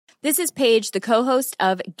This is Paige, the co-host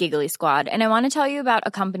of Giggly Squad, and I want to tell you about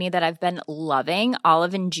a company that I've been loving,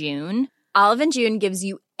 Olive & June. Olive & June gives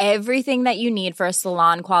you everything that you need for a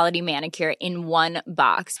salon-quality manicure in one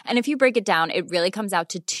box. And if you break it down, it really comes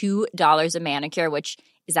out to $2 a manicure, which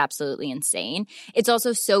is absolutely insane. It's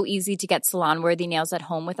also so easy to get salon-worthy nails at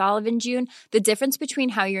home with Olive & June. The difference between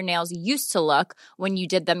how your nails used to look when you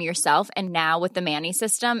did them yourself and now with the Mani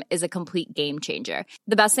system is a complete game changer.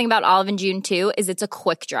 The best thing about Olive & June, too, is it's a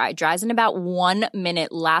quick dry. Dries in about 1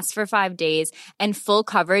 minute, lasts for 5 days, and full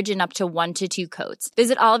coverage in up to 1 to 2 coats.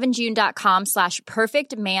 Visit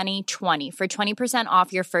oliveandjune.com/perfectmani20 for 20%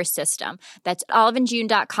 off your first system. That's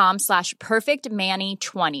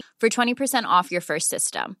oliveandjune.com/perfectmani20 for 20% off your first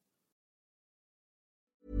system. 本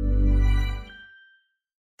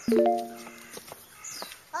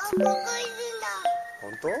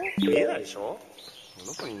当？見えないでしょ？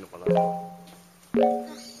どこにいるのかな？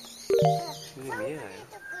見えないよ。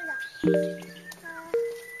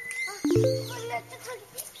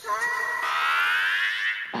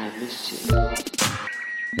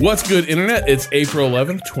What's good, Internet? It's April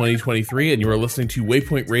 11th, 2023, and you are listening to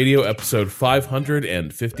Waypoint Radio, episode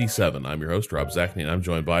 557. I'm your host, Rob Zachney, and I'm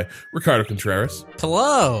joined by Ricardo Contreras.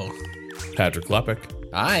 Hello. Patrick Klepek.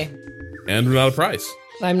 Hi. And Renata Price.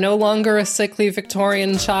 I'm no longer a sickly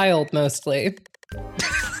Victorian child, mostly.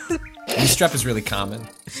 Strep is really common.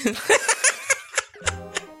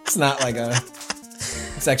 It's not like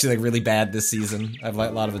it's actually like really bad this season. I've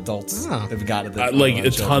like a lot of adults have gotten it. Like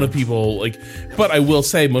a ton of people, but I will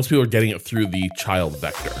say most people are getting it through the child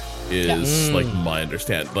vector. Is like my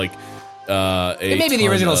understanding. Like, it may be the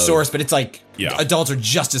original source, but it's like adults are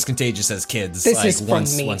just as contagious as kids. This like, is from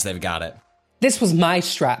me. Once they've got it. This was my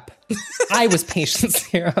strep. I was patient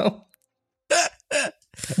zero.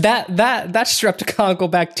 That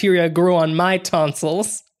streptococcal bacteria grew on my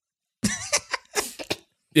tonsils.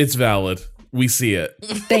 It's valid. We see it.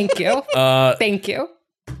 Thank you. Thank you.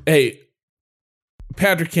 Hey,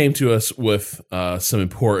 Patrick came to us with an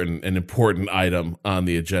important item on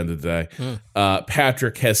the agenda today.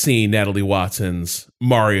 Patrick has seen Natalie Watson's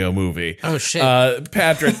Mario movie. Oh, shit.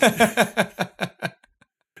 Patrick,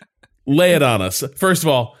 lay it on us. First of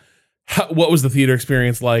all, what was the theater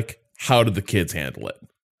experience like? How did the kids handle it?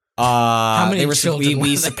 How many children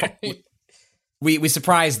we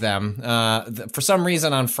surprised them for some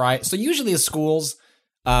reason on Friday. So usually the schools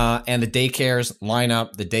and the daycares line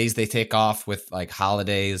up the days they take off with like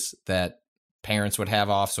holidays that parents would have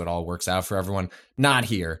off, so it all works out for everyone. Not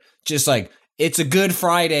here. Just like it's a Good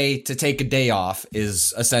Friday to take a day off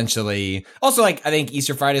is essentially also like I think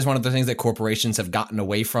Easter Friday is one of the things that corporations have gotten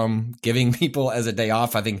away from giving people as a day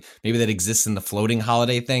off. I think maybe that exists in the floating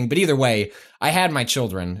holiday thing. But either way, I had my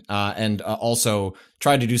children and also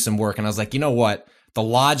tried to do some work. And I was like, you know what? The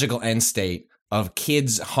logical end state of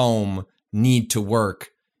kids home need to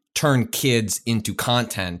work, turn kids into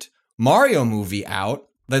content. Mario movie out.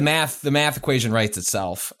 The math equation writes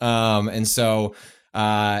itself. And so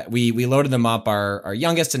we loaded them up. Our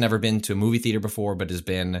youngest had never been to a movie theater before, but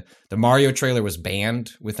the Mario trailer was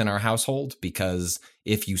banned within our household because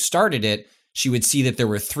if you started it, she would see that there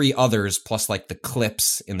were 3 others plus like the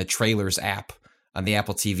clips in the trailers app on the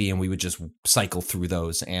Apple TV, and we would just cycle through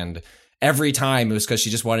those. And every time it was because she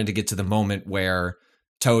just wanted to get to the moment where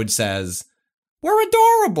Toad says, "We're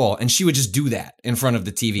adorable," and she would just do that in front of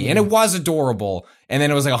the TV, and it was adorable. And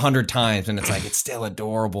then it was like 100 times, and it's like it's still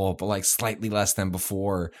adorable, but like slightly less than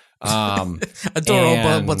before.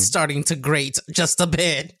 Adorable, but starting to grate just a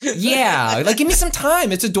bit. Yeah, like give me some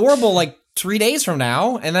time. It's adorable. Like 3 days from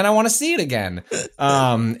now, and then I want to see it again.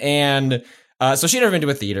 So she'd never been to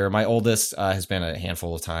a theater. My oldest has been a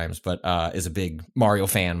handful of times, but is a big Mario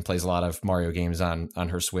fan. Plays a lot of Mario games on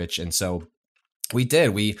her Switch, and so we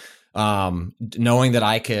did. Knowing that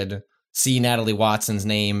I could see Natalie Watson's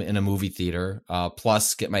name in a movie theater,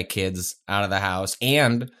 plus get my kids out of the house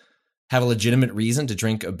and have a legitimate reason to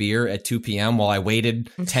drink a beer at 2 p.m. while I waited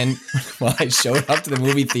while I showed up to the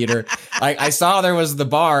movie theater. I saw there was the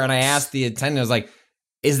bar and I asked the attendant, I was like,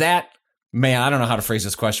 is that, man, I don't know how to phrase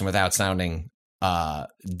this question without sounding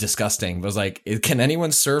disgusting, but I was like, can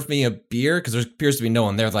anyone serve me a beer? Because there appears to be no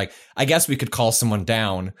one there. Like, I guess we could call someone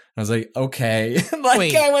down. And I was like, okay.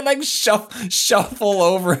 Like, I would like shuffle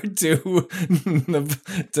over to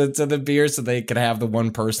the beer so they could have the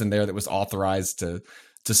one person there that was authorized to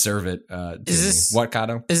serve it. What,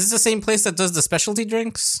 Kato? Is this the same place that does the specialty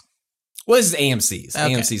drinks? Well, this is AMC's.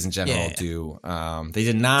 Okay. AMC's in general do. They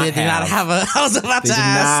did not have a. I was about to They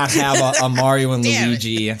ask. did not have a Mario and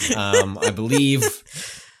Luigi. I believe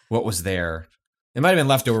what was there. It might have been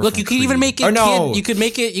leftover. Look, from you could Creed. even make it. Or no, you could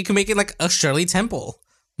make it like a Shirley Temple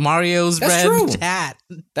Mario's red cat.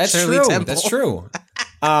 That's Shirley true. Temple. That's true.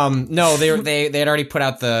 No, they had already put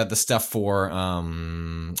out the stuff for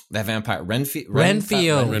that vampire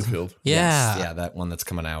Renfield. Yeah. Yes, that one that's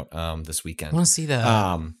coming out this weekend. I want to see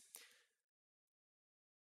that.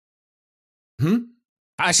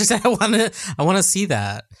 I should say I want to see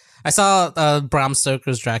that. I saw Bram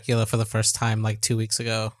Stoker's Dracula for the first time like 2 weeks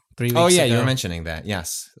ago. 3 weeks ago. Oh yeah, you were mentioning that.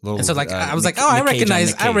 Yes. And so I was I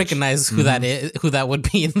recognize who that is, who that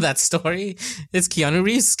would be in that story. It's Keanu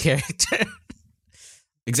Reeves' character.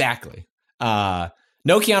 Exactly. No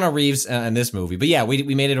Keanu Reeves in this movie, but yeah,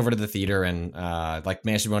 we made it over to the theater and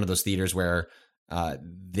managed to be one of those theaters where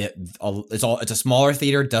it's a smaller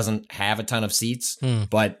theater, doesn't have a ton of seats,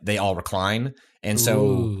 but they all recline, and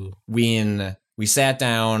so we sat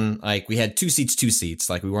down, like we had two seats,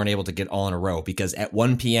 like we weren't able to get all in a row because at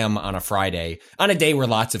 1 p.m. on a Friday, on a day where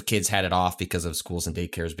lots of kids had it off because of schools and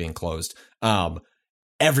daycares being closed,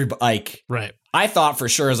 everybody right. I thought for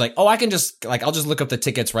sure, I was like, oh, I can just I'll just look up the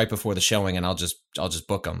tickets right before the showing and I'll just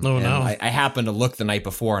book them. Oh, and no. I happened to look the night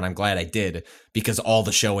before and I'm glad I did because all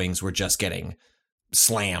the showings were just getting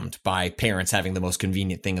slammed by parents having the most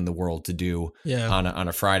convenient thing in the world to do on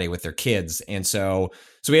a Friday with their kids. And so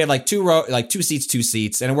we had like two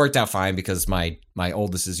seats, and it worked out fine because my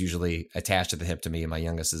oldest is usually attached at the hip to me and my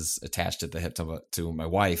youngest is attached at the hip to my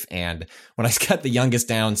wife. And when I got the youngest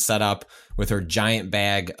down set up with her giant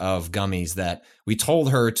bag of gummies that we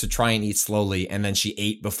told her to try and eat slowly, and then she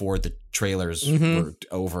ate before the trailers were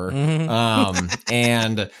over.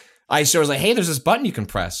 And I was like, hey, there's this button you can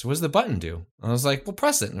press. What does the button do? I was like, well,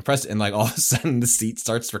 press it. And I pressed it. And like all of a sudden the seat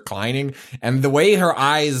starts reclining. And the way her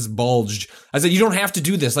eyes bulged, I said, you don't have to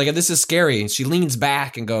do this. Like, this is scary. And she leans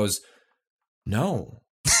back and goes, no,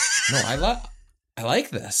 I like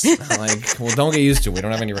this. I'm like, well, don't get used to it. We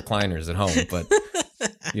don't have any recliners at home, but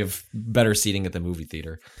you have better seating at the movie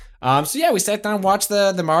theater. So yeah, we sat down, watched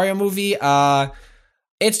the Mario movie.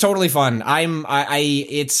 It's totally fun. I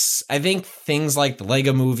think things like the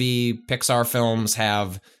Lego movie, Pixar films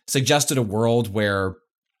have suggested a world where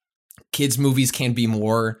kids' movies can be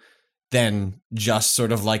more than just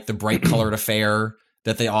sort of like the bright colored affair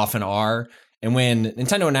that they often are. And when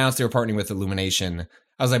Nintendo announced they were partnering with Illumination,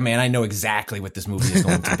 I was like, man, I know exactly what this movie is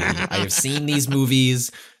going to be. I have seen these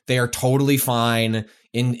movies. They are totally fine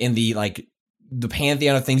in the the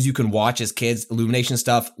pantheon of things you can watch as kids. Illumination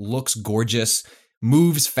stuff looks gorgeous,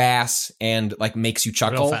 moves fast, and like makes you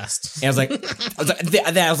chuckle. Real fast. And I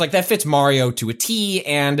was like, that fits Mario to a T,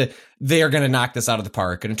 and they are going to knock this out of the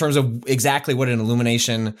park. And in terms of exactly what an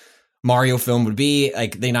Illumination Mario film would be,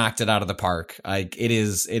 like, they knocked it out of the park. Like, it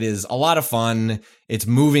is a lot of fun. It's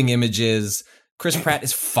moving images. Chris Pratt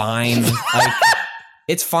is fine. Like,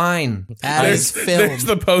 it's fine. There's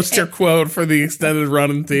the poster quote for the extended run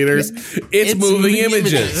in theaters. It's moving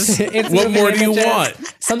images. What more do you want?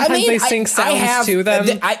 Sometimes they sing songs to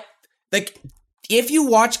them. If you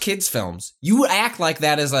watch kids' films, you act like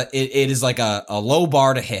that is it is like a low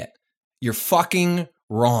bar to hit. You're fucking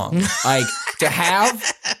wrong. Like, to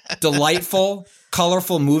have delightful,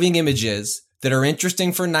 colorful, moving images that are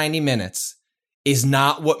interesting for 90 minutes is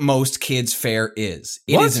not what most kids' fare is.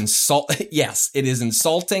 It is Yes, it is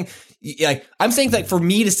insulting. Like, I'm saying that for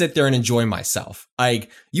me to sit there and enjoy myself, like,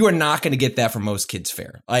 you are not going to get that from most kids'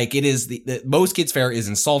 fare. Like, it is most kids' fare is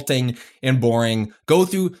insulting and boring.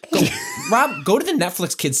 Rob, go to the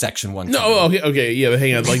Netflix kids section one time. No, okay, yeah, but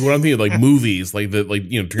hang on. Like, what I'm thinking, like movies, like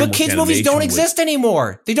but kids' movies don't exist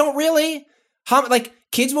anymore. They don't really.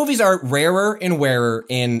 Kids' movies are rarer and rarer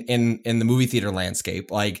in the movie theater landscape.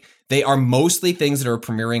 Like, they are mostly things that are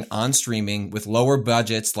premiering on streaming with lower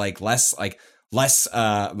budgets, less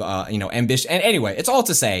ambitious. And anyway, it's all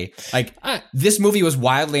to say, this movie was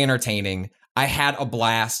wildly entertaining. I had a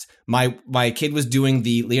blast. My kid was doing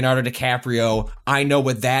the Leonardo DiCaprio, I know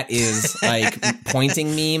what that is,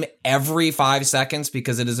 pointing meme every 5 seconds,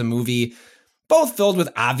 because it is a movie both filled with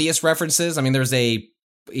obvious references. I mean, there's a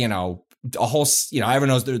whole, everyone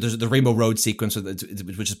knows there's the Rainbow Road sequence,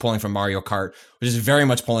 which is pulling from Mario Kart, which is very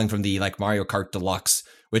much pulling from the Mario Kart Deluxe,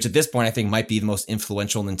 which at this point I think might be the most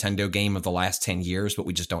influential Nintendo game of the last 10 years, but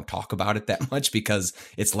we just don't talk about it that much because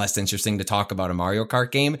it's less interesting to talk about a Mario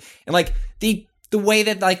Kart game. And the way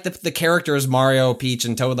that the characters Mario, Peach,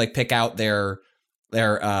 and Toad pick out their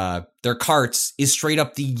karts is straight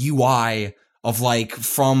up the UI of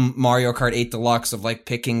from Mario Kart 8 Deluxe, of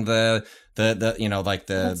picking the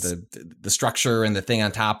structure and the thing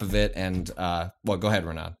on top of it. And go ahead,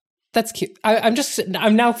 Renan. That's cute.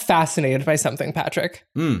 I'm now fascinated by something, Patrick.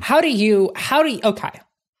 How do you, okay,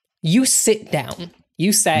 you sit down,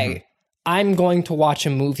 you say, I'm going to watch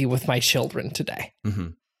a movie with my children today.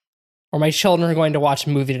 or my children are going to watch a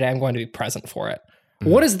movie today, I'm going to be present for it.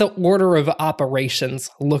 What does the order of operations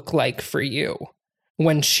look like for you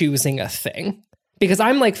when choosing a thing? Because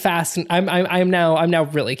I'm like I'm now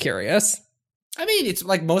really curious. I mean, it's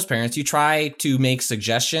like most parents, you try to make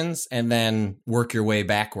suggestions and then work your way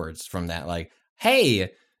backwards from that. Like,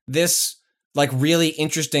 hey, this like really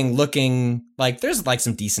interesting looking, like there's like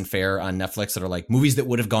some decent fare on Netflix that are like movies that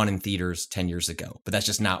would have gone in theaters 10 years ago, but that's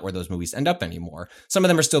just not where those movies end up anymore. Some of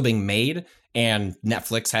them are still being made, and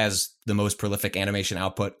Netflix has the most prolific animation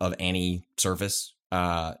output of any service.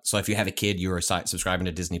 So if you have a kid, you're subscribing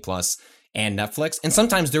to Disney Plus and Netflix. And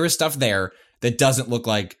sometimes there is stuff there that doesn't look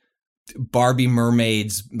like Barbie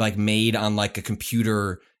mermaids, like made on like a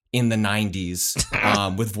computer in the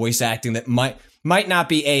 90s with voice acting that might not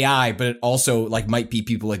be AI, but it also like might be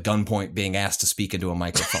people at gunpoint being asked to speak into a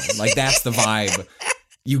microphone. Like that's the vibe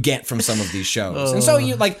you get from some of these shows. And so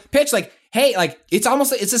you like pitch like, hey, like it's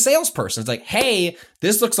almost like it's a salesperson. It's like, hey,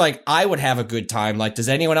 this looks like I would have a good time. Like, does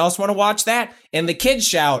anyone else want to watch that? And the kids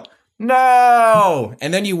shout, no.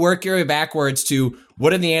 And then you work your way backwards to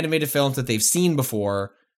what are the animated films that they've seen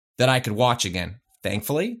before that I could watch again.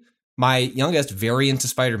 Thankfully, my youngest very into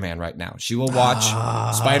Spider-Man right now. She will watch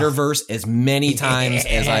Spider-Verse as many times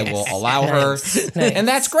as I will allow her. And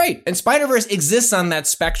that's great. And Spider-Verse exists on that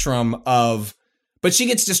spectrum of, but she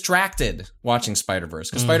gets distracted watching Spider-Verse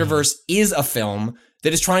because Spider-Verse is a film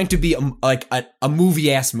that is trying to be a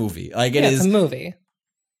movie-ass movie. Like it is a movie.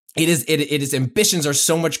 It is ambitions are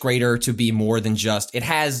so much greater to be more than just, it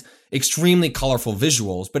has extremely colorful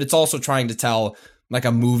visuals, but it's also trying to tell like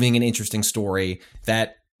a moving and interesting story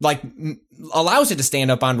that like allows it to stand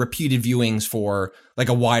up on repeated viewings for like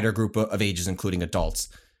a wider group of ages, including adults.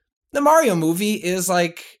 The Mario movie is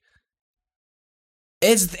like,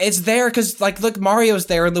 it's there because like, look, Mario's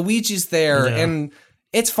there, Luigi's there, and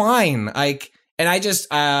it's fine. Like, and I just,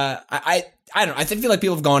 I don't know. I feel like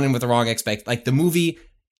people have gone in with the wrong like the movie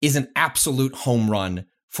is an absolute home run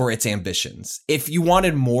for its ambitions. If you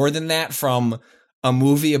wanted more than that from a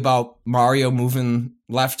movie about Mario moving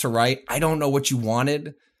left to right, I don't know what you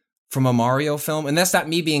wanted from a Mario film. And that's not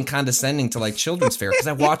me being condescending to like children's fare, because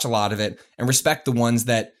I watch a lot of it and respect the ones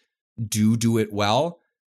that do it well.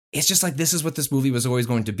 It's just like, this is what this movie was always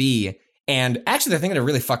going to be. And actually the thing that it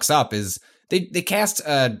really fucks up is they cast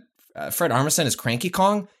Fred Armisen as Cranky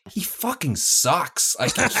Kong. He fucking sucks.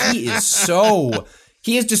 Like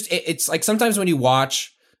he is just, it's like sometimes when you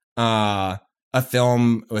watch a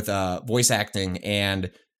film with voice acting,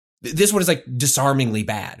 and this one is like disarmingly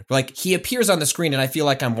bad. Like he appears on the screen and I feel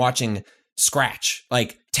like I'm watching Scratch,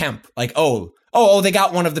 like temp, like, oh, they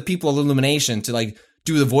got one of the people of Illumination to like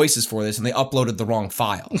do the voices for this and they uploaded the wrong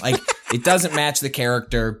file. Like it doesn't match the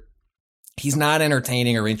character. He's not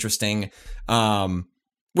entertaining or interesting.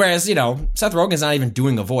 Whereas, you know, Seth Rogen's not even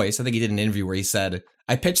doing a voice. I think he did an interview where he said,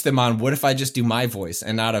 I pitched them on, what if I just do my voice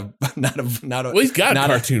and not a well, he's got a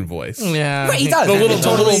cartoon voice. Yeah. Right, he does. The little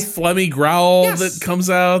phlegmy growl that comes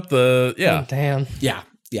out. Oh, damn. Yeah.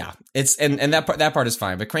 It's and that part is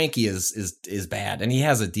fine, but Cranky is bad, and he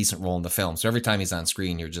has a decent role in the film. So every time he's on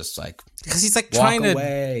screen, you're just like, because he's like trying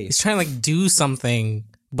to like do something,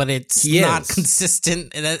 but it's not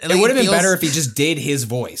consistent. It would have been better if he just did his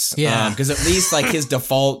voice. Yeah, because at least like his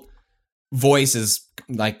default voice is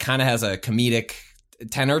like kind of has a comedic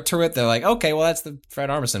tenor to it. They're like, okay, well that's the Fred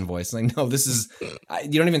Armisen voice. Like, no, this is,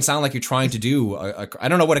 you don't even sound like you're trying to do I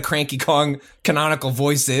don't know what a Cranky Kong canonical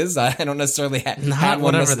voice is. I don't necessarily have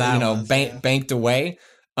one banked away.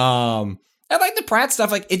 I like the Pratt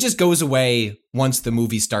stuff. Like it just goes away once the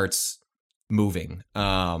movie starts moving.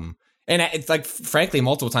 And it's like, frankly,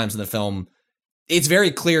 multiple times in the film, it's very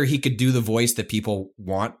clear he could do the voice that people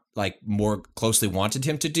more closely wanted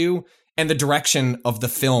him to do. And the direction of the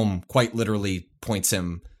film quite literally points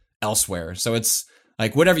him elsewhere. So it's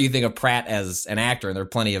like, whatever you think of Pratt as an actor, and there are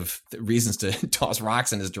plenty of reasons to toss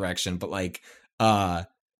rocks in his direction, but like,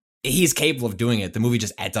 he's capable of doing it. The movie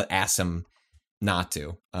just asks him not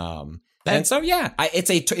to. And so, yeah, it's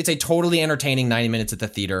a totally entertaining 90 minutes at the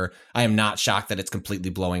theater. I am not shocked that it's completely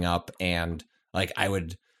blowing up. And like, I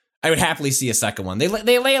would happily see a second one. They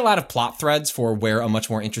lay a lot of plot threads for where a much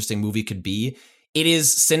more interesting movie could be. It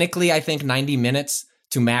is cynically, I think, 90 minutes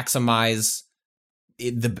to maximize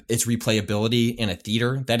its replayability in a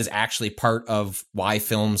theater. That is actually part of why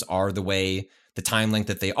films are the time length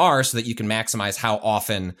that they are, so that you can maximize how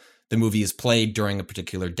often the movie is played during a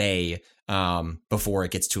particular day before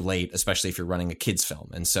it gets too late, especially if you're running a kids film.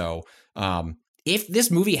 And so if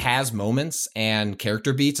this movie has moments and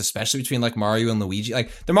character beats, especially between like Mario and Luigi,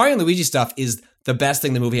 like the Mario and Luigi stuff is the best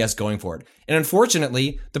thing the movie has going for it. And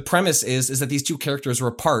unfortunately, the premise is that these two characters were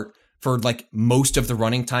apart for like most of the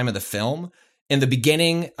running time of the film. In the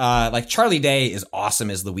beginning, like Charlie Day is awesome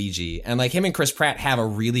as Luigi, and like him and Chris Pratt have a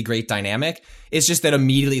really great dynamic. It's just that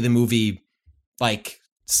immediately the movie like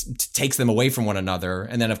takes them away from one another,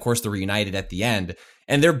 and then of course they're reunited at the end.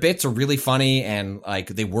 And their bits are really funny, and like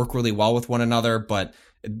they work really well with one another, but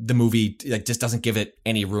the movie like just doesn't give it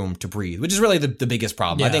any room to breathe, which is really the biggest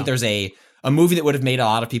problem. Yeah. I think there's a movie that would have made a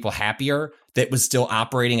lot of people happier that was still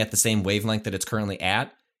operating at the same wavelength that it's currently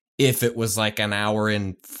at. If it was like an hour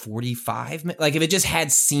and 45 minutes, like if it just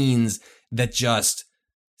had scenes that just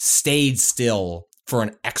stayed still for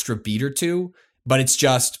an extra beat or two, but it's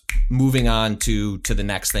just moving on to the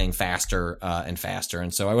next thing faster and faster.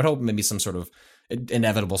 And so I would hope maybe some sort of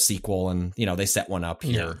inevitable sequel, and you know they set one up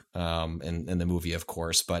here in the movie, of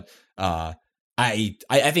course. But I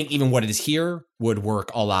think even what it is here would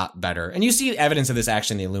work a lot better. And you see evidence of this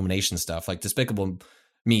actually in the Illumination stuff, like Despicable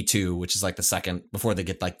Me 2, which is like the second before they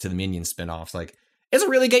get like to the Minions spinoffs. Like it's a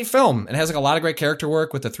really great film and has like a lot of great character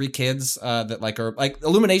work with the three kids that like are like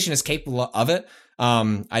Illumination is capable of it.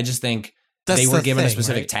 I just think they were given a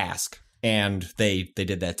specific task and they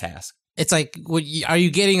did that task. It's like, are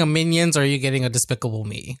you getting a Minions or are you getting a Despicable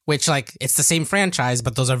Me? Which like it's the same franchise,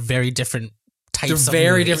 but those are very different types. They're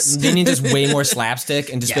very different. Minions is way more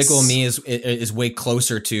slapstick, and Despicable Me is way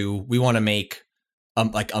closer to we want to make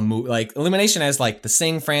like a movie. Like Illumination has like the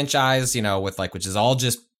Sing franchise, you know, with like which is all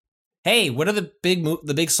just hey, what are the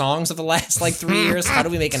big songs of the last like 3 years? How do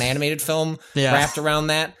we make an animated film wrapped around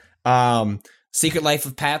that? Secret Life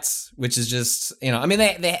of Pets, which is just, you know, I mean,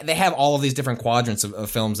 they have all of these different quadrants of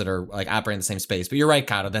films that are like operating in the same space. But you're right,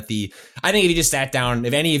 Kato, that I think if you just sat down,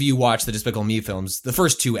 if any of you watch the Despicable Me films, the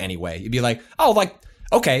first two anyway, you'd be like, oh, like,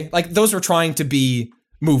 okay, like those were trying to be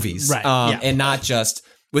movies. Right. And not just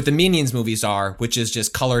what the Minions movies are, which is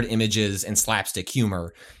just colored images and slapstick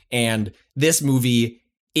humor. And this movie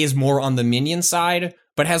is more on the Minion side,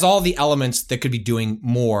 but has all the elements that could be doing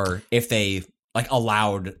more if they like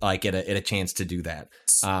allowed like it a chance to do that.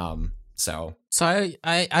 So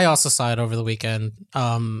I also saw it over the weekend.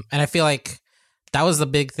 And I feel like that was the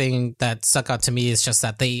big thing that stuck out to me, is just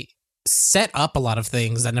that they set up a lot of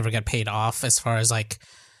things that never get paid off, as far as like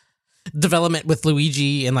development with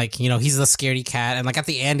Luigi, and like, you know, he's the scaredy cat, and like at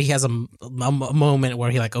the end he has a moment where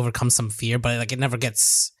he like overcomes some fear, but like it never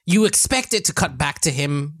gets, you expect it to cut back to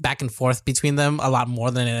him back and forth between them a lot more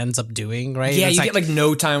than it ends up doing, right? Yeah, you get like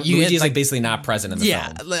no time. Luigi is like basically not present in the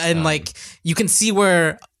film. And like you can see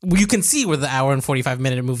where the hour and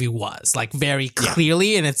 45-minute movie was, like very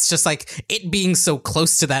clearly, and it's just like it being so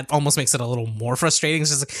close to that almost makes it a little more frustrating. It's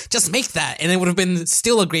just like, just make that, and it would have been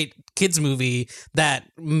still a great kids movie that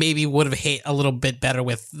maybe would have hit a little bit better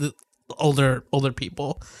with the older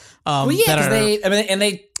people. Because they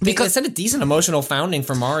set a decent emotional founding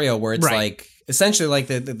for Mario, where it's like essentially like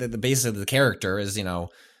the basis of the character is, you know,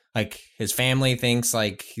 like his family thinks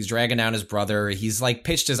like he's dragging down his brother. He's like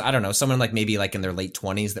pitched as, I don't know, someone like maybe like in their late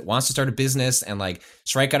 20s that wants to start a business and like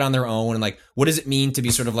strike out on their own. And like, what does it mean to be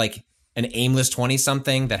sort of like an aimless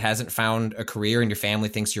 20-something that hasn't found a career and your family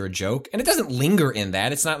thinks you're a joke? And it doesn't linger in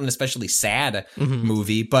that. It's not an especially sad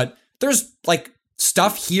movie, but there's like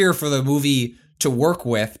stuff here for the movie to work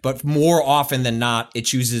with, but more often than not, it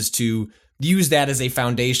chooses to use that as a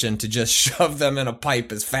foundation to just shove them in a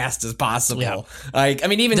pipe as fast as possible. Yeah. Like, I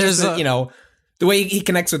mean, even you know, the way he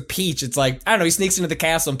connects with Peach, it's like, I don't know, he sneaks into the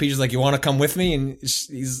castle and Peach is like, you want to come with me? And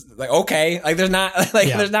he's like, okay. Like, there's not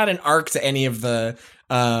there's not an arc to any of the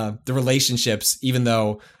relationships, even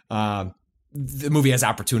though the movie has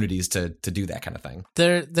opportunities to do that kind of thing.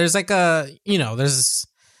 There's like a, you know, there's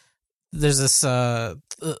this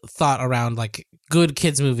thought around like good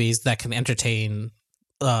kids movies that can entertain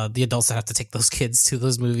the adults that have to take those kids to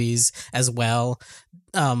those movies as well.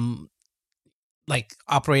 Like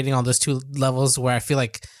operating on those two levels, where I feel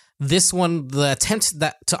like this one, the attempt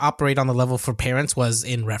to operate on the level for parents was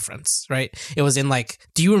in reference, right? It was in like,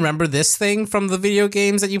 do you remember this thing from the video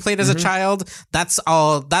games that you played as a child? That's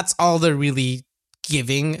all they're really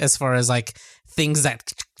giving, as far as like things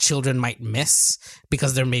that children might miss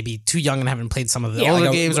because they're maybe too young and haven't played some of the older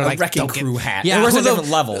games, or like Wrecking Crew hat. Yeah, there's different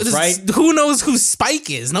levels, right? Who knows who Spike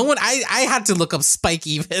is? No one. I had to look up Spike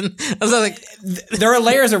even. I was like, there are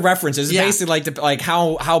layers of references. Yeah. Basically, like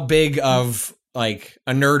how big of like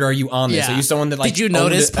a nerd are you on this? Yeah. Are you someone that like? Did you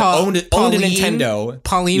notice owned a Nintendo?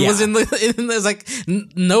 Pauline was in there's like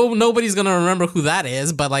nobody's gonna remember who that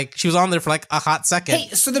is, but like she was on there for like a hot second. Hey,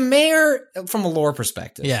 so the mayor, from a lore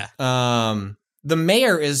perspective, the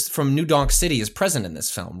mayor is from New Donk City, is present in this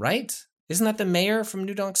film, right? Isn't that the mayor from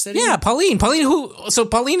New Donk City? Yeah, Pauline.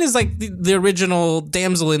 Pauline is like the original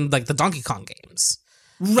damsel in like the Donkey Kong games.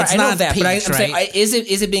 Right, it's I know not that, peach, but I'm saying, right? is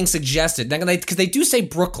it being suggested? Because they do say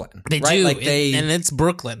Brooklyn. They right? do, like and it's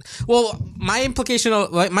Brooklyn. Well, my implication,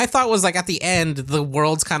 like my thought was like at the end, the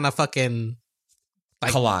worlds kind of fucking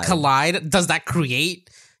like collide. Does that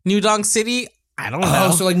create New Donk City? I don't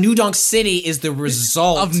know. So like New Donk City is the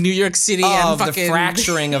result of New York City of and fucking the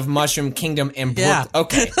fracturing of Mushroom Kingdom and Brooklyn. Yeah.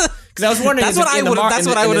 Okay, because I was wondering. That's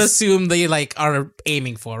what I would assume they like are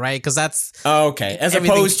aiming for, right? Because that's okay. As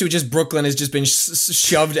opposed to just Brooklyn has just been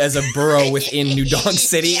shoved as a borough within New Donk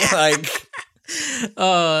City, like.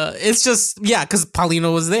 It's just because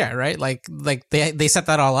Paulino was there, right? Like they set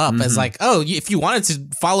that all up as like, oh, if you wanted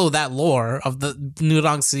to follow that lore of the New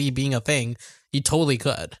Donk City being a thing, you totally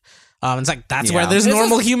could. It's like that's where there's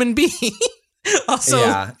normal human being.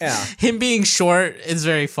 Also, him being short is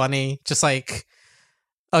very funny. Just like,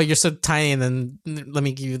 oh, you're so tiny, and then let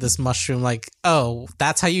me give you this mushroom. Like, oh,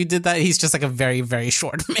 that's how you did that. He's just like a very, very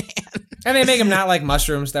short man. And they make him not like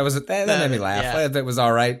mushrooms. That made me laugh. Yeah. That was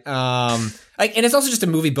all right. And it's also just a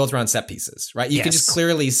movie built around set pieces, right? You can just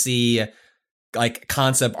clearly see like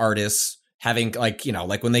concept artists having like,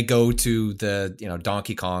 like when they go to the,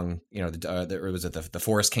 Donkey Kong, the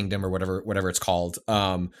Forest Kingdom or whatever it's called.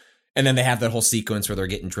 And then they have that whole sequence where they're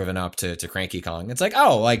getting driven up to Cranky Kong. It's like,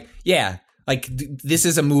 oh, like, yeah, like this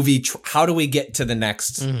is a movie. How do we get to the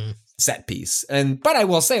next set piece? But I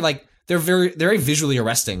will say, like, they're very visually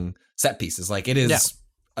arresting set pieces. Like it is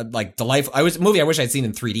like delightful. I wish I'd seen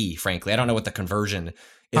in 3D, frankly. I don't know what the conversion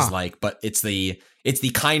is like, but it's the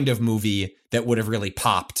kind of movie that would have really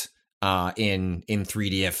popped in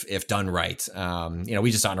 3D if done right. We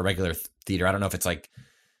just saw it in a regular theater. I don't know if it's like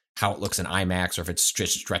how it looks in IMAX or if it's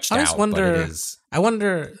stretched out. But it is. I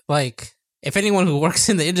wonder, like, if anyone who works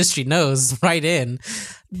in the industry knows, write in.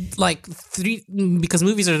 Like because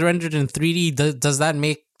movies are rendered in 3D, does that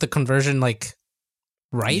make the conversion like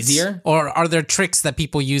right? Easier? Or are there tricks that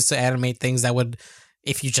people use to animate things that would,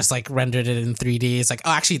 if you just like rendered it in 3D, it's like,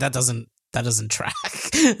 oh, actually that doesn't track.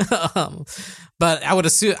 But I would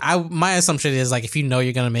assume, my assumption is like, if you know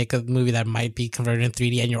you're going to make a movie that might be converted in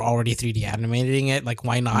 3D and you're already 3D animating it, like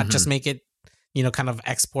why not just make it, kind of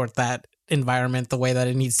export that environment the way that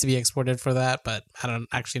it needs to be exported for that. But I don't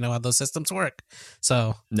actually know how those systems work.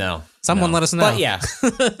 So someone let us know. But yeah,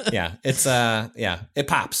 it's it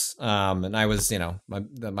pops. And I was,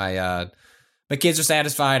 my kids are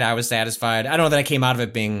satisfied. I was satisfied. I don't know that I came out of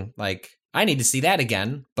it being like, I need to see that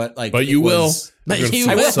again, but like, but you will.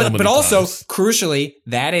 But also crucially,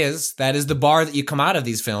 that is the bar that you come out of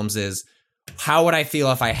these films is how would I feel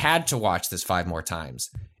if I had to watch this 5 more times?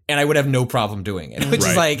 And I would have no problem doing it, which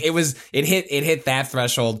is like, it hit that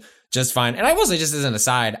threshold just fine. And I will say, just as an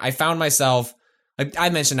aside, I found myself, like I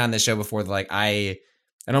mentioned on this show before, like I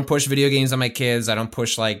don't push video games on my kids. I don't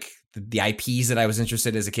push like the IPs that I was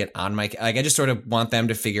interested in as a kid on my, like I just sort of want them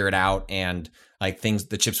to figure it out and like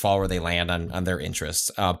the chips fall where they land on their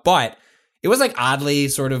interests. But it was like oddly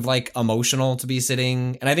sort of like emotional to be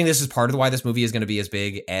sitting. And I think this is part of why this movie is going to be as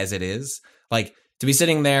big as it is. Like to be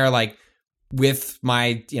sitting there, like with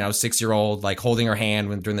my, 6-year-old, like holding her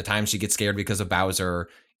hand during the time she gets scared because of Bowser.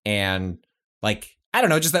 And like, I don't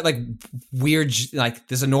know, just that like weird, like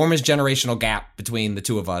this enormous generational gap between the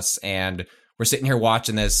two of us. And we're sitting here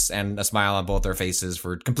watching this and a smile on both our faces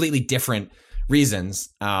for completely different reasons.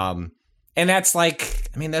 And that's like,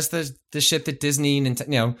 I mean, that's the shit that Disney,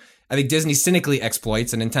 I think Disney cynically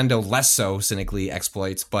exploits and Nintendo less so cynically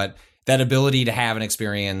exploits, but that ability to have an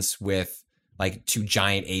experience with like 2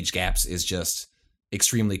 giant age gaps is just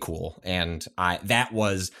extremely cool. And that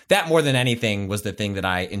more than anything was the thing that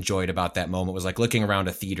I enjoyed about that moment, was like looking around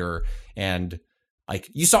a theater and like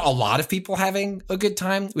you saw a lot of people having a good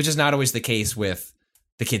time, which is not always the case with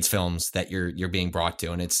the kids' films that you're being brought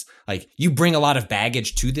to. And it's like you bring a lot of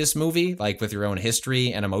baggage to this movie, like with your own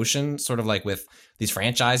history and emotion, sort of like with these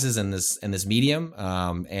franchises and this medium.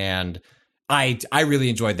 And I really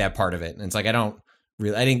enjoyed that part of it. And it's like I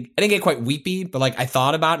didn't get quite weepy, but like I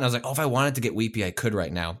thought about it and I was like, oh, if I wanted to get weepy, I could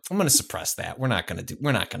right now. I'm going to suppress that. We're not going to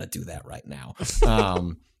do that right now.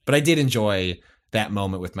 But I did enjoy that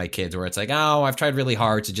moment with my kids where it's like, oh, I've tried really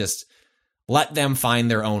hard to just let them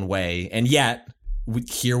find their own way. And yet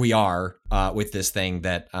here we are with this thing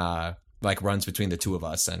that like runs between the two of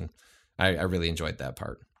us. And I really enjoyed that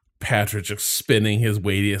part. Patrick just spinning his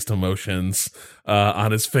weightiest emotions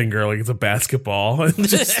on his finger like it's a basketball, and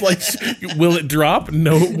just like, will it drop?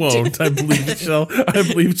 No, it won't. I believe it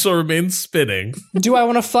shall remain spinning. Do I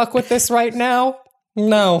want to fuck with this right now?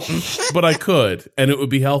 No, but I could, and it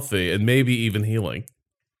would be healthy and maybe even healing.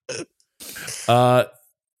 Oh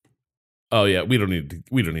yeah, we don't need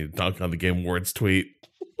to dunk on the Game Awards tweet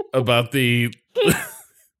about the.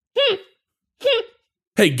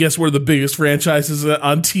 Hey, guess where the biggest franchises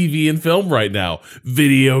on TV and film right now?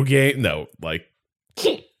 Video game. No, like,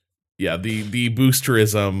 yeah, the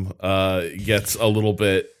boosterism gets a little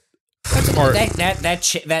bit hard.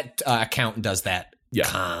 That account does that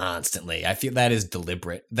constantly. I feel that is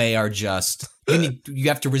deliberate. They are just you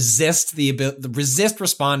have to resist resist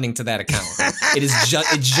responding to that account.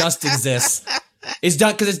 It just exists. It's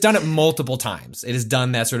done because it's done it multiple times. It has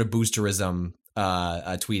done that sort of boosterism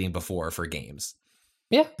tweeting before for games.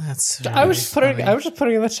 Yeah, I was just putting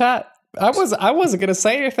in the chat. I wasn't gonna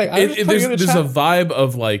say anything. There's a vibe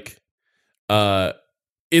of like,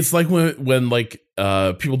 it's like when like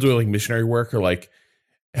people doing like missionary work are like,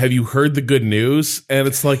 have you heard the good news? And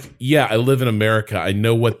it's like, yeah, I live in America. I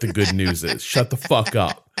know what the good news is. Shut the fuck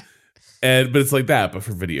up. But it's like that, but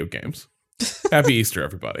for video games. Happy Easter,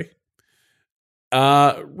 everybody.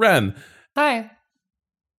 Ren. Hi.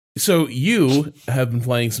 So you have been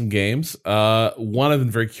playing some games. One I've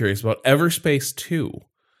been very curious about, Everspace 2.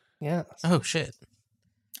 Yeah. Oh, shit.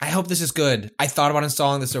 I hope this is good. I thought about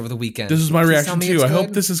installing this over the weekend. This is my reaction too. I hope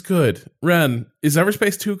this is good. Ren, is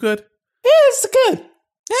Everspace 2 good? Yeah, it's good.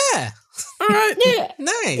 Yeah. All right. Yeah.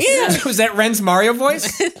 Nice. Yeah. Was that Ren's Mario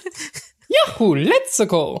voice? Yahoo, let's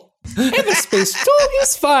go. Everspace 2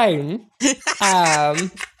 is fine.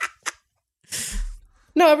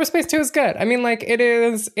 No, Everspace 2 is good. I mean, like, it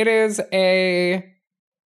is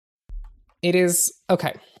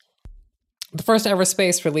okay. The first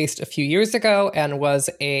Everspace released a few years ago and was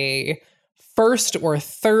a first or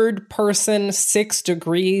third person 6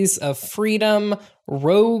 Degrees of Freedom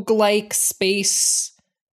roguelike space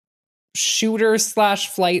shooter /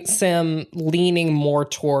 flight sim leaning more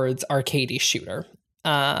towards arcadey shooter,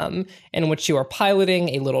 in which you are piloting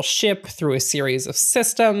a little ship through a series of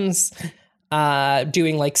systems,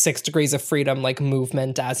 doing like 6 Degrees of Freedom like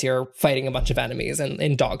movement as you're fighting a bunch of enemies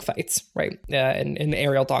in dogfights, right? In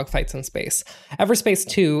aerial dogfights in space. Everspace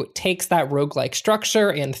 2 takes that roguelike structure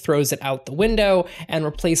and throws it out the window and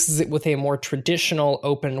replaces it with a more traditional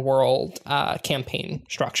open world campaign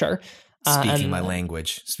structure. Speaking my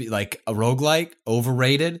language. Like a roguelike,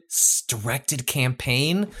 overrated, directed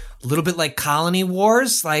campaign, a little bit like Colony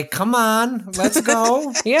Wars. Like, come on, let's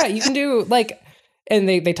go. Yeah, you can do like, and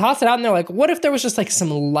they toss it out and they're like, what if there was just like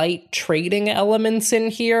some light trading elements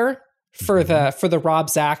in here for the Rob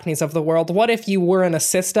Zachnys of the world? What if you were in a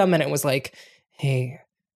system and it was like, hey,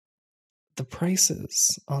 the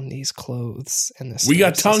prices on these clothes and this, we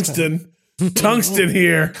got tungsten. Tungsten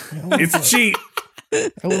here. It's cheap. A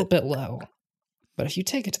little bit low, but if you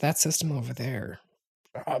take it to that system over there,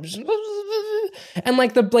 and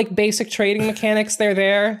like the basic trading mechanics, they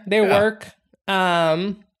work.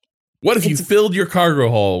 What if you filled your cargo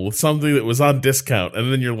hold with something that was on discount,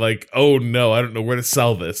 and then you're like, oh no, I don't know where to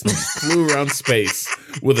sell this, and you flew around space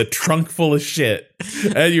with a trunk full of shit,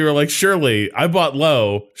 and you were like, surely I bought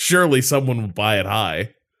low, surely someone would buy it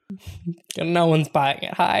high. No one's buying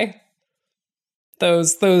it high.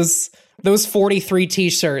 Those 43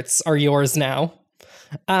 t-shirts are yours now.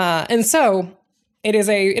 And so it is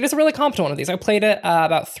a really competent one of these. I played it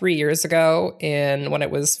about 3 years ago when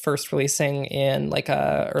it was first releasing in like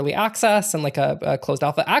a early access and like a closed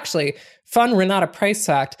alpha. Actually, fun Renata price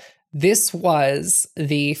fact, this was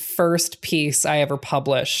the first piece I ever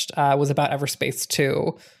published, was about Everspace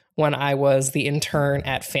 2 when I was the intern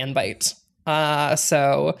at Fanbyte.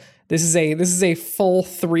 So this is a full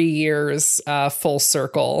 3 years, full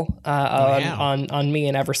circle on me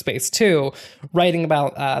and Everspace 2, writing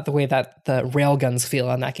about the way that the railguns feel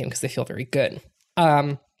on that game because they feel very good.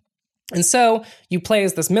 And so you play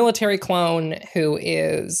as this military clone who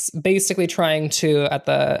is basically trying to, at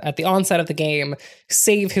the onset of the game,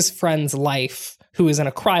 save his friend's life, who is in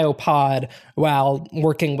a cryopod while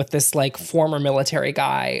working with this like this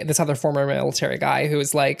other former military guy who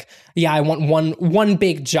is like, yeah, I want one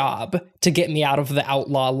big job to get me out of the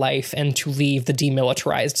outlaw life and to leave the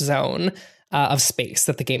demilitarized zone of space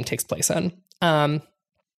that the game takes place in,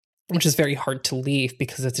 which is very hard to leave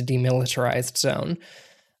because it's a demilitarized zone.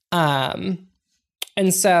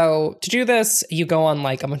 And so to do this, you go on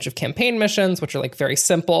like a bunch of campaign missions, which are like very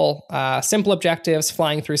simple objectives,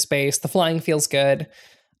 flying through space. The flying feels good.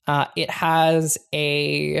 It has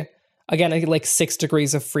a 6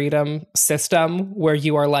 Degrees of Freedom system where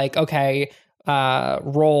you are like, okay,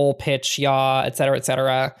 roll, pitch, yaw, et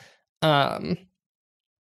cetera. But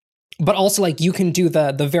also like you can do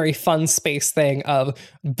the very fun space thing of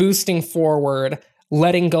boosting forward,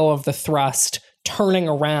 letting go of the thrust, turning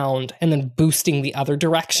around, and then boosting the other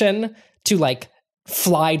direction to like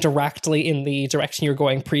fly directly in the direction you're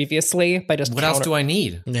going previously by just what else do I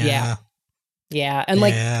need? Yeah. Yeah, and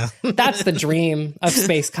like that's the dream of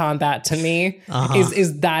space combat to me,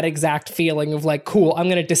 is that exact feeling of like, cool, I'm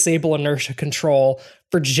going to disable inertia control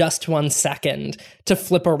for just 1 second to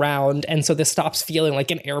flip around, and so this stops feeling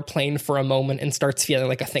like an airplane for a moment and starts feeling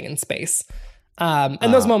like a thing in space.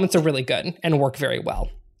 And those moments are really good and work very well.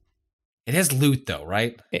 It has loot though,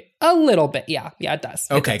 right? A little bit, yeah, it does.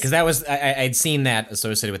 Okay, because that was I'd seen that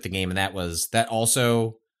associated with the game, and that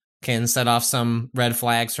also can set off some red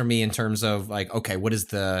flags for me in terms of like, okay, what is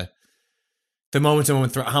the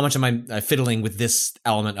moment-to-moment how much am I fiddling with this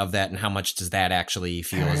element of that, and how much does that actually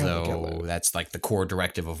feel as though that's like the core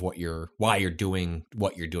directive of why you're doing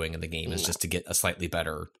what you're doing in the game is just to get a slightly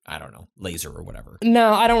better, I don't know, laser or whatever.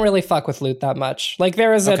 No, I don't really fuck with loot that much. Like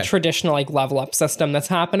there is a traditional like level up system that's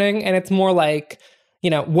happening, and it's more like, you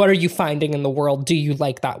know, what are you finding in the world? Do you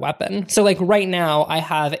like that weapon? So like right now I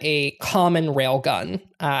have a common railgun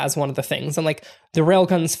as one of the things. And like the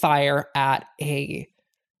railguns fire at a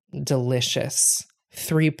delicious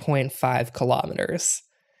 3.5 kilometers.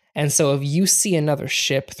 And so if you see another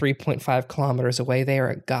ship 3.5 kilometers away, they are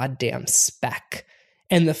a goddamn speck.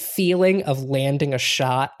 And the feeling of landing a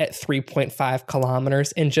shot at 3.5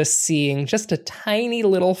 kilometers and just seeing just a tiny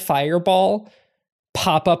little fireball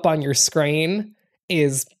pop up on your screen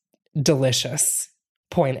is delicious.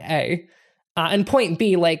 Point A. And point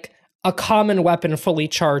B, like a common weapon fully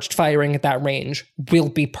charged firing at that range will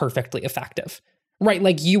be perfectly effective, right?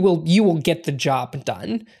 Like you will get the job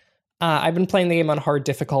done. I've been playing the game on hard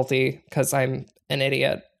difficulty because I'm an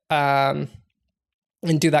idiot.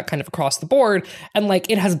 And do that kind of across the board. And like,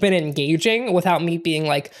 it has been engaging without me being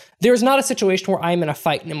like, there's not a situation where I'm in a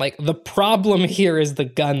fight and I'm like, the problem here is the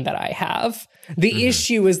gun that I have. The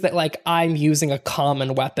issue is that like, I'm using a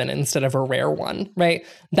common weapon instead of a rare one, right?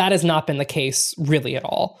 That has not been the case really at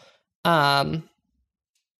all. And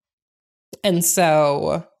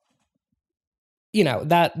so, you know,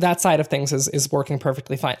 that side of things is working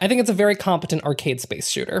perfectly fine. I think it's a very competent arcade space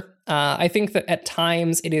shooter. I think that at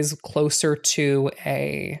times it is closer to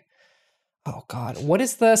what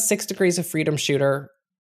is the 6 Degrees of Freedom shooter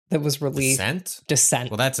that was released?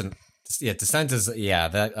 Descent. Well, Descent is,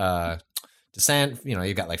 Descent, you know,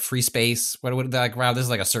 you've got like Free Space. What would like, wow, this is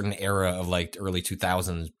like a certain era of like early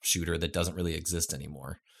 2000s shooter that doesn't really exist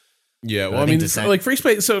anymore. Yeah, well, I mean, like Free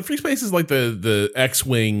Space. So Free Space is like the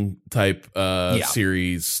X-Wing type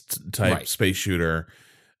series type space shooter.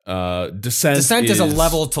 Descent is a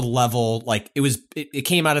level to level. Like it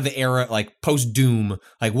came out of the era like post Doom.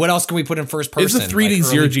 Like what else can we put in first person? It's a 3D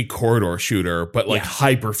zero-G corridor shooter, but like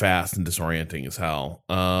hyper fast and disorienting as hell.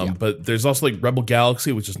 But there's also like Rebel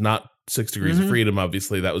Galaxy, which is not 6 Degrees of Freedom.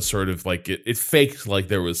 Obviously, that was sort of like it faked like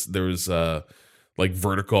there was like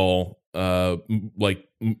vertical like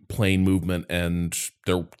plane movement, and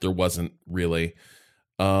there wasn't really.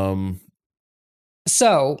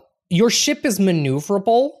 So your ship is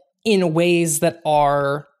maneuverable in ways that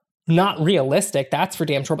are not realistic, that's for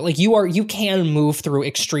damn sure, but like you can move through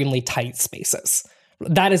extremely tight spaces.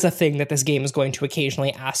 That is a thing that this game is going to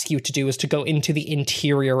occasionally ask you to do, is to go into the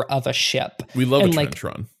interior of a ship. We love a trench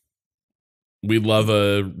run. We love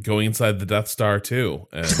going inside the Death Star too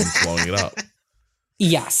and blowing it up.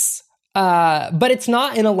 Yes. But it's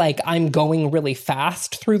not in a like, I'm going really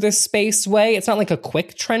fast through this space way. It's not like a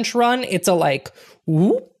quick trench run. It's a like,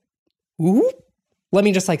 whoop, whoop. Let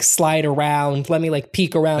me just like slide around. Let me like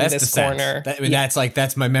peek around this Descent. corner.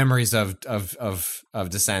 That's my memories of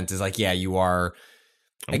Descent is like, yeah, you are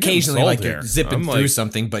occasionally like you're zipping through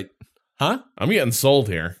something, but I'm getting sold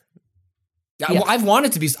here. Yeah. Well, I've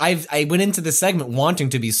wanted to be. I went into this segment wanting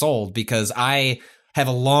to be sold because I have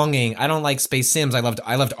a longing. I don't like space sims. I loved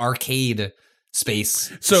arcade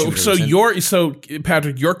space. So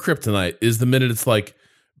Patrick, your kryptonite is the minute it's like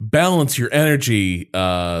balance your energy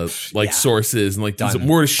sources and like use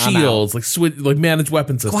more shields, like manage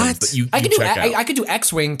weapon systems that you check out. I could do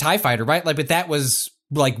X-Wing TIE Fighter, right? Like, but that was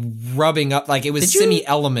like rubbing up, like it was simi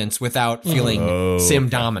elements without feeling sim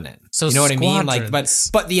dominant. So you know what I mean? Like, but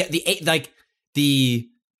the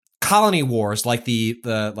Colony Wars, like the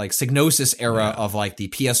like Psygnosis era of like the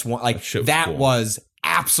PS1, like that cool. was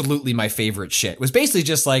absolutely my favorite shit. It was basically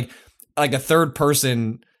just like a third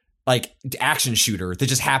person like action shooter that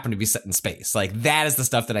just happened to be set in space. Like that is the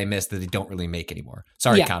stuff that I missed that they don't really make anymore.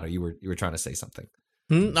 Sorry, Kato, you were trying to say something.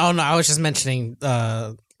 Oh no, I was just mentioning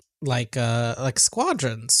like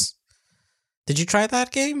Squadrons. Did you try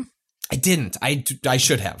that game? I didn't. I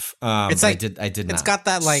should have. It's like I did not. It's got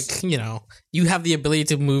that like, you know, you have the ability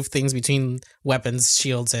to move things between weapons,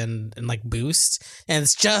 shields, and like boost, and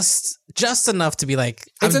it's just enough to be like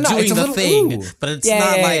I'm doing the thing, but it's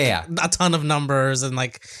not a ton of numbers and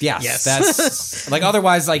like yes. That's like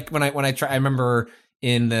otherwise like when I try. I remember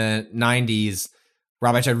in the 90s,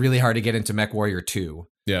 Rob, I tried really hard to get into MechWarrior 2.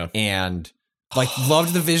 Yeah, and like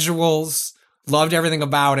loved the visuals, loved everything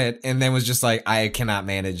about it, and then was just like I cannot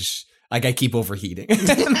manage. Like I keep overheating, and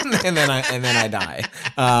then I die.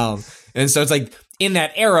 And so it's like in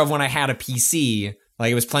that era of when I had a PC,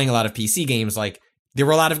 like I was playing a lot of PC games. Like there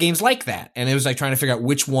were a lot of games like that, and it was like trying to figure out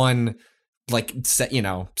which one, like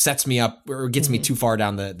sets me up or gets me too far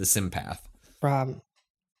down the sim path. Rob,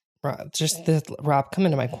 come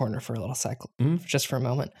into my corner for a little second, just for a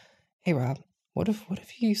moment. Hey, Rob, what if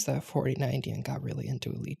you used that 4090 and got really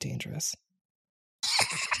into Elite Dangerous?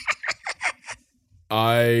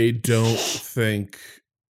 I don't think.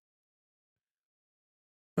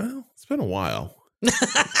 Well, it's been a while.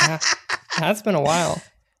 That's been a while.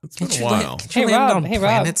 It's been a while. Can you land on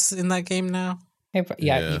planets in that game now? Hey,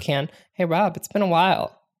 yeah, you can. Hey, Rob, it's been a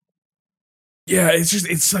while. Yeah,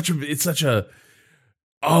 it's such a.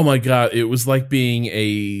 Oh my god! It was like being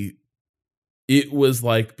a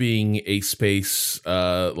space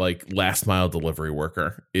like last mile delivery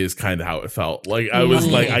worker is kind of how it felt. Like I was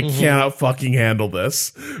like, I cannot fucking handle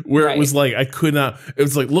this. Where it was like I could not. It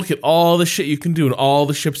was like, look at all the shit you can do and all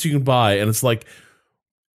the ships you can buy, and it's like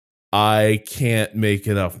I can't make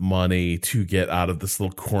enough money to get out of this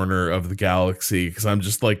little corner of the galaxy because I'm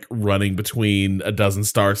just like running between a dozen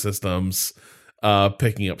star systems,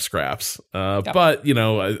 picking up scraps. But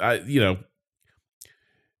I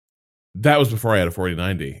that was before I had a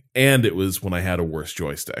 4090, and it was when I had a worse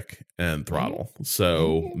joystick and throttle.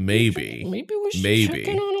 So maybe we should check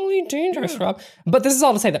in on Elite Dangerous, Rob. But this is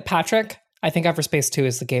all to say that Patrick, I think Everspace 2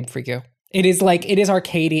 is the game for you. It is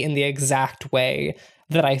arcadey in the exact way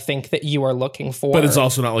that I think that you are looking for. But it's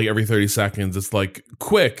also not like every 30 seconds. It's like,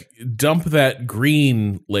 quick, dump that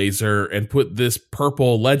green laser and put this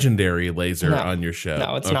purple legendary laser on your ship.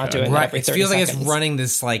 No, it's not doing that every 30 feels seconds. like it's running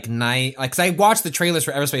this like night. Like, cause I watched the trailers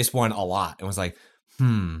for Everspace 1 a lot and was like,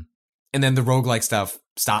 And then the roguelike stuff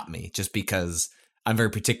stopped me just because I'm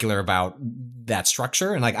very particular about that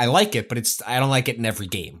structure, and like I like it, but I don't like it in every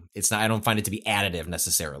game. It's not. I don't find it to be additive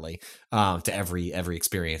necessarily to every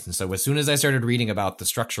experience. And so as soon as I started reading about the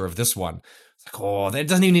structure of this one, it's like, oh, that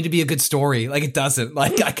doesn't even need to be a good story. Like it doesn't.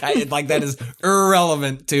 Like that is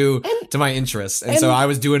irrelevant to my interests. And so I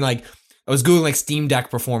was doing like. I was Googling like Steam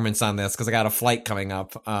Deck performance on this because I got a flight coming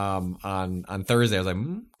up on Thursday. I was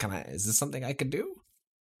like, is this something I could do?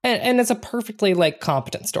 And it's a perfectly like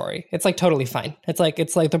competent story. It's like totally fine. It's like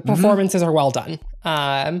the performances are well done.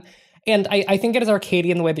 And I think it is arcadey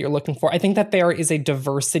in the way that you're looking for. I think that there is a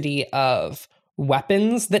diversity of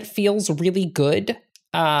weapons that feels really good.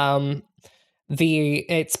 It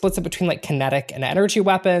splits it between like kinetic and energy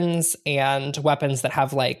weapons and weapons that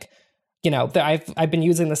have like, I've been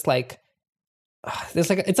using this like it's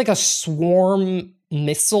like a swarm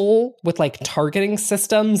missile with like targeting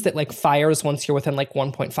systems that like fires once you're within like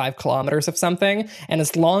 1.5 kilometers of something, and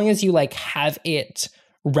as long as you like have it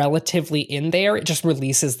relatively in there, it just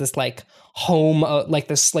releases this like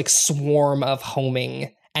this like swarm of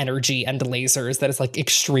homing energy and lasers that is like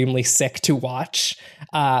extremely sick to watch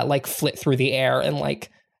like flit through the air and like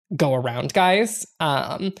go around guys.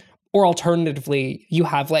 Or alternatively, you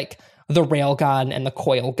have like the railgun and the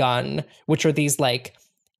coil gun, which are these like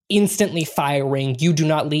instantly firing, you do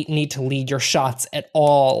not need to lead your shots at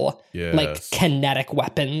all, like kinetic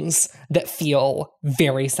weapons that feel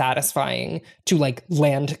very satisfying to like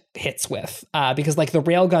land hits with, because like the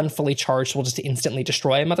railgun fully charged will just instantly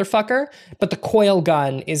destroy a motherfucker, but the coil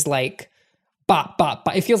gun is like bop bop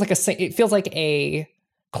bop. It feels like a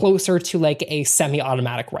closer to like a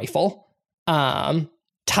semi-automatic rifle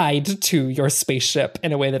tied to your spaceship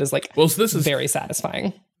in a way that is like very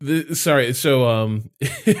satisfying. So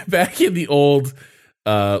back in the old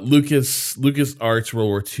LucasArts World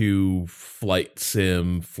War II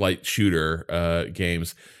flight shooter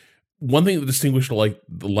games, one thing that distinguished like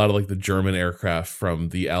a lot of like the German aircraft from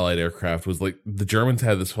the Allied aircraft was like the Germans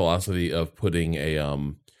had this philosophy of putting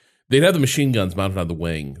they'd have the machine guns mounted on the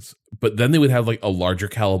wings, but then they would have like a larger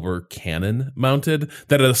caliber cannon mounted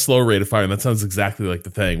that had a slow rate of fire. And that sounds exactly like the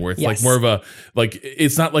thing where it's like more of a, like,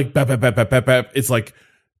 it's not like bap, bap, bap, bap, bap, bap. It's like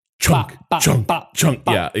chunk, bop, chunk, bop, chunk.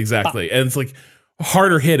 Bop, yeah, exactly. Bop. And it's like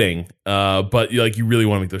harder hitting, but like you really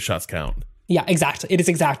want to make those shots count. Yeah, exactly. It is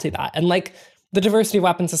exactly that. And like the diversity of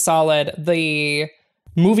weapons is solid. The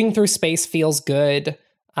moving through space feels good.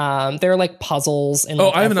 They're like puzzles. And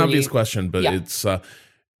I have an obvious question, but it's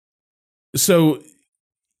so,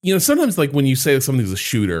 you know, sometimes like when you say something's a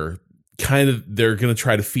shooter, kind of they're going to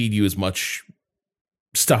try to feed you as much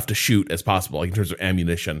stuff to shoot as possible, like in terms of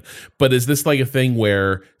ammunition. But is this like a thing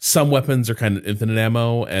where some weapons are kind of infinite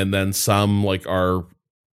ammo and then some like are,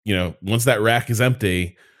 you know, once that rack is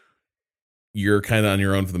empty, you're kind of on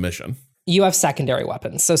your own for the mission? You have secondary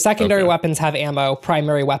weapons. So secondary weapons have ammo.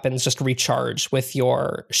 Primary weapons just recharge with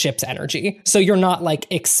your ship's energy. So you're not like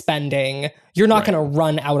expending, you're not going to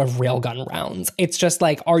run out of railgun rounds. It's just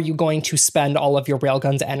like, are you going to spend all of your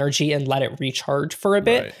railgun's energy and let it recharge for a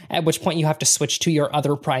bit? Right. At which point you have to switch to your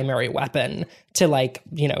other primary weapon to like,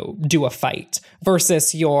 you know, do a fight,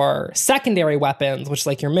 versus your secondary weapons, which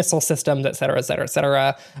like your missile systems, et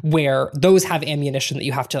cetera, where those have ammunition that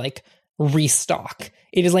you have to like restock.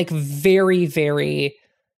 It is like very, very,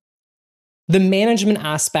 the management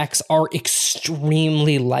aspects are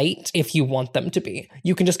extremely light if you want them to be.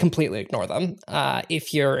 You can just completely ignore them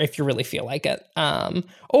if you really feel like it.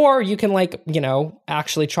 Or you can like, you know,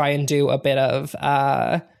 actually try and do a bit of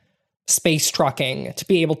space trucking to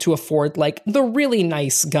be able to afford like the really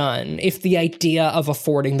nice gun, if the idea of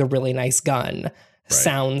affording the really nice gun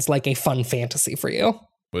sounds like a fun fantasy for you.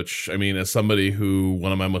 Which, I mean, as somebody who,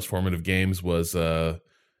 one of my most formative games was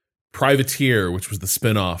Privateer, which was the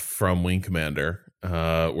spinoff from Wing Commander,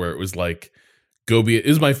 where it was like, it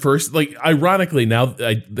was my first, like, ironically, now,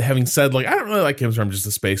 having said, like, I don't really like games where I'm just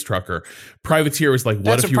a space trucker. Privateer was like,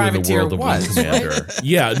 what if you were in the world of Wing Commander?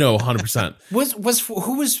 Yeah, no, 100%.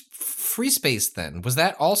 Who was Free Space then? Was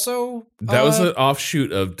that also? That was an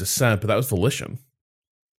offshoot of Descent, but that was Volition.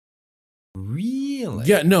 Really?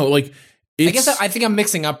 Yeah, no, like, I guess I think I'm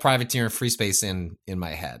mixing up Privateer and Free Space in my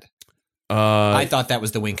head. I thought that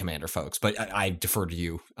was the Wing Commander folks, but I defer to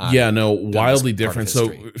you. Wildly different.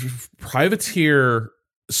 So Privateer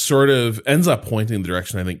sort of ends up pointing in the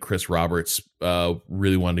direction I think Chris Roberts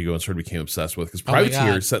really wanted to go and sort of became obsessed with, because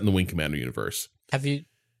Privateer is set in the Wing Commander universe. Have you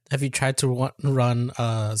tried to run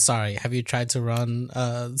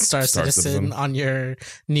Star Citizen on your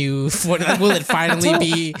new? Will it finally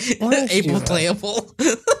be playable?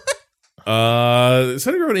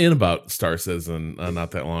 Sonny wrote in about Star Citizen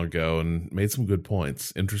not that long ago and made some good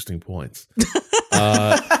points, interesting points.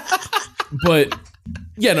 But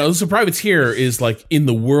yeah, no. So Privateer is like in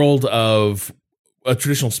the world of a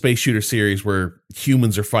traditional space shooter series where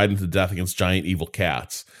humans are fighting to the death against giant evil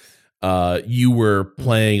cats. You were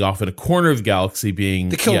playing off in a corner of the galaxy, being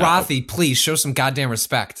the Kilrathi. Please show some goddamn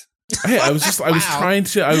respect. Hey, I was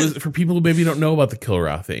for people who maybe don't know about the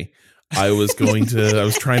Kilrathi. I was trying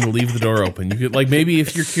to leave the door open. You could, like, maybe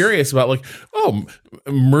if you're curious about, like,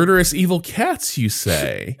 murderous evil cats, you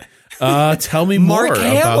say, tell me more Mark about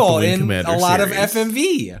Hamill the Wing Commander a lot series. of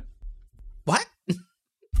FMV. What?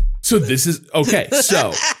 So this is, okay,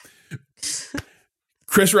 so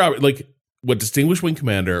Chris Roberts, like, what distinguished Wing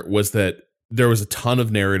Commander was that there was a ton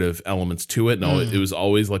of narrative elements to it, and it was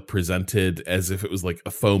always, like, presented as if it was, like,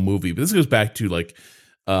 a faux movie. But this goes back to, like,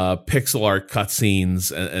 pixel art cutscenes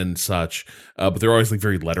and such, but they're always like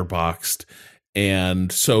very letterboxed, and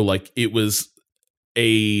so like it was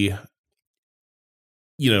a,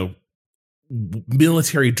 you know,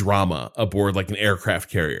 military drama aboard like an aircraft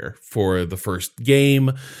carrier for the first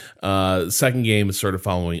game. Second game is sort of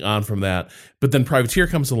following on from that, but then Privateer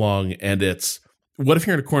comes along, and it's, what if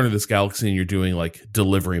you're in a corner of this galaxy and you're doing like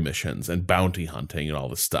delivery missions and bounty hunting and all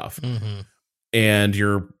this stuff. And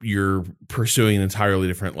you're pursuing an entirely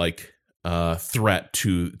different like threat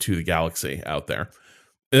to the galaxy out there.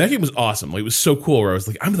 And that game was awesome. Like, it was so cool where I was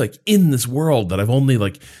like, I'm like in this world that I've only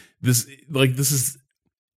this is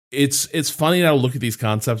it's funny now to look at these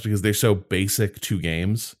concepts because they're so basic to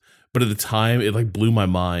games. But at the time it like blew my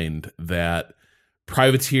mind that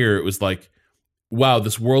Privateer, it was like, wow,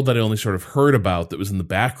 this world that I only sort of heard about that was in the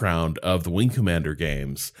background of the Wing Commander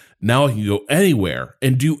games, now I can go anywhere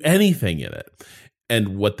and do anything in it.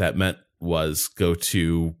 And what that meant was go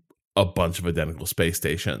to a bunch of identical space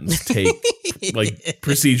stations, take like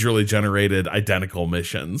procedurally generated identical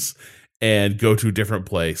missions, and go to a different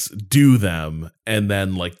place, do them, and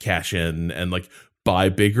then like cash in and like buy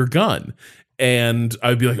bigger gun. And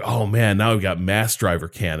I'd be like, oh man, now I've got mass driver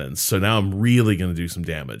cannons. So now I'm really going to do some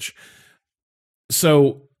damage.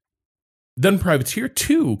 So then Privateer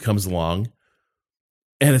 2 comes along,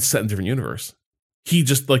 and it's set in a different universe. He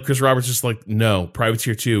just, like, Chris Roberts just like, no,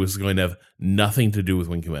 Privateer 2 is going to have nothing to do with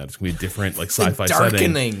Wing Commander. It's going to be a different, like, sci-fi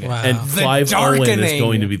setting. Wow. And Clive Owen is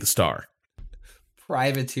going to be the star.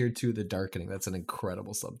 Privateer 2, The Darkening. That's an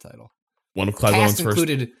incredible subtitle. One of Clive Owen's first.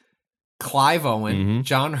 Included Clive Owen,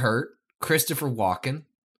 John Hurt, Christopher Walken.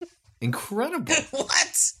 Incredible.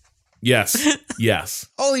 What? Yes.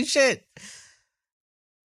 Holy shit.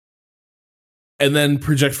 And then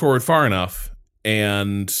project forward far enough,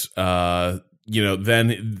 and then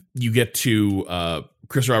you get to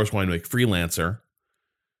Chris Roberts wanting to make Freelancer,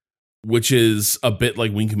 which is a bit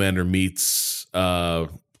like Wing Commander meets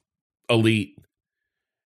Elite.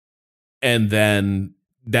 And then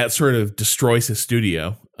that sort of destroys his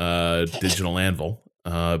studio, Digital Anvil,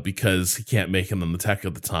 because he can't make it on the tech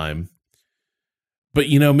at the time. But,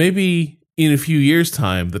 maybe in a few years'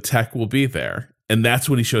 time, the tech will be there. And that's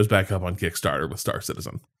when he shows back up on Kickstarter with Star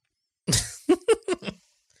Citizen.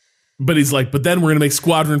 But he's like, but then we're going to make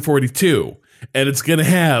Squadron 42. And it's going to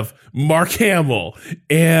have Mark Hamill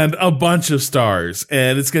and a bunch of stars.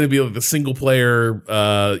 And it's going to be like the single player,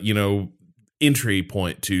 entry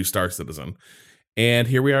point to Star Citizen. And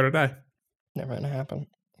here we are today. Never going to happen.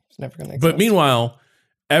 It's never going to exist. But meanwhile,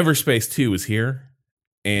 Everspace 2 is here.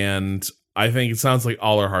 And I think it sounds like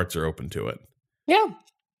all our hearts are open to it. Yeah.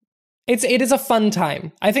 It is a fun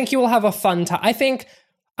time. I think you will have a fun time. I think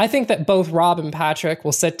that both Rob and Patrick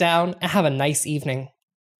will sit down and have a nice evening.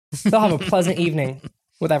 They'll have a pleasant evening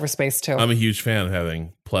with Everspace 2. I'm a huge fan of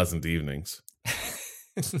having pleasant evenings.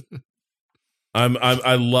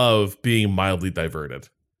 I love being mildly diverted.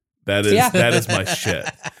 That is my shit.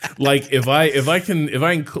 Like if I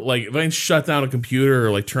can shut down a computer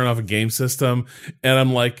or like turn off a game system and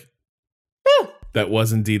I'm like, that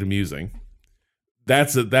was indeed amusing.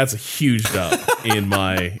 That's a huge dub in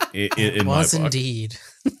my in was my book. Indeed.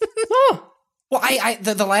 Well,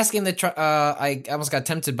 the last game that I almost got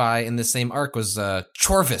tempted by in this same arc was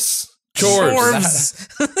Chorvis. Chorves.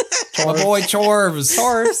 My boy Chorves.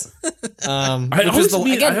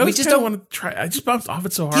 We just don't want to try. I just bounced off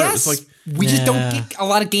it so hard. Yes, it's like we just don't get a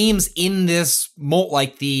lot of games in this mold,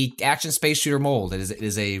 like the action space shooter mold. It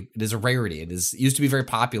is a rarity. It used to be very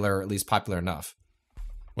popular, or at least popular enough.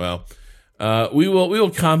 Well, we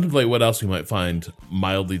will contemplate what else we might find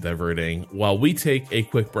mildly diverting while we take a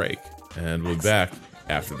quick break, and we'll be back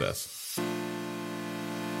after this.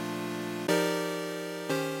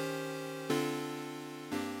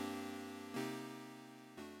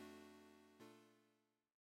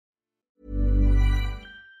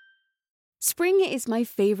 Spring is my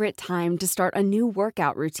favorite time to start a new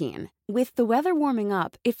workout routine. With the weather warming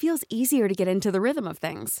up, it feels easier to get into the rhythm of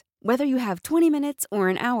things. Whether you have 20 minutes or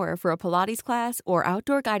an hour for a Pilates class or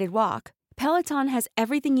outdoor guided walk, Peloton has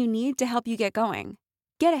everything you need to help you get going.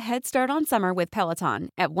 Get a head start on summer with Peloton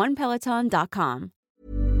at onepeloton.com.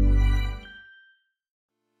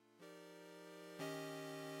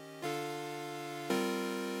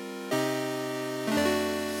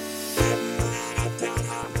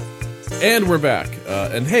 And we're back.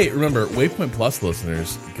 And hey, remember, Waypoint Plus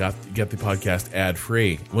listeners get the podcast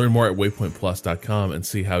ad-free. Learn more at waypointplus.com and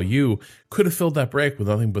see how you could have filled that break with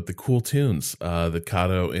nothing but the cool tunes that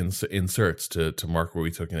Kato inserts to mark where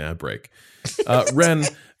we took an ad break. Ren,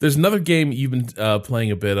 there's another game you've been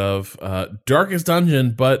playing a bit of, Darkest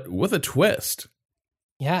Dungeon, but with a twist.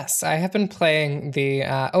 Yes, I have been playing the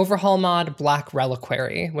overhaul mod Black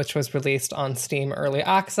Reliquary, which was released on Steam Early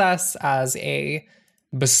Access as it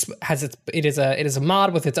is a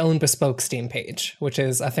mod with its own bespoke Steam page, which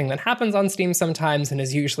is a thing that happens on Steam sometimes and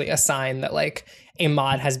is usually a sign that like a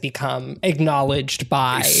mod has become acknowledged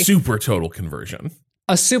by a super total conversion.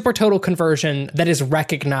 A super total conversion that is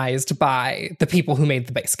recognized by the people who made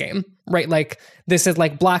the base game, right? Like this is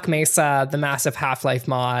like Black Mesa, the massive Half-Life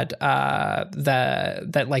mod,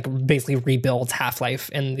 that like basically rebuilds Half-Life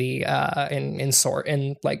in the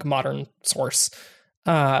in like modern Source.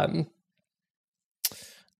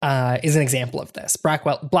 Is an example of this.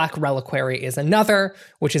 Black Reliquary is another,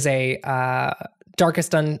 which is a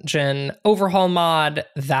Darkest Dungeon overhaul mod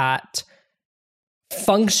that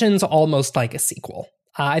functions almost like a sequel.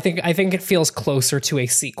 I think it feels closer to a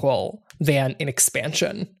sequel than an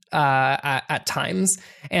expansion at times,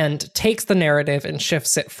 and takes the narrative and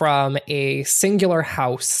shifts it from a singular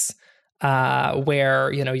house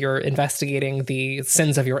where you're investigating the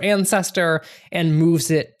sins of your ancestor and moves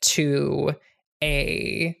it to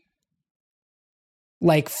a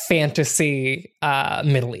like fantasy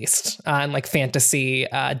Middle East and like fantasy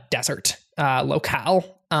desert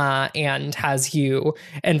locale, and has you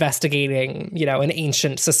investigating an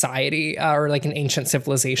ancient society or like an ancient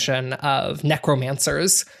civilization of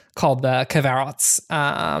necromancers called the Kavarots,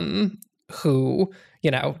 who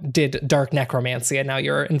did dark necromancy, and now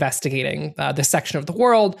you're investigating this section of the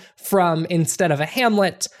world from, instead of a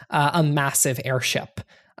hamlet, a massive airship.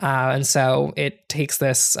 And so it takes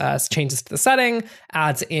this, changes to the setting,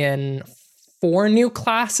 adds in 4 new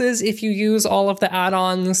classes if you use all of the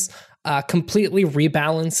add-ons, completely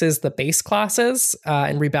rebalances the base classes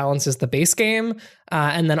and rebalances the base game,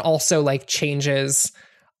 and then also like changes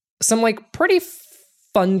some like pretty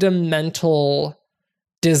fundamental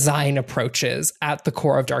design approaches at the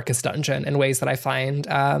core of Darkest Dungeon in ways that I find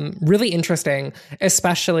really interesting,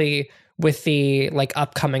 especially with the like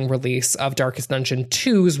upcoming release of Darkest Dungeon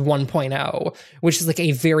 2's 1.0, which is like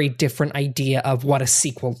a very different idea of what a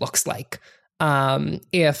sequel looks like.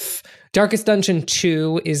 If Darkest Dungeon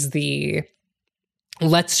 2 is the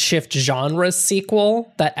let's shift genres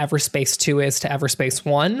sequel that Everspace 2 is to Everspace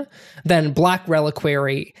 1, then Black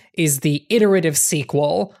Reliquary is the iterative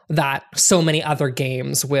sequel that so many other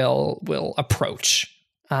games will approach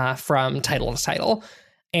from title to title.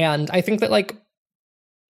 And I think that like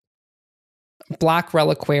Black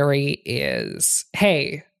Reliquary is,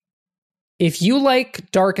 hey, if you like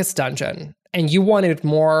Darkest Dungeon and you wanted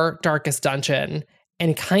more Darkest Dungeon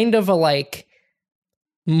and kind of a like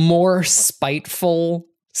more spiteful,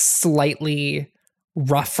 slightly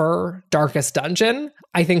rougher Darkest Dungeon,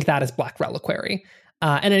 I think that is Black Reliquary.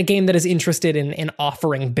 And a game that is interested in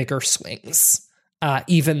offering bigger swings,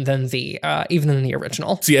 even than the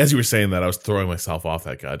original. See, as you were saying that, I was throwing myself off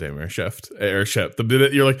that goddamn airship. The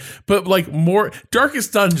minute you're like, but like more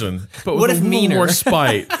Darkest Dungeon, but what with if a little meaner? more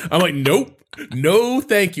spite. I'm like, nope, no,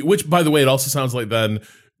 thank you. Which, by the way, it also sounds like then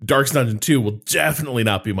Darkest Dungeon 2 will definitely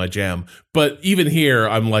not be my jam. But even here,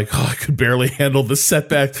 I'm like, oh, I could barely handle the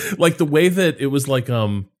setback. Like the way that it was like,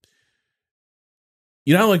 you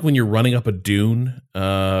know, like when you're running up a dune,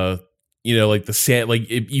 you know, like the sand, like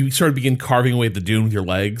you sort of begin carving away at the dune with your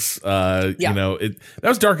legs. You know, that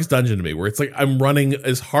was Darkest Dungeon to me, where it's like I'm running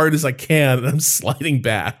as hard as I can and I'm sliding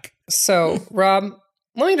back. So, Rob,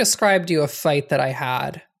 let me describe to you a fight that I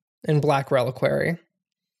had in Black Reliquary.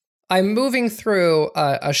 I'm moving through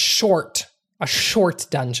a short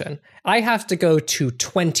dungeon. I have to go to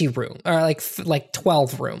 20 rooms, or like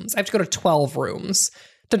 12 rooms. I have to go to 12 rooms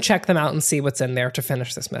to check them out and see what's in there to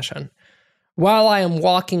finish this mission. While I am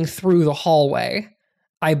walking through the hallway,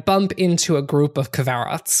 I bump into a group of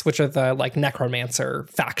Kvarats, which are the like necromancer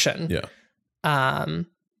faction. Yeah. I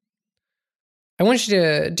want you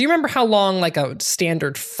to, do you remember how long like a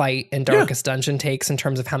standard fight in Darkest Dungeon takes in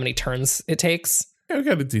terms of how many turns it takes? Yeah, we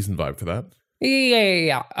got a decent vibe for that.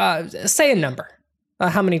 Yeah. Say a number.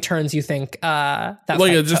 How many turns you think that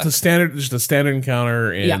like fight just took? a standard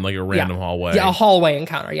encounter in like a random hallway. Yeah, a hallway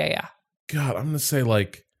encounter. Yeah. God, I'm gonna say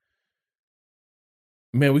like,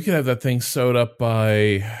 man, we could have that thing sewed up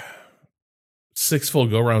by 6 full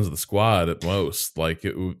go rounds of the squad at most. Like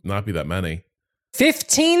it would not be that many.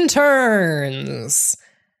 15 turns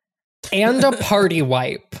and a party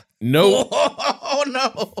wipe. No. Oh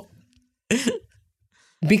no.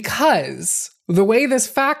 Because the way this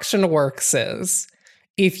faction works is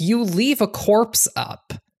if you leave a corpse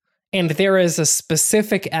up and there is a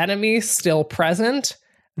specific enemy still present,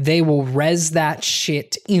 they will res that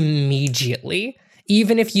shit immediately.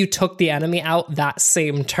 Even if you took the enemy out that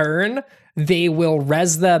same turn, they will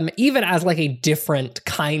res them even as like a different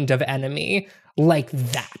kind of enemy like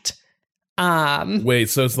that. Wait,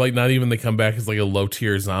 so it's like not even they come back as like a low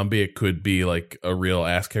tier zombie. It could be like a real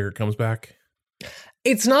ass kicker comes back.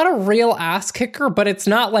 It's not a real ass kicker, but it's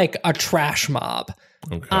not like a trash mob.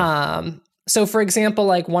 Okay. So for example,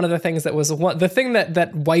 like one of the things that was the thing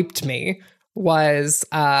that wiped me was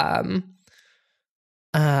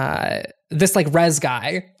this like res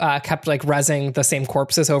guy kept like resing the same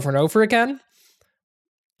corpses over and over again,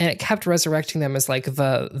 and it kept resurrecting them as like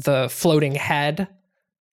the floating head,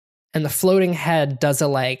 and the floating head does a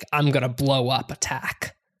like I'm gonna blow up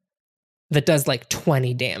attack that does like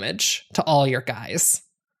 20 damage to all your guys,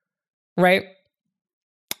 right?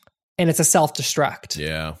 And it's a self-destruct.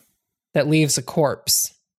 Yeah. That leaves a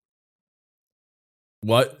corpse.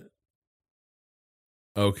 What?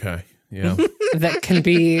 Okay. Yeah. That can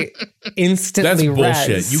be instantly That's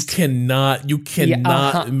bullshit. rezzed. You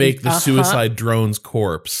cannot make the suicide drone's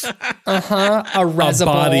corpse. A resable, a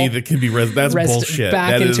body that can be rezzed. That's bullshit.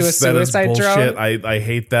 Back that into is, a suicide that is bullshit. drone. I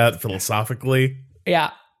hate that philosophically.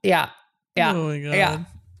 Yeah. Oh my God. Yeah.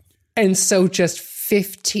 And so just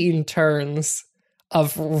 15 turns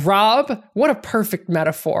of Rob, what a perfect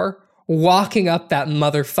metaphor, walking up that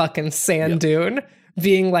motherfucking sand dune,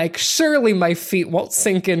 being like, surely my feet won't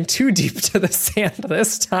sink in too deep to the sand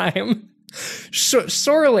this time.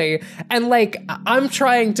 Surely. And like, I'm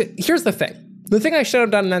trying to, here's the thing. The thing I should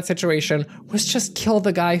have done in that situation was just kill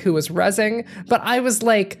the guy who was rezzing. But I was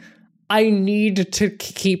like, I need to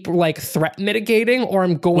keep like threat mitigating or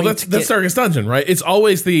I'm going that's Darkest Dungeon, right? It's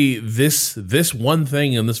always this one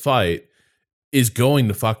thing in this fight is going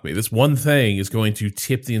to fuck me. This one thing is going to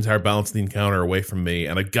tip the entire balance of the encounter away from me,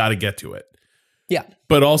 and I got to get to it. Yeah.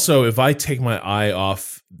 But also, if I take my eye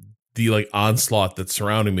off the like onslaught that's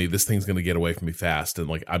surrounding me, this thing's going to get away from me fast, and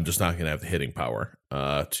like I'm just not going to have the hitting power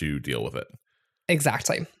to deal with it.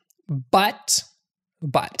 Exactly. But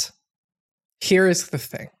here is the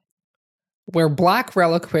thing. Where Black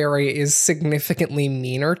Reliquary is significantly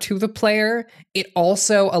meaner to the player, it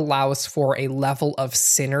also allows for a level of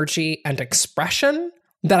synergy and expression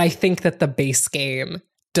that I think that the base game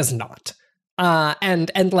does not.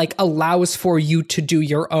 And like allows for you to do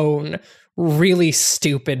your own really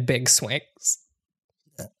stupid big swings.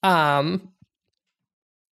 Because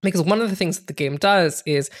one of the things that the game does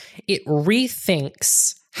is it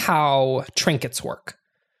rethinks how trinkets work.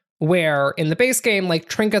 Where in the base game, like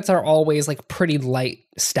trinkets are always like pretty light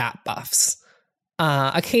stat buffs.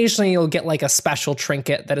 Occasionally you'll get like a special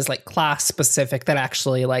trinket that is like class specific that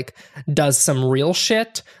actually like does some real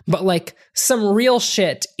shit, but like some real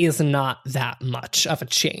shit is not that much of a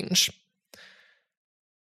change.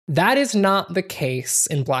 That is not the case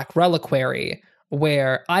in Black Reliquary,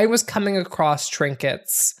 where I was coming across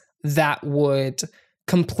trinkets that would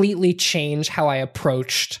completely change how I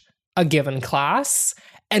approached a given class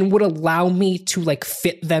and would allow me to like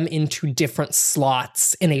fit them into different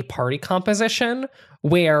slots in a party composition,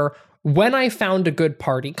 where when I found a good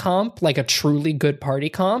party comp, like a truly good party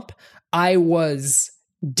comp, I was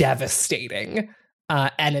devastating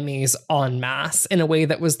enemies en masse in a way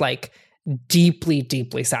that was like deeply,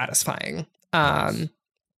 deeply satisfying.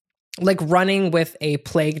 Like running with a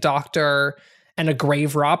plague doctor and a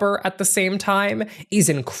grave robber at the same time is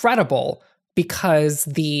incredible, because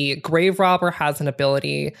the grave robber has an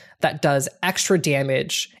ability that does extra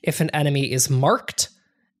damage if an enemy is marked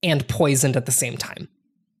and poisoned at the same time.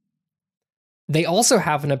 They also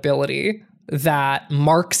have an ability that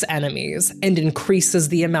marks enemies and increases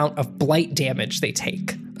the amount of blight damage they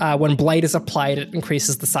take. When blight is applied, it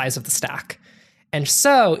increases the size of the stack. And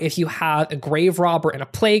so if you have a grave robber and a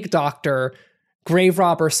plague doctor, grave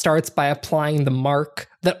robber starts by applying the mark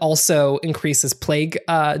that also increases plague,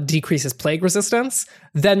 decreases plague resistance.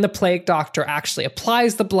 Then the plague doctor actually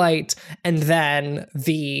applies the blight, and then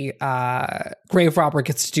the grave robber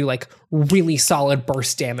gets to do like really solid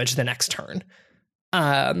burst damage the next turn.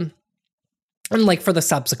 And like for the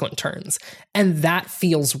subsequent turns. And that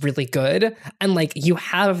feels really good. And like you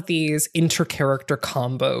have these inter-character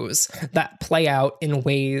combos that play out in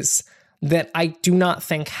ways that I do not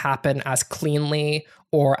think happen as cleanly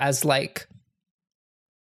or as like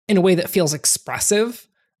in a way that feels expressive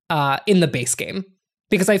in the base game.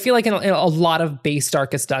 Because I feel like in a lot of base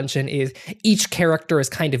Darkest Dungeon is each character is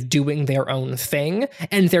kind of doing their own thing,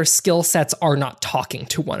 and their skill sets are not talking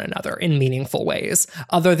to one another in meaningful ways,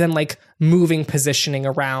 other than like moving, positioning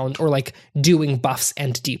around, or like doing buffs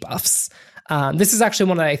and debuffs. This is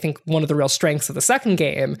actually one of the real strengths of the second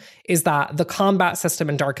game, is that the combat system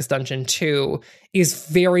in Darkest Dungeon 2 is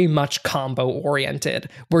very much combo oriented,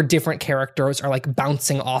 where different characters are like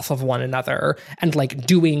bouncing off of one another and like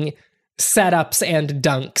doing setups and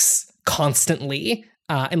dunks constantly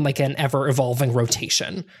in like an ever evolving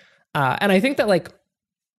rotation. And I think that like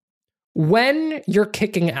when you're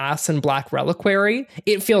kicking ass in Black Reliquary,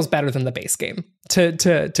 it feels better than the base game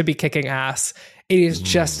to be kicking ass. It is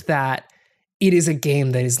just that it is a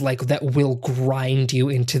game that is like, that will grind you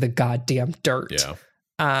into the goddamn dirt.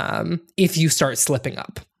 Yeah. If you start slipping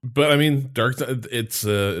up. But I mean, it's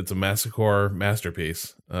a Massacre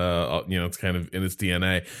masterpiece. It's kind of in its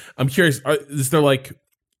DNA. I'm curious, is there like,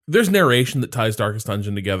 there's narration that ties Darkest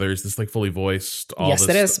Dungeon together? Is this like fully voiced? Yes,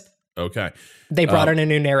 it is. Okay. They brought in a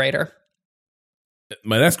new narrator.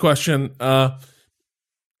 My next question, how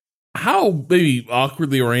maybe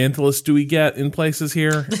awkwardly Orientalist do we get in places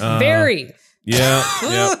here? Very.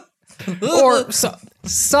 Yeah. Or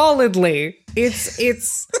solidly. It's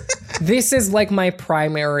this is like my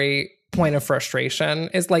primary point of frustration,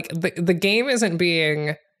 is like the game isn't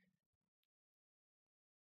being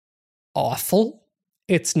awful.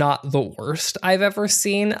 It's not the worst I've ever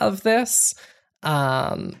seen of this.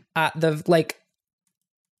 You're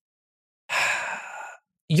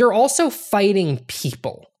also fighting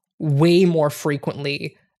people way more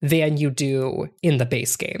frequently than you do in the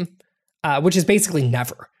base game, which is basically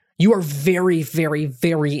never. You are very, very,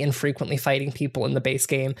 very infrequently fighting people in the base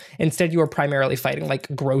game. Instead, you are primarily fighting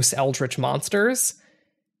like gross eldritch monsters.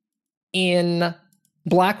 In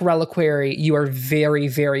Black Reliquary, you are very,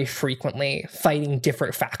 very frequently fighting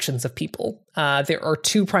different factions of people. There are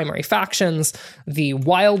two primary factions: the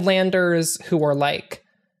Wildlanders, who are like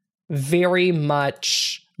very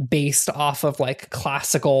much based off of like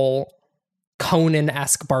classical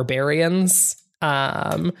Conan-esque barbarians.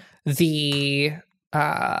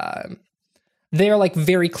 They're like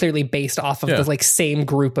very clearly based off of the like same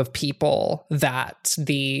group of people that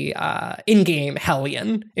the in-game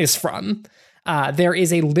Hellion is from. There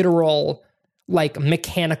is a literal like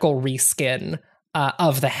mechanical reskin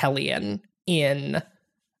of the Hellion in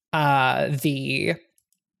the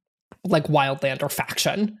like Wildlander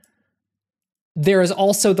faction. There is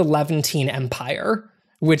also the Levantine Empire,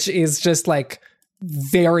 which is just like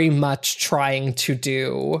very much trying to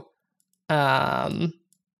do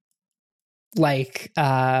like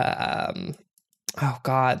an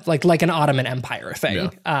Ottoman Empire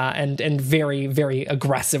thing, and very, very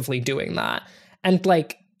aggressively doing that. And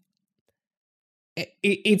like,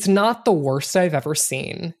 it's not the worst I've ever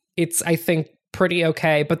seen. It's, I think, pretty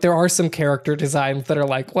okay, but there are some character designs that are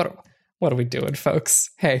like, what are we doing, folks?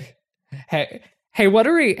 Hey, what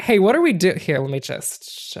are we doing here? Let me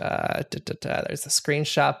just, there's a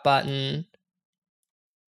screenshot button.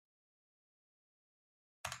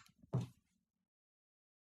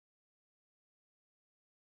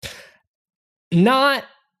 Not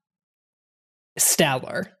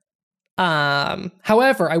stellar.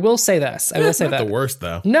 However, I will say this. Not the worst,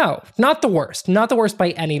 though. No, not the worst. Not the worst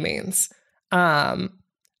by any means. The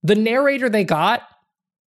narrator they got,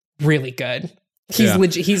 really good.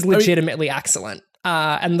 He's legitimately excellent.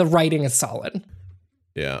 And the writing is solid.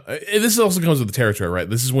 Yeah. This also comes with the territory, right?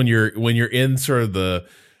 This is when you're in sort of the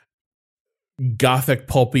gothic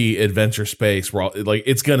pulpy adventure space where like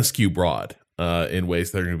it's gonna skew broad. In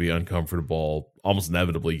ways that are going to be uncomfortable, almost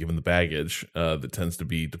inevitably, given the baggage that tends to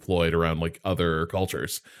be deployed around like other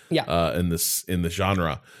cultures. In this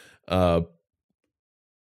genre. But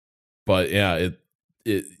yeah,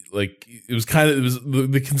 it was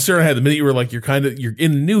the concern I had the minute you were like you're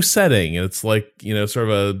in a new setting and it's like, you know, sort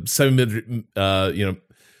of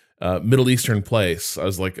a Middle Eastern place. I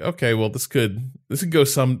was like, okay, well this could go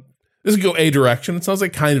a direction. It sounds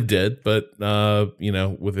like kind of did, but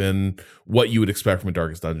within what you would expect from a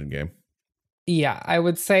Darkest Dungeon game. Yeah, I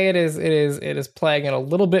would say it is playing in a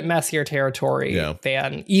little bit messier territory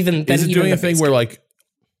than even. Is it doing a thing where like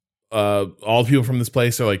all the people from this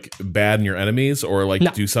place are like bad and your enemies, or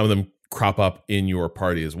like do some of them crop up in your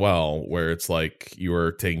party as well, where it's like you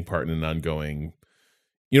are taking part in an ongoing,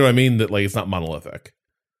 you know what I mean? That like it's not monolithic.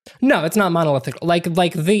 No, it's not monolithic. Like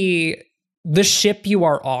the ship you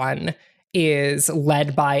are on is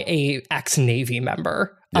led by a ex-Navy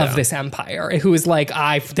member of this empire who is like,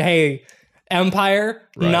 hey, Empire,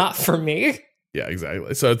 not for me. Yeah,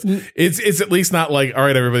 exactly. So it's at least not like, all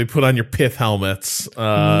right, everybody put on your pith helmets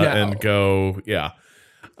and go. Yeah.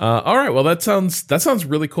 All right. Well, that sounds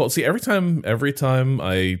really cool. See, every time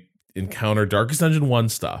I encounter Darkest Dungeon 1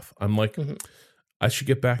 stuff, I'm like, I should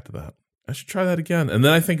get back to that. I should try that again. And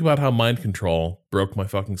then I think about how mind control broke my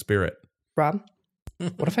fucking spirit. Rob,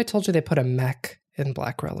 what if I told you they put a mech in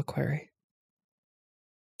Black Reliquary?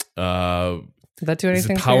 Did that do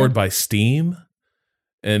anything? Is it powered by steam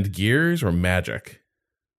and gears or magic?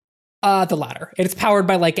 The latter. It's powered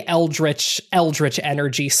by like eldritch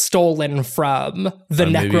energy stolen from the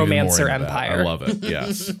Necromancer Empire. I love it.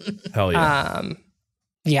 Yes. Hell yeah.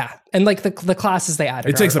 Yeah. And like the classes they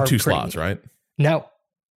added. It takes up 2 slots, right? No.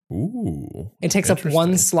 Ooh. It takes up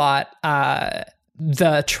 1 slot.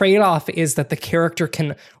 The trade-off is that the character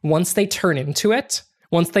can, once they turn into it,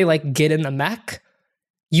 once they like get in the mech,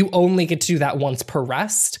 you only get to do that once per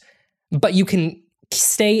rest, but you can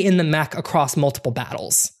stay in the mech across multiple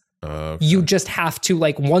battles. Okay. You just have to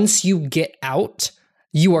like, once you get out,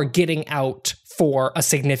 you are getting out for a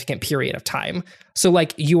significant period of time. So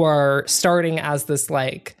like you are starting as this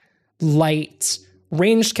like light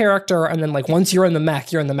ranged character. And then like, once you're in the mech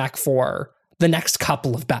for the next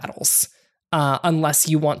couple of battles. Unless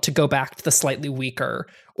you want to go back to the slightly weaker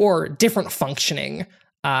or different functioning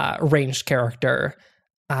ranged character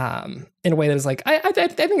in a way that is like, I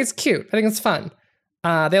think it's cute. I think it's fun.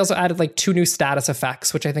 They also added like 2 new status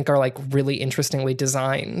effects, which I think are like really interestingly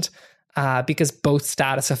designed because both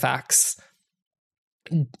status effects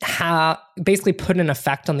basically put an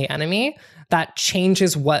effect on the enemy that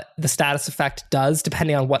changes what the status effect does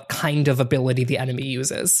depending on what kind of ability the enemy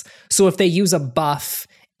uses. So if they use a buff,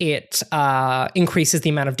 it increases the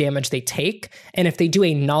amount of damage they take. And if they do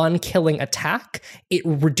a non-killing attack, it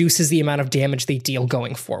reduces the amount of damage they deal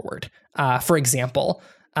going forward. For example,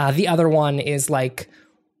 the other one is like,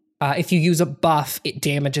 if you use a buff, it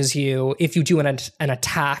damages you. If you do an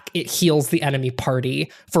attack, it heals the enemy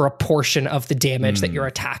party for a portion of the damage that you're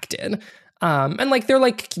attacked in. And like they're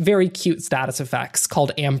like very cute status effects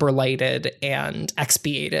called Amber Lighted and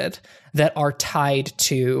Expiated that are tied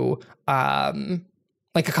to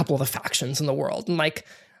like a couple of the factions in the world, and like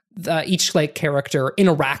each like character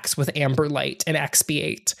interacts with Amberlight and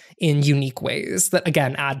Expiate in unique ways that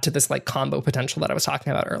again add to this like combo potential that I was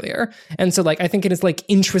talking about earlier. And so like I think it is like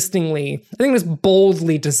interestingly, I think it was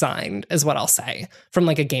boldly designed is what I'll say from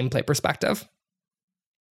like a gameplay perspective.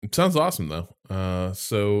 It sounds awesome though.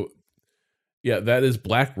 So yeah, that is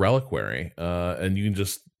Black Reliquary, and you can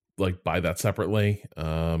just like buy that separately.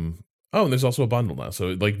 And there's also a bundle now,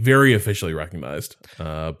 so like very officially recognized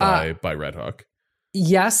by Red Hook.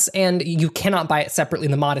 Yes, and you cannot buy it separately.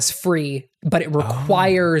 The mod is free, but it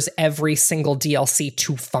requires every single DLC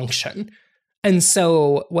to function. And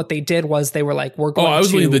so what they did was they were like, we're going to... I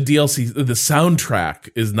was looking at the DLC. The soundtrack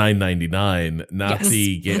is $9.99, not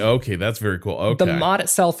the game. Okay, that's very cool. Okay. The mod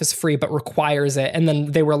itself is free, but requires it. And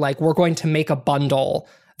then they were like, we're going to make a bundle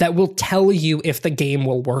that will tell you if the game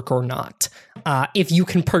will work or not. If you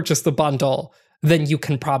can purchase the bundle, then you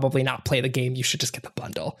can probably not play the game. You should just get the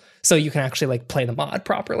bundle. So you can actually like play the mod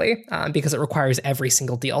properly because it requires every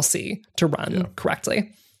single DLC to run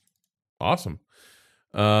correctly. Awesome.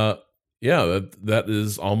 That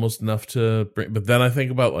is almost enough to bring. But then I think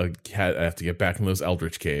about like I have to get back in those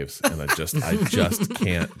Eldritch caves, and I just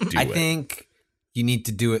can't do it. I think you need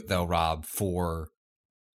to do it though, Rob, for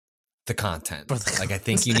the content. Like I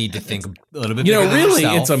think you need to think a little bit. Really,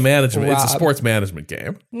 it's a management. Rob. It's a sports management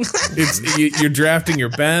game. You're drafting your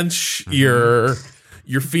bench. You're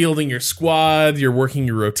fielding your squad. You're working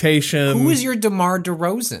your rotation. Who is your DeMar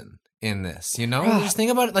DeRozan in this? Just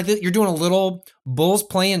think about it. Like you're doing a little Bulls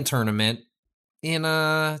play-in tournament in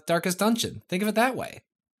Darkest Dungeon. Think of it that way.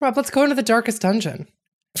 Rob, let's go into the Darkest Dungeon.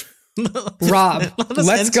 Rob,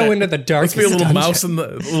 let's go into the Darkest Dungeon. Let's be a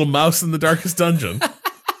little mouse in the Darkest Dungeon.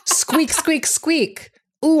 Squeak, squeak, squeak.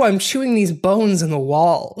 Ooh, I'm chewing these bones in the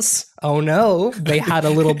walls. Oh no, they had a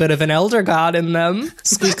little bit of an elder god in them.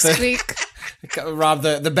 Squeak, squeak. Rob,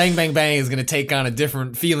 the bang, bang, bang is going to take on a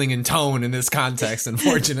different feeling and tone in this context,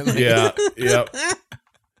 unfortunately. Yeah.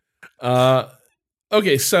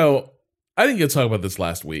 Okay, so I didn't get to talk about this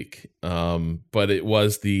last week, but it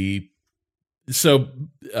was Kyle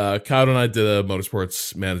and I did a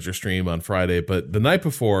Motorsports Manager stream on Friday, but the night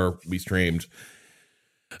before we streamed,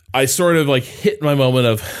 I sort of like hit my moment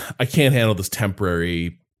of I can't handle this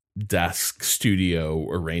temporary desk studio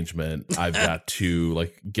arrangement. I've got to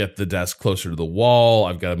like get the desk closer to the wall.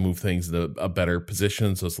 I've got to move things in a better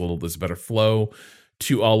position so there's a better flow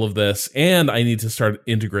to all of this, and I need to start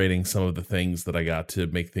integrating some of the things that I got to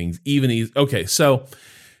make things even easy. Okay, so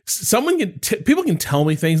people can tell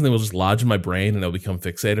me things and they will just lodge in my brain and I'll become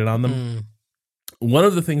fixated on them. One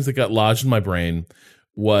of the things that got lodged in my brain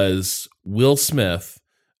was Will Smith.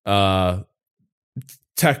 Tech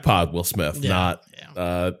Pod Will Smith, not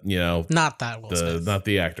that Will Smith, not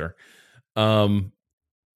the actor.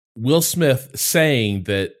 Will Smith saying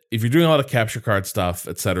that if you're doing a lot of capture card stuff,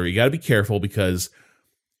 etc., you got to be careful because,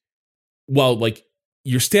 like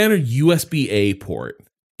your standard USB-A port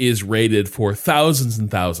is rated for thousands and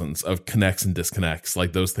thousands of connects and disconnects.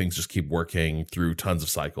 Like those things just keep working through tons of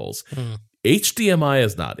cycles. HDMI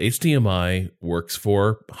is not. HDMI works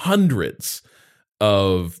for hundreds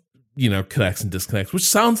of connects and disconnects, which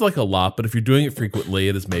sounds like a lot, but if you're doing it frequently,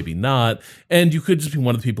 it is maybe not. And you could just be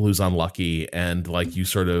one of the people who's unlucky and like you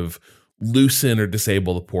sort of loosen or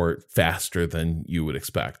disable the port faster than you would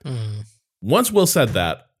expect. Once Will said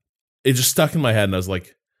that, it just stuck in my head and I was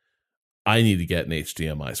like, I need to get an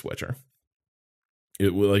HDMI switcher.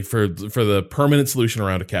 It like for the permanent solution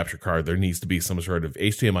around a capture card, there needs to be some sort of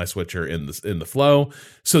HDMI switcher in the flow,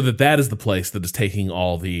 so that is the place that is taking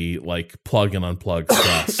all the like plug and unplug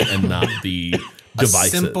stuff and not the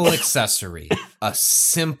devices. A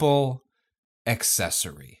simple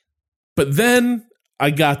accessory. But then I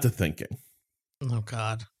got to thinking. Oh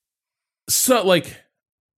God. So like,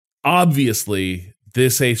 obviously,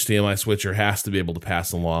 this HDMI switcher has to be able to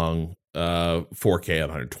pass along 4K at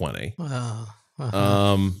 120.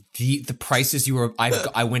 The prices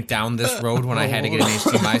I went down this road when I had to get an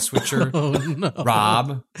HDMI switcher. Oh, no.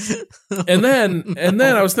 Rob. And then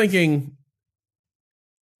I was thinking,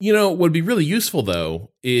 what would be really useful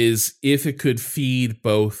though is if it could feed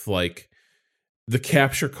both like the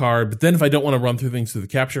capture card, but then if I don't want to run through things through the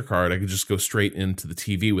capture card, I could just go straight into the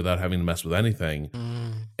TV without having to mess with anything.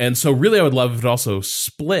 And so really I would love if it also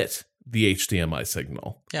split the HDMI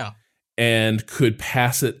signal. Yeah. And could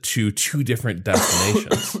pass it to two different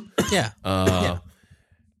destinations. Yeah.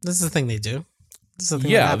 This is the thing they do.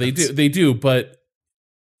 They do. But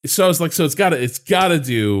so I was like, so it's got to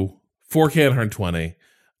do 4K at 120.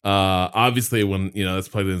 Obviously, when that's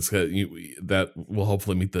plugged in, that will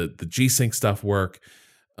hopefully make the G-Sync stuff work.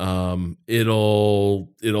 It'll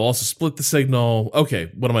also split the signal.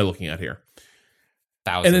 Okay, what am I looking at here?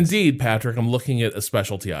 Thousands. And indeed, Patrick, I'm looking at a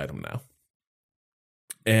specialty item now.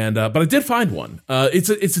 And but I did find one. It's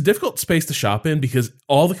a difficult space to shop in because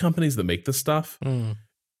all the companies that make this stuff,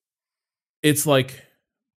 it's like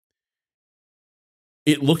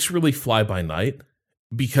it looks really fly by night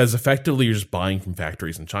because effectively you're just buying from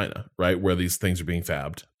factories in China, right, where these things are being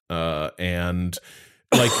fabbed, and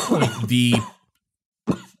like the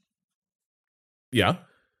yeah.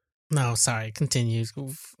 No, sorry. Continue.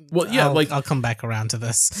 Well, yeah, I'll come back around to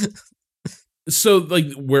this. So, like,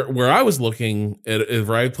 where I was looking at a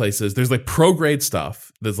variety of places, there's like pro grade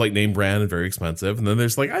stuff that's like name brand and very expensive, and then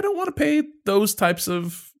there's like I don't want to pay those types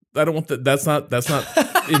of. I don't want that. That's not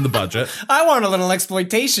in the budget. I want a little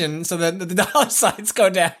exploitation so that the dollar signs go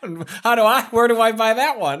down. Where do I buy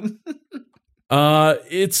that one?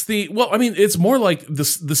 It's more like the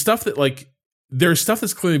stuff that like there's stuff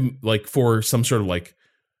that's clearly like for some sort of like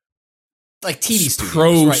TV studios,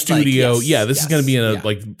 pro right? studio. Like, this is going to be in a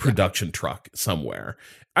like production truck somewhere.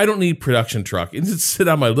 I don't need production truck. It needs to sit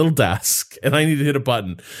on my little desk and I need to hit a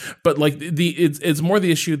button. But like it's more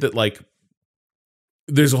the issue that like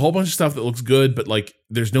there's a whole bunch of stuff that looks good, but like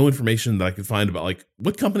there's no information that I could find about like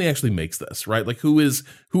what company actually makes this, right? Like who is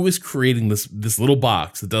creating this little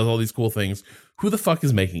box that does all these cool things? Who the fuck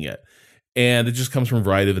is making it? And it just comes from a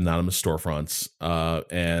variety of anonymous storefronts,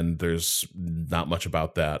 and there's not much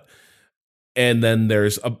about that. And then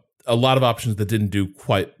there's a lot of options that didn't do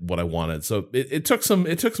quite what I wanted. So it took some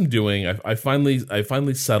doing. I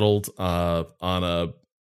finally settled on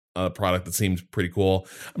a product that seemed pretty cool.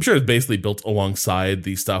 I'm sure it's basically built alongside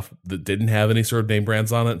the stuff that didn't have any sort of name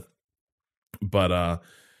brands on it. But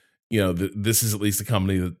this is at least a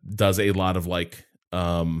company that does a lot of like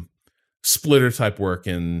splitter type work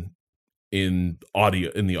in the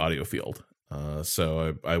audio field.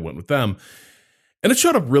 So I went with them. And it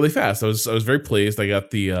showed up really fast. I was very pleased. I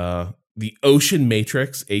got the Ocean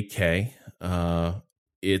Matrix 8K.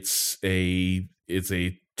 It's a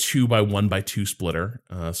 2x1x2 splitter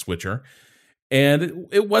switcher, and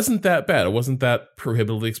it wasn't that bad. It wasn't that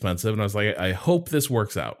prohibitively expensive. And I was like, I hope this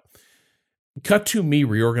works out. Cut to me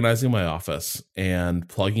reorganizing my office and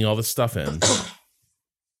plugging all this stuff in,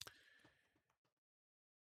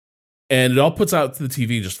 and it all puts out to the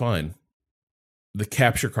TV just fine. The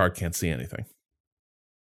capture card can't see anything.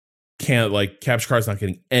 Capture card's not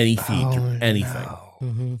getting any feed through anything. No.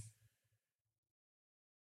 Mm-hmm.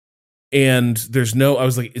 And there's no, I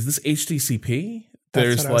was like, is this HDCP?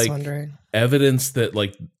 There's like evidence that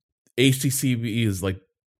like HDCP is like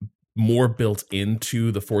more built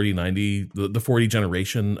into the 4090, the 40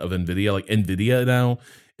 generation of NVIDIA. Like NVIDIA now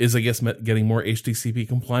is, I guess, getting more HDCP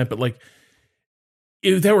compliant. But like,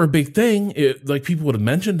 if that were a big thing, like people would have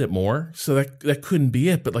mentioned it more. So that couldn't be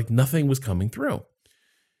it. But like nothing was coming through.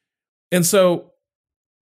 And so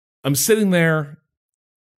I'm sitting there,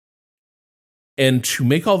 and to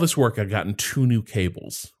make all this work, I've gotten 2 new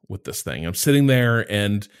cables with this thing. I'm sitting there,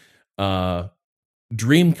 and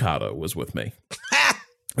Dreamcado was with me.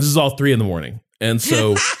 This is all 3 a.m. And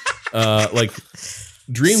so,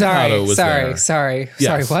 Dreamcado was there. Sorry,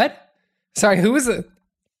 what? Sorry, who was it?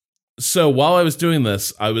 So while I was doing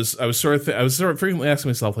this, I was sort of frequently asking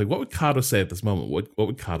myself, like, what would Kato say at this moment? What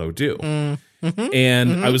would Kato do? Mm-hmm.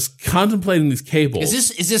 And I was contemplating these cables.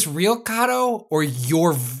 Is this real Kato or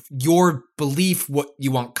your belief what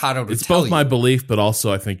you want Kato to tell you? It's both my belief, but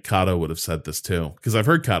also I think Kato would have said this too, because I've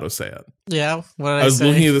heard Kato say it. Yeah, what did I was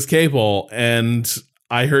looking at this cable, and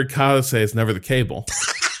I heard Kato say it's never the cable,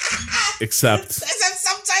 except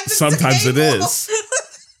sometimes it is.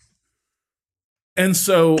 And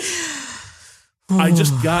so I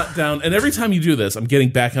just got down, and every time you do this, I'm getting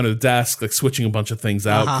back under the desk, like switching a bunch of things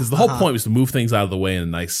out, because the whole point was to move things out of the way in a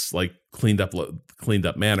nice, like cleaned up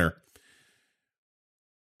manner.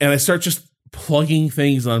 And I start just plugging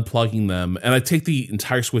things and unplugging them, and I take the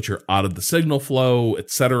entire switcher out of the signal flow,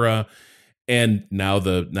 etc. And now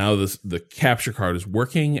the capture card is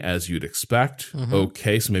working as you'd expect. Mm-hmm.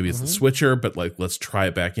 Okay, so maybe it's the switcher, but like let's try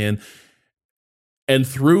it back in. And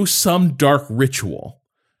through some dark ritual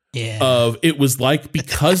of it was like,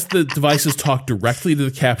 because the devices talk directly to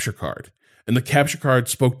the capture card and the capture card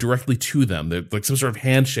spoke directly to them, like some sort of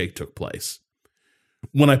handshake took place.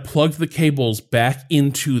 When I plugged the cables back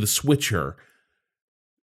into the switcher,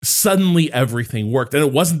 suddenly everything worked. And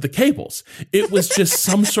it wasn't the cables. It was just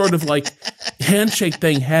some sort of like handshake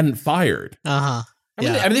thing hadn't fired. Uh-huh. I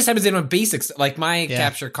mean, this happens in basics. Like my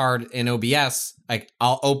capture card in OBS, like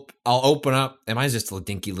I'll open up, and mine's just a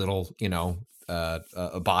dinky little,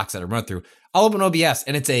 a box that I run through, I'll open OBS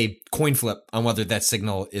and it's a coin flip on whether that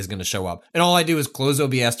signal is going to show up. And all I do is close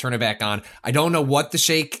OBS, turn it back on. I don't know what the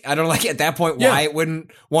shake. I don't like at that point why it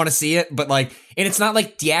wouldn't want to see it, but like, and it's not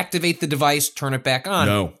like deactivate the device, turn it back on.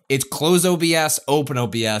 No, it's close OBS, open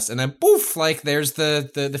OBS, and then poof, like there's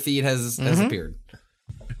the feed has appeared.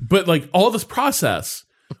 But like all this process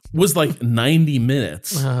was like 90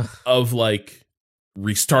 minutes of like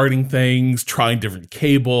restarting things, trying different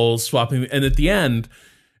cables, swapping, and at the end,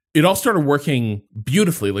 it all started working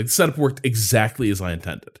beautifully. Like the setup worked exactly as I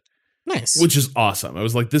intended. Nice. Which is awesome. I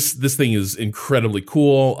was like, this thing is incredibly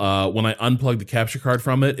cool. When I unplug the capture card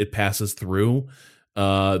from it, it passes through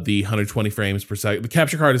the 120 frames per second. The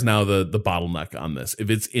capture card is now the bottleneck on this. If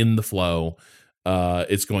it's in the flow,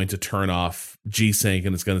 it's going to turn off G-Sync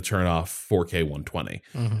and it's going to turn off 4K 120.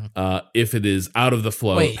 If it is out of the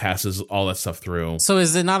flow, it passes all that stuff through. So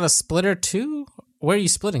is it not a splitter too? Where are you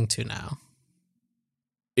splitting to now?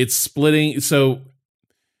 It's splitting. So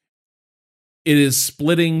it is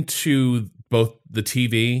splitting to both the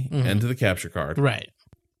TV and to the capture card. Right.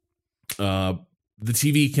 The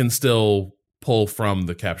TV can still pull from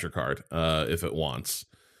the capture card if it wants,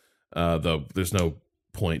 though there's no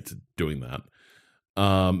point to doing that.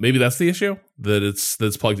 Maybe that's the issue,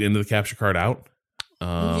 that's plugged into the capture card out.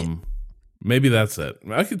 Maybe that's it.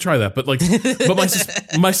 I could try that, but like, but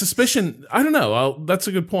my suspicion, I don't know. That's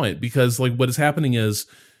a good point, because like what is happening is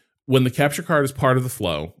when the capture card is part of the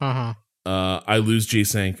flow, I lose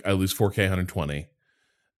G-Sync, I lose 4K 120,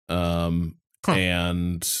 and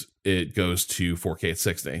it goes to 4K at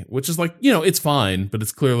 60, which is like, it's fine, but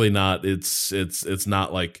it's clearly not. It's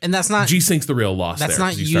not like, and that's not G-Sync's the real loss. That's there,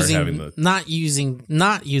 not using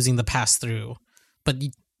not using the pass through, but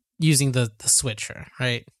using the switcher,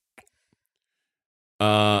 right?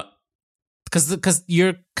 Because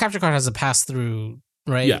your capture card has a pass through,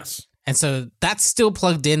 right? Yes. And so that's still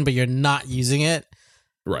plugged in, but you're not using it.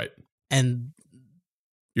 Right. And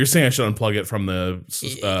you're saying I should unplug it from the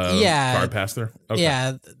card pass through? Okay.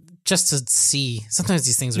 Yeah, just to see. Sometimes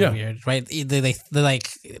these things are weird, right? They like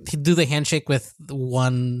do the handshake with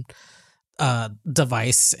one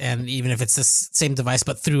device, and even if it's the same device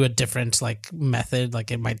but through a different like method, like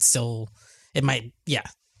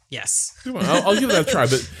yes. I'll give that a try.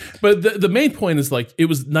 But the main point is like it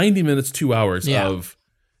was 90 minutes, 2 hours of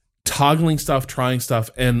toggling stuff, trying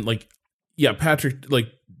stuff, and like, Patrick,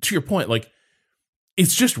 like to your point, like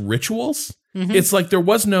it's just rituals. It's like there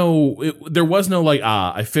was no like,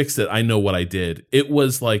 I fixed it, I know what I did. It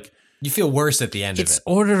was like you feel worse at the end of it. It's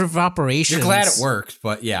order of operations. You're glad it worked,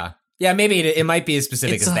 but maybe it might be as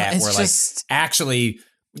specific as that, where just, like actually,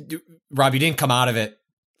 Rob, you didn't come out of it.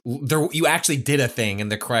 You actually did a thing in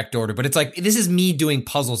the correct order, but it's like, this is me doing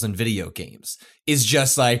puzzles in video games. Is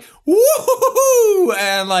just like, woo,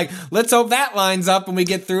 and like, let's hope that lines up when we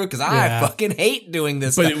get through it, because I fucking hate doing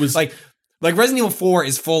this. But stuff. It was like Resident Evil 4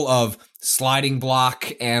 is full of sliding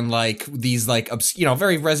block and like these like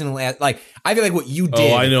very Resident Evil, like I feel like what you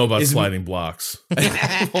did. Oh, I know about sliding blocks.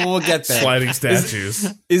 We'll get there. Sliding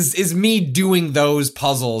statues is me doing those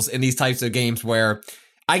puzzles in these types of games where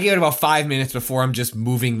I give it about 5 minutes before I'm just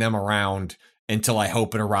moving them around until I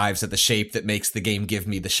hope it arrives at the shape that makes the game give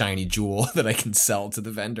me the shiny jewel that I can sell to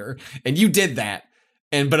the vendor. And you did that.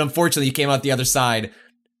 But unfortunately you came out the other side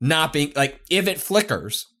not being like, if it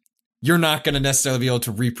flickers, you're not going to necessarily be able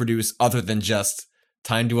to reproduce other than just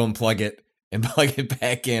time to unplug it and plug it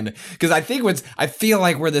back in. Because I feel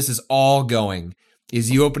like where this is all going is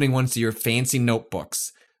you opening one of your fancy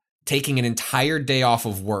notebooks, taking an entire day off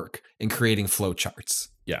of work and creating flowcharts.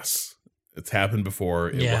 Yes. It's happened before.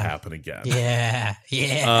 It will happen again. Yeah.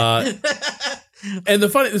 And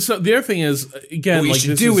the other thing is, again, what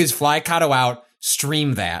you should do is fly Kato out,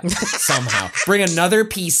 stream that somehow. Bring another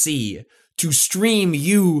PC to stream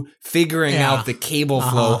you figuring out the cable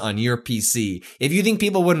flow on your PC. If you think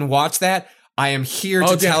people wouldn't watch that, I am here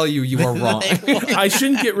to tell you are wrong. I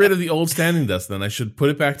shouldn't get rid of the old standing desk then. I should put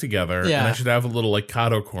it back together, and I should have a little like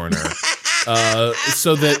Kato corner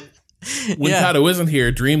so that when Kato isn't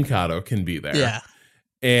here, Dream Kato can be there. Yeah.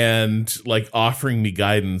 And like offering me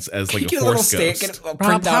guidance as like a force ghost.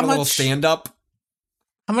 Print out a little stand up.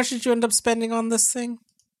 How much did you end up spending on this thing?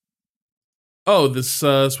 Oh, this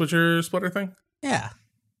switcher splitter thing? Yeah.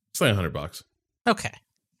 It's like $100. Okay.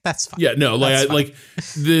 That's fine. Yeah, no, like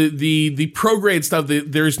the pro grade stuff,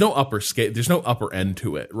 there's no upper scale, there's no upper end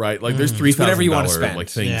to it, right? Like there's $3,000 like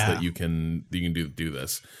things that you can do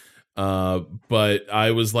this. But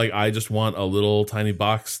I was like, I just want a little tiny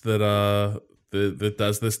box that that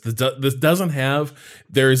does this. This doesn't have.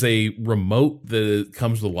 There's a remote that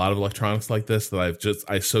comes with a lot of electronics like this that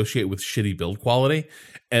I associate with shitty build quality,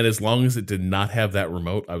 and as long as it did not have that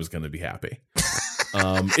remote, I was going to be happy.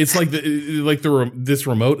 It's like this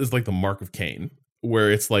remote is like the mark of Cain,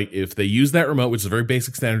 where it's like if they use that remote, which is a very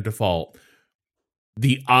basic standard default,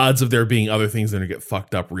 the odds of there being other things that are going to get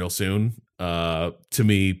fucked up real soon, to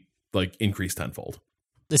me, like increase tenfold.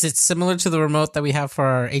 Is it similar to the remote that we have for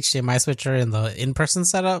our HDMI switcher in the in-person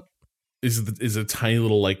setup? Is a tiny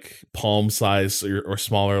little like palm size or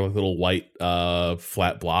smaller, like little white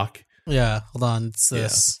flat block. Yeah, hold on. It's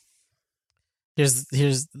this. Yeah.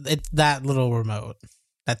 Here's it's that little remote,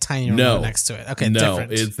 that tiny remote next to it. Okay, no,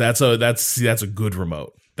 different. that's a good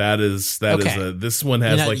remote. Is this one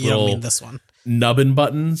has like little. Don't mean this one. Nubbin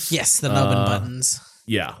buttons. Yes, the nubbin buttons.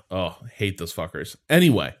 Yeah. Oh, hate those fuckers.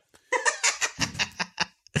 Anyway.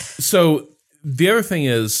 So the other thing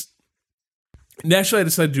is, naturally, I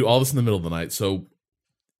decided to do all this in the middle of the night. So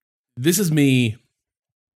this is me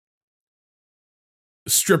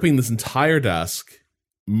stripping this entire desk,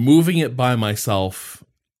 moving it by myself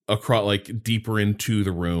across, like deeper into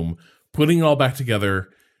the room, putting it all back together,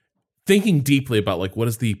 thinking deeply about like what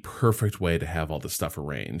is the perfect way to have all this stuff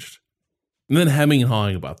arranged, and then hemming and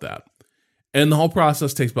hawing about that. And the whole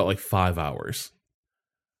process takes about like 5 hours.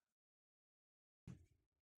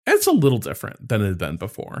 It's a little different than it had been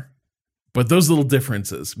before, but those little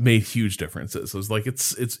differences made huge differences. It was like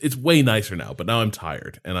it's way nicer now, but now I'm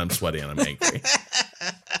tired and I'm sweaty and I'm angry.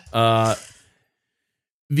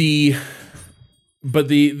 The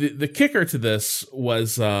kicker to this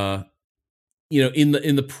was in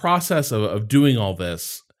the process of doing all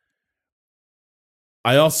this,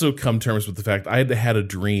 I also come to terms with the fact I had a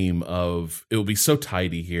dream of it will be so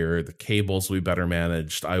tidy here. The cables will be better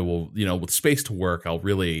managed. I will, with space to work, I'll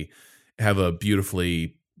really have a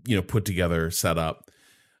beautifully, put together setup.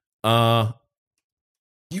 You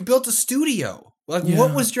built a studio. Like,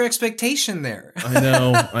 what was your expectation there?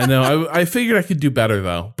 I know. I figured I could do better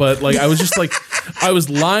though. But like, I was just like, I was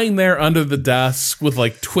lying there under the desk with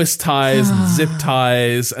like twist ties and zip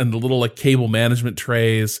ties and the little like cable management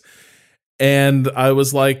trays. And I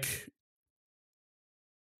was like,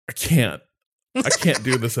 I can't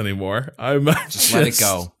do this anymore. Just let it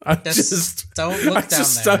go. Don't look down there.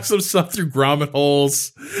 Stuck some stuff through grommet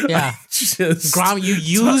holes. Yeah. You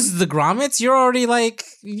use the grommets? You're already like,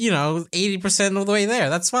 80% of the way there.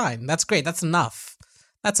 That's fine. That's great. That's enough.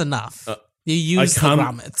 You use the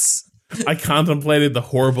grommets. I contemplated the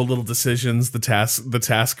horrible little decisions the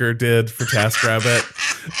tasker did for TaskRabbit.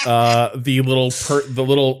 The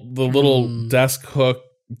little desk hook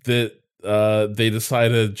that they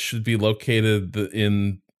decided should be located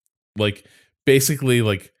in like basically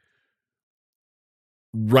like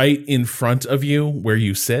right in front of you where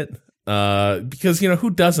you sit. Because who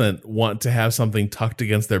doesn't want to have something tucked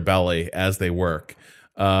against their belly as they work,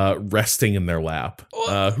 resting in their lap?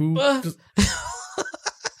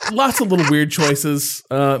 Lots of little weird choices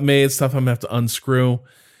made, stuff I'm gonna have to unscrew.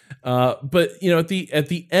 But at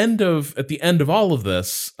the end of all of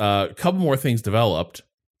this, a couple more things developed.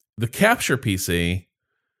 The capture PC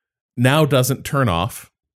now doesn't turn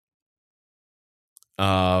off.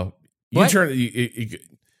 You turn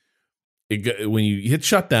it when you hit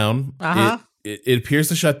shutdown. It appears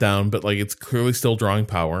to shut down, but like it's clearly still drawing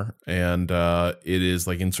power, and it is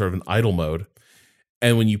like in sort of an idle mode.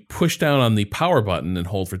 And when you push down on the power button and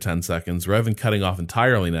hold for 10 seconds, rather than cutting off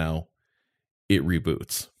entirely now, it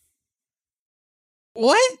reboots.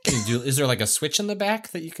 What? Is there like a switch in the back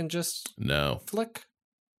that you can just flick?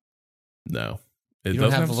 No. It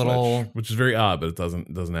doesn't have a little switch, which is very odd, but it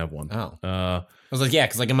doesn't have one. Oh. I was like, yeah,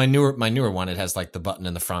 because like in my newer one, it has like the button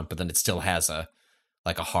in the front, but then it still has a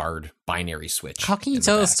hard binary switch. How can you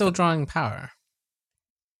tell it's still drawing power?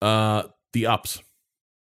 The ups.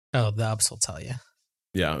 Oh, the ups will tell you.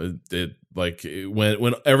 Yeah,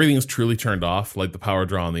 when everything is truly turned off, like the power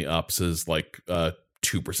draw on the ups is like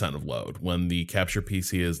 2% of load. When the capture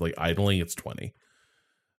PC is like idling, it's 20.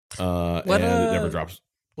 And it never drops.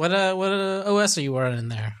 What OS are you running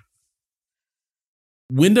there?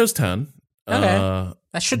 Windows 10. Okay,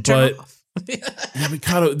 that should turn off. Yeah,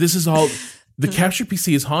 Mikado, this is all. The capture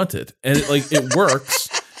PC is haunted, and it works,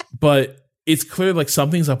 but it's clear like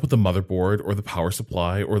something's up with the motherboard or the power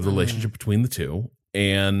supply or the relationship between the two.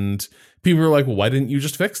 And people are like, well, why didn't you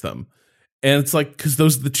just fix them? And it's like, because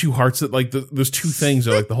those are the two hearts that like those two things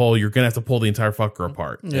are like the whole, you're going to have to pull the entire fucker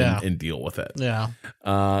apart and deal with it. Yeah.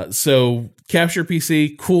 So capture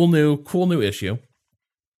PC, cool new issue.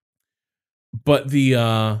 But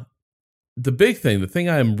the big thing, the thing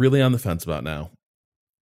I'm really on the fence about now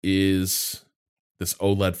is this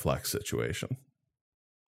OLED Flex situation.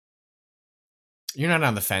 You're not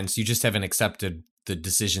on the fence. You just haven't accepted the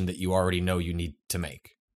decision that you already know you need to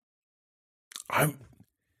make. I'm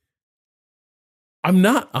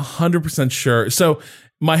not 100% sure. So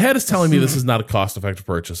my head is telling me this is not a cost-effective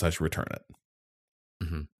purchase. I should return it.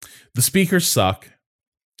 Mm-hmm. The speakers suck.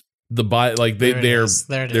 There it is.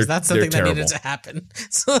 That's something that needed to happen.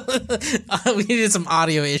 So we needed some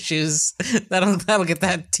audio issues. That'll get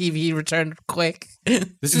that TV returned quick.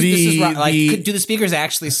 This is Rob, do the speakers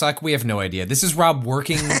actually suck? We have no idea. This is Rob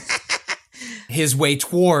working his way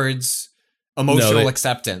towards emotional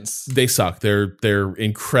acceptance. They suck. They're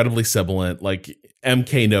incredibly sibilant. Like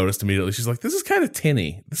MK noticed immediately. She's like, "This is kind of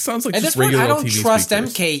tinny. This sounds like just regular TV I don't trust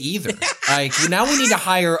speakers." MK either. Like now we need to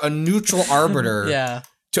hire a neutral arbiter. Yeah.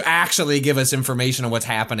 To actually give us information on what's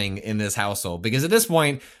happening in this household. Because at this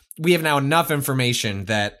point, we have now enough information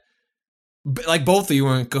that, like, both of you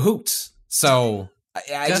are in cahoots. So,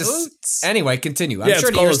 I just... Anyway, continue. It's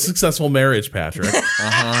called a successful marriage, Patrick.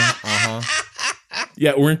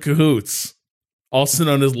 Yeah, we're in cahoots. Also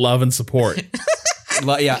known as love and support.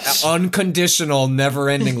 Unconditional,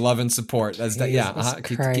 never-ending love and support. That's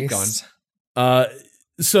keep going.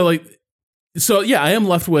 So yeah, I am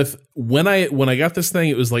left with when I got this thing,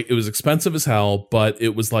 it was expensive as hell, but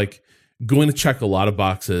it was like going to check a lot of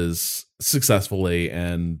boxes successfully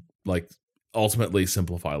and like ultimately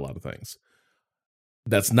simplify a lot of things.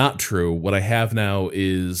 That's not true. What I have now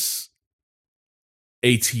is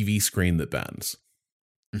a TV screen that bends.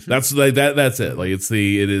 Mm-hmm. That's it. Like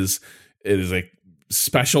it is a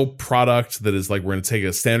special product that is like, we're going to take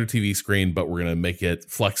a standard TV screen, but we're going to make it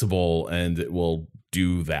flexible and it will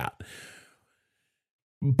do that.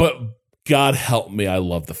 But God help me, I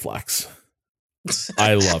love the Flex.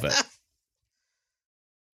 I love it.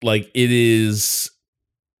 Like it is.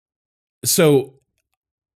 So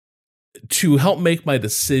to help make my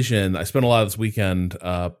decision, I spent a lot of this weekend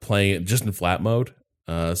playing it just in flat mode,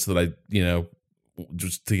 so that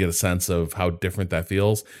just to get a sense of how different that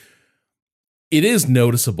feels. It is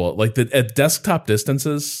noticeable, like at desktop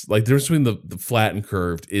distances, like the difference between the flat and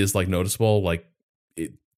curved is like noticeable, like.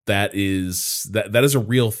 That is a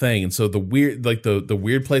real thing. And so the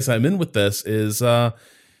weird place I'm in with this is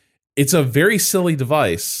it's a very silly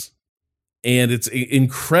device and it's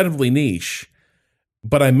incredibly niche,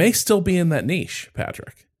 but I may still be in that niche,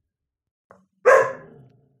 Patrick.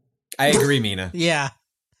 I agree, Mina. Yeah.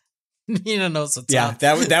 Mina knows what's up.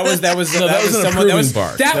 That was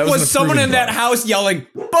someone in that house yelling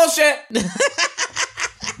bullshit.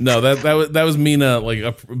 No, that was Mina like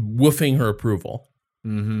woofing her approval.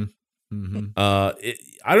 Mm-hmm. Mm-hmm.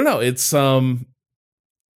 I don't know. It's it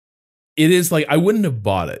is like I wouldn't have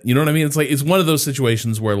bought it. You know what I mean? It's like it's one of those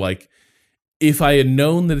situations where like if I had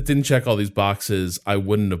known that it didn't check all these boxes, I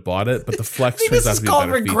wouldn't have bought it. But the Flex turns out to be a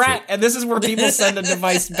better regret, feature. And this is where people send a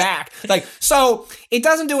device back. Like, so it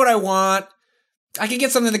doesn't do what I want. I could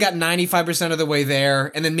get something that got 95% of the way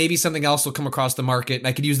there, and then maybe something else will come across the market, and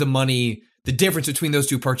I could use the money, the difference between those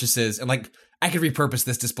two purchases, and like I could repurpose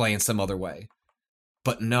this display in some other way.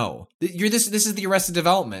 But no, this is the Arrested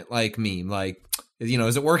Development like meme. Like,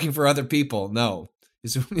 is it working for other people? No,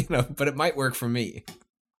 but it might work for me.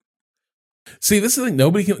 See, this is like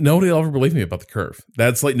nobody will ever believe me about the Curve.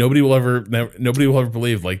 That's like nobody will ever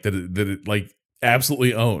believe like that it like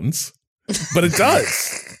absolutely owns, but it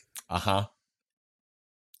does.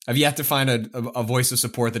 I've yet to find a voice of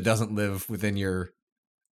support that doesn't live within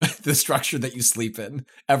the structure that you sleep in.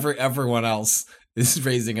 Everyone else is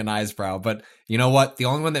raising an eyebrow, but you know what? The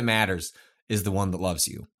only one that matters is the one that loves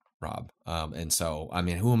you, Rob. And so, I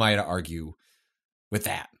mean, who am I to argue with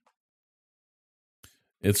that?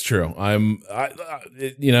 It's true. I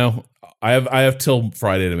have till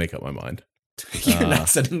Friday to make up my mind. You're not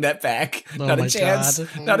sending that back. Not a chance.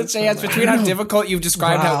 God. Not a chance. Between how difficult you've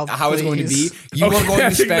described Rob, how it's going to be, you are going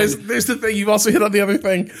to spend. There's the thing. You've also hit on the other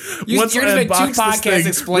thing. Once you're going to make 2 podcasts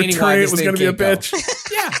explaining why this was going to be a bitch.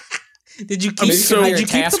 Yeah. Did you keep? Did you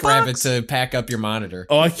keep TaskRabbit to pack up your monitor?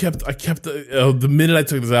 Oh, I kept the minute I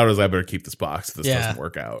took this out, I was I better keep this box. This doesn't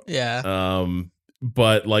work out. Yeah.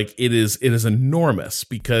 But like it is enormous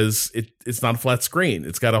because it's not a flat screen.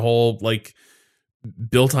 It's got a whole like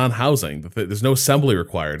built-on housing. There's no assembly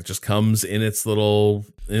required. It just comes in its little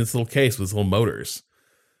case with its little motors.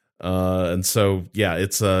 And so yeah,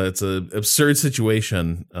 it's a absurd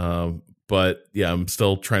situation. But yeah, I'm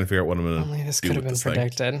still trying to figure out what I'm gonna do. Only this could have been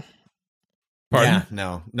predicted. Pardon? Yeah,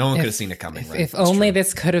 no one could have seen it coming. Right? If only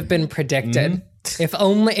this could have been predicted. Mm-hmm. If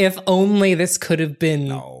only this could have been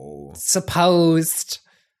supposed.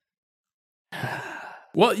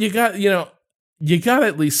 Well, you got to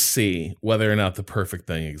at least see whether or not the perfect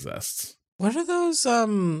thing exists. What are those?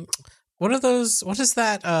 What is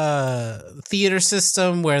that theater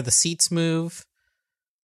system where the seats move?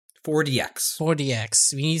 4DX.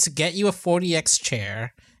 4DX. We need to get you a 4DX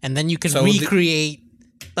chair, and then you can recreate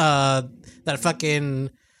that fucking,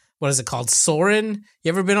 what is it called? Soarin'? You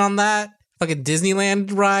ever been on that? Fucking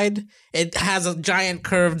Disneyland ride? It has a giant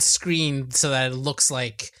curved screen so that it looks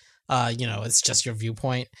like, it's just your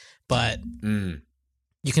viewpoint, but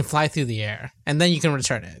you can fly through the air, and then you can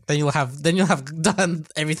return it. Then you'll have done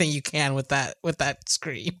everything you can with that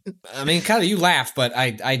screen. I mean, kind of, you laugh, but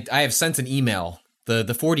I have sent an email. The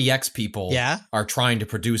 4DX people are trying to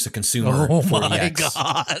produce a consumer 4DX my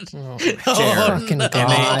God. Chair. And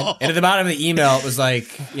at the bottom of the email, it was like,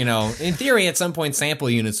 in theory, at some point, sample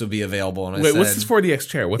units will be available. And I said, what's this 4DX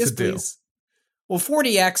chair? What's it do? Please. Well,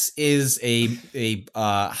 4DX is a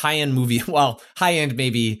high-end movie. Well, high-end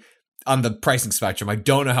maybe on the pricing spectrum. I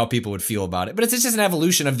don't know how people would feel about it, but it's just an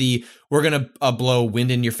evolution of we're going to blow wind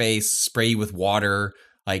in your face, spray you with water.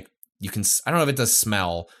 Like, you can, I don't know if it does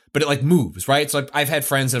smell, but it like moves, right? So I've had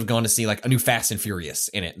friends that have gone to see like a new Fast and Furious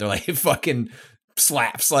in it. They're like, it fucking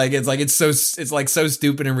slaps. It's so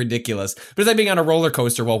stupid and ridiculous. But it's like being on a roller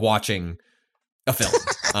coaster while watching a film.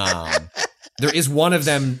 There is one of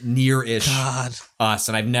them near-ish us,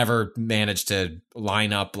 and I've never managed to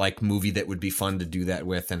line up like movie that would be fun to do that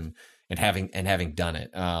with, and having done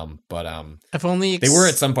it. If only they were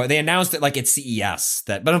at some point. They announced it like at CES.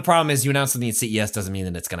 But the problem is, you announce something at CES doesn't mean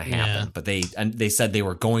that it's going to happen. Yeah. But they said they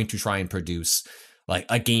were going to try and produce like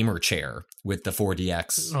a gamer chair with the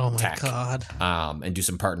 4DX tech. God. And do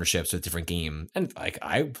some partnerships with different game. And like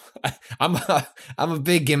I'm a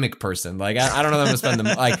big gimmick person. Like I don't know that I'm gonna spend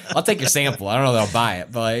them. Like I'll take your sample. I don't know that I'll buy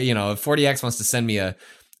it. But if 4DX wants to send me a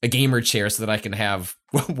gamer chair so that I can have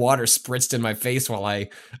water spritzed in my face while I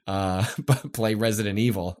play Resident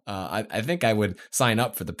Evil, I think I would sign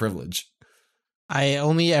up for the privilege. I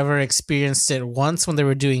only ever experienced it once when they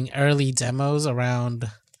were doing early demos around,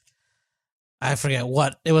 I forget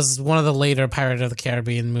what. It was one of the later Pirate of the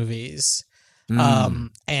Caribbean movies.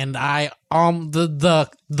 And I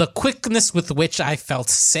the quickness with which I felt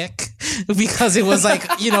sick, because it was like,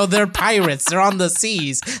 they're pirates, they're on the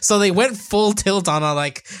seas, so they went full tilt on a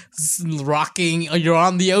like rocking, you're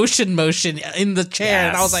on the ocean motion in the chair,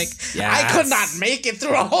 and I was like, I could not make it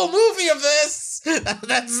through a whole movie of this.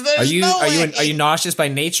 Are you nauseous by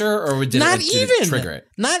nature, or did it trigger it?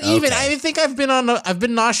 Not even. I think I've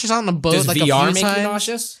been nauseous on a boat. Does like VR a few make times. you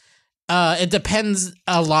nauseous? It depends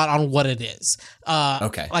a lot on what it is.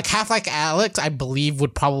 Okay. Like Half-Life Alyx, I believe,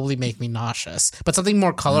 would probably make me nauseous. But something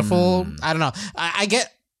more colorful, I don't know.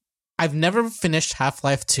 I've never finished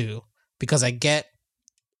Half-Life 2 because I get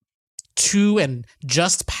to and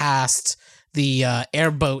just past the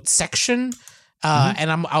airboat section,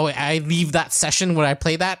 and I leave that session where I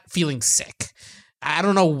play that feeling sick. I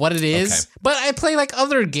don't know what it is, but I play like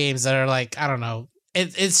other games that are like, I don't know.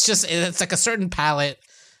 It's like a certain palette,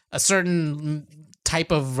 a certain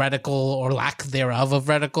type of reticle or lack thereof of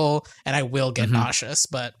reticle, and I will get nauseous,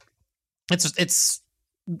 but it's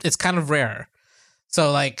kind of rare.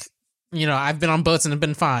 So like, I've been on boats and have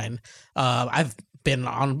been fine. I've been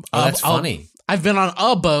on that's funny. I've been on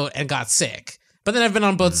a boat and got sick. But then I've been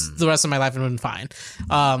on boats the rest of my life and been fine.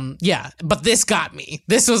 But this got me.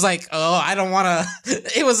 This was like, I don't want to.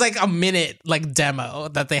 It was like a minute like demo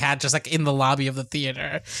that they had just like in the lobby of the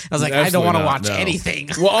theater. I was like, I don't want to watch anything.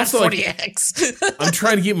 Well, also, 40X. Like, I'm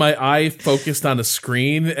trying to keep my eye focused on a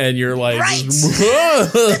screen, and you're like,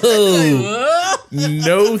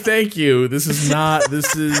 no, thank you.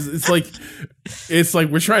 It's like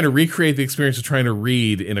we're trying to recreate the experience of trying to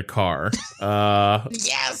read in a car.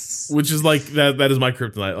 Yes. Which is like that is my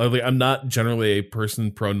kryptonite. Like, I'm not generally a person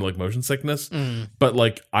prone to like motion sickness, but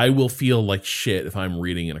like I will feel like shit if I'm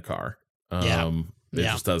reading in a car. It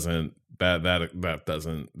just doesn't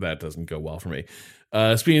that doesn't go well for me.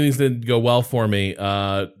 Speaking of things that didn't go well for me,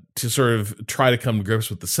 to sort of try to come to grips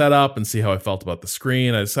with the setup and see how I felt about the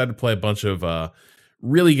screen, I decided to play a bunch of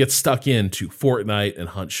really get stuck into Fortnite and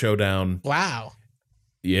Hunt Showdown. Wow.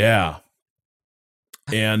 Yeah.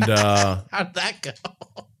 And how'd that go?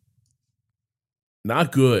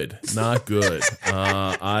 Not good. I'm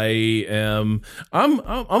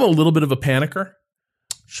a little bit of a panicker.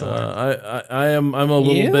 Sure. I'm a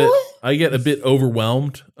little bit. I get a bit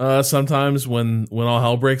overwhelmed sometimes when all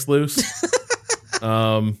hell breaks loose.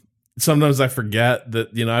 Sometimes I forget that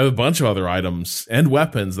I have a bunch of other items and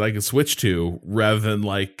weapons that I can switch to rather than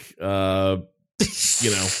like try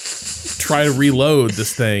to reload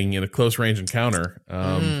this thing in a close range encounter.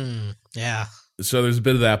 Yeah. So there's a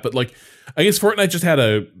bit of that, but like I guess Fortnite just had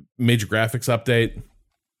a major graphics update.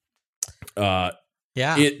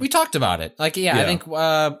 Yeah, we talked about it. Like, I think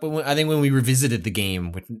when we revisited the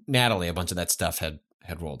game with Natalie, a bunch of that stuff had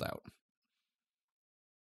rolled out.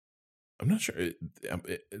 I'm not sure.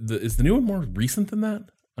 Is the new one more recent than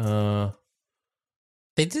that?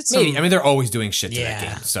 They did some. Maybe. I mean, they're always doing shit to that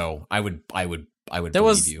game, so I would believe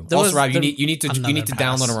you. Also, Rob, you need to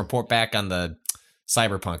download and report back on the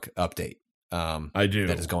Cyberpunk update. I do.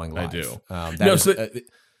 That is going live. I do.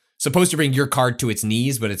 Supposed to bring your card to its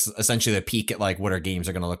knees, but it's essentially a peek at like what our games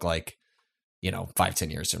are going to look like,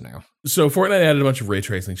 5-10 years from now. So Fortnite added a bunch of ray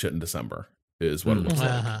tracing shit in December, is what it looks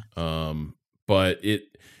like. But it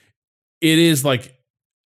is like,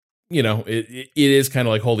 it is kind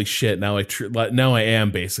of like, holy shit. Now I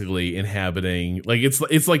am basically inhabiting, like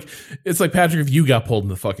it's like Patrick, if you got pulled in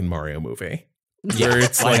the fucking Mario movie. Where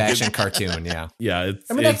it's live action cartoon, yeah.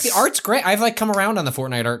 The art's great. I've like come around on the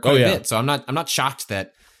Fortnite art quite a bit, so I'm not shocked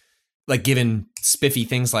that, like, given spiffy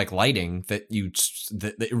things like lighting, that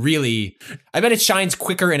really, I bet it shines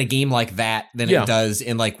quicker in a game like that than it does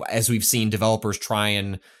in, like, as we've seen developers try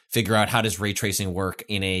and figure out how does ray tracing work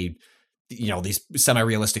in a, these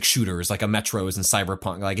semi-realistic shooters like a Metros and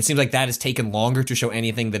Cyberpunk. Like, it seems like that has taken longer to show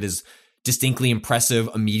anything that is distinctly impressive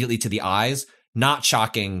immediately to the eyes. Not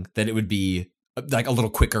shocking that it would be like a little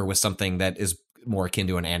quicker with something that is more akin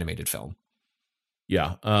to an animated film.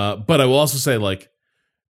 Yeah. But I will also say, like,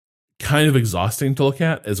 kind of exhausting to look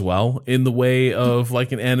at as well, in the way of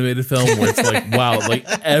like an animated film where it's like, wow, like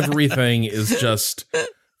everything is just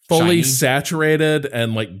fully shiny, saturated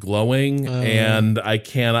and like glowing. And I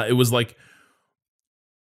cannot, it was like,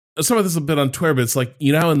 some of this a bit on Twitter, but it's like,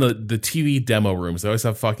 in the TV demo rooms, they always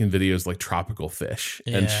have fucking videos like tropical fish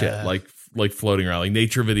and shit, like floating around, like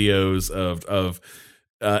nature videos of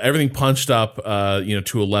everything punched up,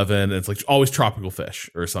 to 11. And it's like always tropical fish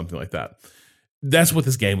or something like that. That's what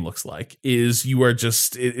this game looks like. Is you are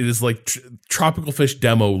just, it is like tropical fish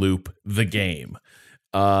demo loop the game,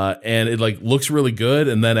 and it like looks really good.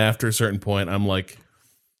 And then after a certain point, I'm like,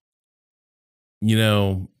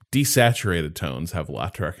 desaturated tones have a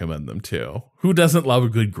lot to recommend them too. Who doesn't love a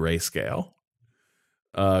good grayscale?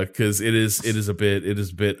 Because it is a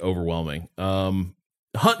bit overwhelming.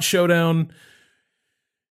 Hunt Showdown,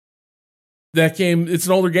 that game, it's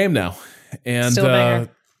an older game now, and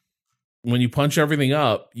when you punch everything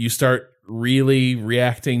up, you start really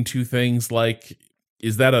reacting to things like,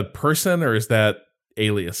 is that a person or is that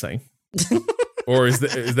aliasing? Or is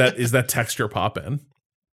that texture pop-in?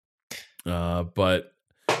 But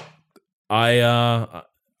I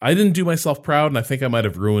didn't do myself proud, and I think I might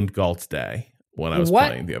have ruined Galt's day when I was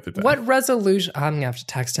playing the other day. What resolution? I'm gonna have to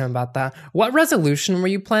text him about that. What resolution were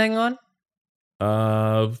you playing on?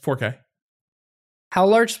 4K. How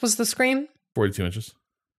large was the screen? 42 inches.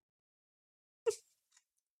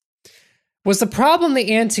 Was the problem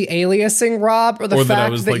the anti-aliasing, Rob, or the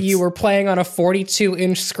fact that you were playing on a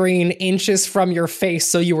 42-inch screen inches from your face,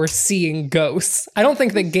 so you were seeing ghosts? I don't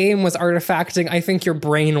think the game was artifacting. I think your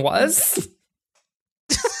brain was.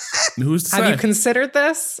 Who's to say? Have you considered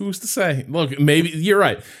this? Who's to say? Look, maybe you're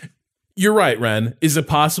right. You're right, Ren. Is it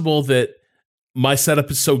possible that my setup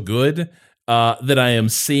is so good that I am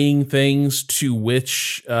seeing things to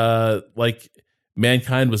which,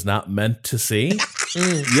 mankind was not meant to see?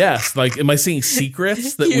 Yes. Like, am I seeing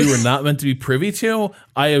secrets that we were not meant to be privy to?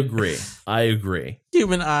 I agree.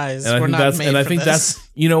 Human eyes. And I think that's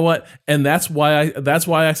you know what? And that's why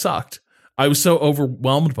I sucked. I was so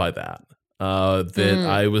overwhelmed by that.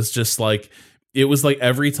 I was just like, it was like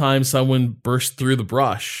every time someone burst through the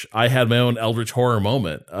brush, I had my own Eldritch horror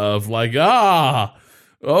moment of like,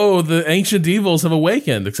 the ancient evils have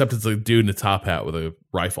awakened, except it's a dude in a top hat with a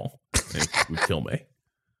rifle. It would kill me.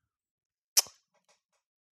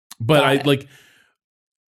 But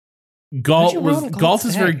Galt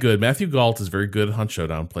is very good. Matthew Galt is very good at Hunt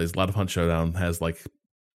Showdown, plays a lot of Hunt Showdown, has like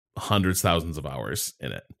hundreds, thousands of hours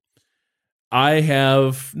in it. I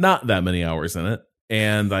have not that many hours in it,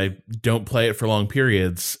 and I don't play it for long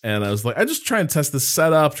periods. And I was like, I just try and test this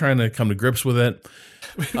setup, trying to come to grips with it.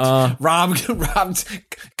 Rob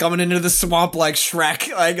coming into the swamp like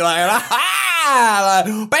Shrek, like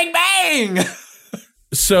bang bang.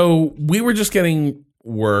 So we were just getting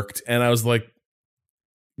worked, and I was like,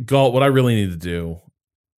 Galt, what I really need to do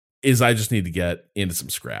is I just need to get into some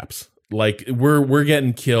scraps. Like, we're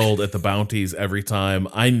getting killed at the bounties every time.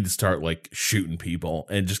 I need to start like shooting people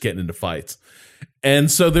and just getting into fights.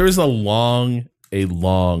 And so there is a long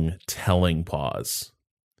telling pause.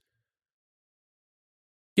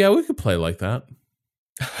 Yeah, we could play like that.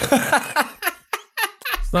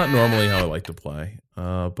 It's not normally how I like to play.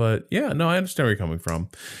 But yeah, no, I understand where you're coming from.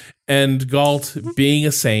 And Galt, being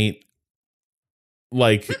a saint,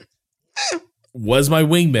 like, was my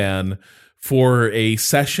wingman for a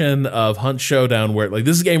session of Hunt Showdown where, like,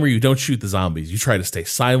 this is a game where you don't shoot the zombies. You try to stay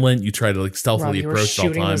silent. You try to, like, stealthily approach at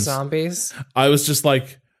all times. The zombies? I was just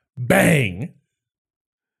like, bang.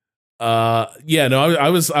 I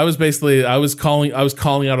was calling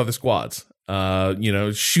out other squads.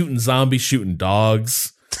 Shooting zombies, shooting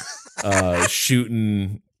dogs,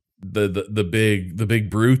 shooting the big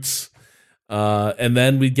brutes. And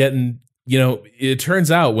then we get in. It turns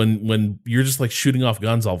out when you're just like shooting off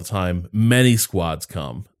guns all the time, many squads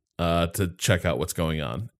come to check out what's going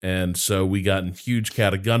on. And so we got in huge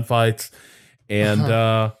gunfights. And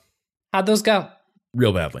how'd those go?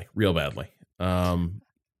 Real badly.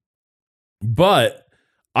 But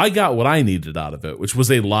I got what I needed out of it, which was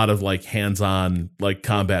a lot of like hands-on like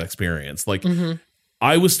combat experience. Like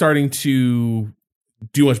I was starting to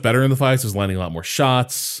do much better in the fights. I was landing a lot more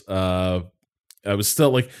shots. I was still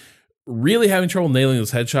like really having trouble nailing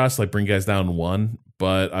those headshots, like bring guys down in one,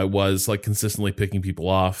 but I was like consistently picking people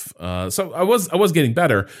off. So I was getting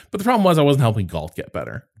better, but the problem was I wasn't helping Galt get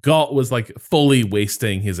better. Galt was like fully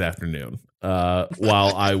wasting his afternoon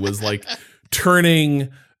while I was like turning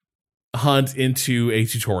Hunt into a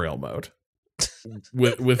tutorial mode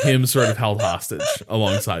with him sort of held hostage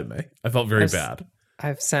alongside me. I felt very bad.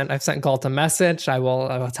 I've sent Galt a message. I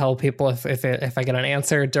will tell people if I get an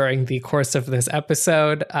answer during the course of this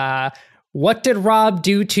episode. What did Rob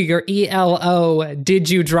do to your ELO? Did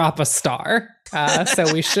you drop a star?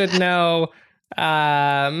 So we should know.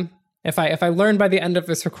 If I learn by the end of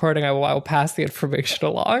this recording, I will pass the information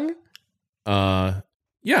along.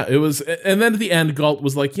 Yeah, it was. And then at the end, Galt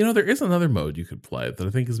was like, there is another mode you could play that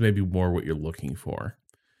I think is maybe more what you're looking for.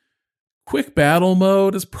 Quick battle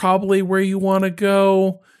mode is probably where you want to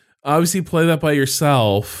go. Obviously, play that by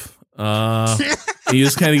yourself. You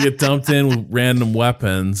just kind of get dumped in with random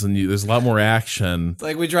weapons, and there's a lot more action. It's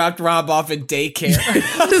like we dropped Rob off at daycare.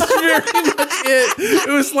 That's very much it.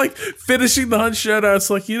 It was like finishing the Hunt Showdown.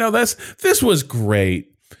 It's like, this was great.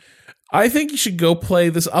 I think you should go play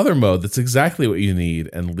this other mode that's exactly what you need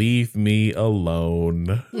and leave me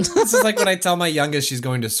alone. This is like when I tell my youngest she's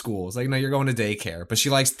going to school. It's like, no, you're going to daycare, but she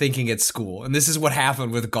likes thinking it's school. And this is what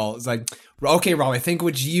happened with Galt. It's like, okay, Rob, I think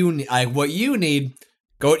what you need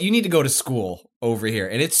to go to school over here.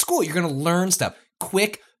 And it's school. You're going to learn stuff.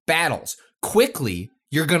 Quick battles. Quickly,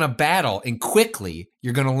 you're going to battle, and quickly,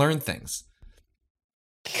 you're going to learn things.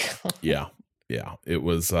 Yeah. It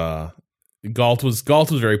was... Galt was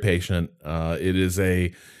very patient. It is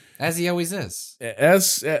as he always is.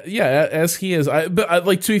 As he is. But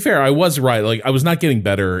to be fair, I was right. Like I was not getting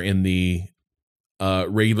better in the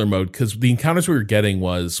regular mode because the encounters we were getting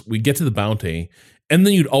was we get to the bounty and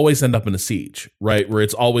then you'd always end up in a siege, right? Where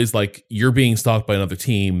it's always like you're being stalked by another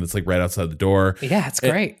team that's like right outside the door. Yeah, it's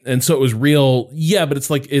great. And so it was real. Yeah, but it's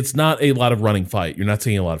like it's not a lot of running fight. You're not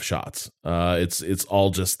taking a lot of shots. It's all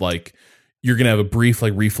just like you're gonna have a brief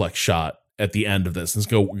like reflex shot at the end of this. It's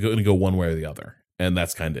going to go one way or the other, and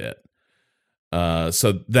that's kind of it.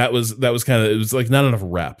 So that was kind of, it was like not enough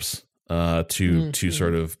reps to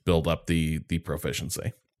sort of build up the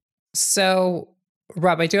proficiency. So,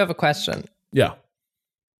 Rob, I do have a question. Yeah.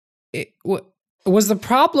 Was the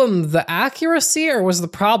problem the accuracy, or was the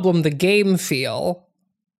problem the game feel?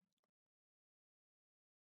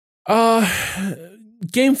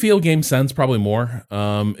 Game feel, game sense, probably more.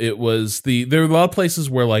 It was there were a lot of places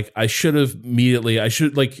where like I should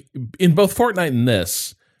like in both Fortnite and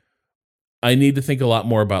this, I need to think a lot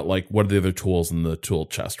more about like what are the other tools in the tool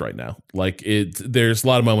chest right now. Like there's a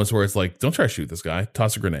lot of moments where it's like, don't try to shoot this guy,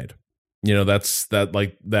 toss a grenade.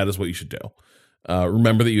 That is what you should do.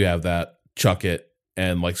 Remember that you have that, chuck it,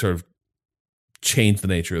 and like sort of change the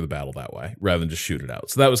nature of the battle that way rather than just shoot it out.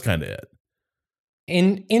 So that was kind of it.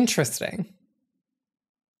 Interesting.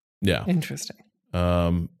 Yeah. Interesting.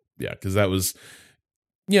 Because that was,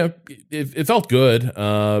 it felt good.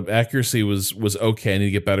 Accuracy was okay. I need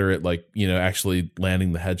to get better at like, actually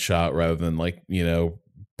landing the headshot rather than like,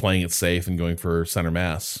 playing it safe and going for center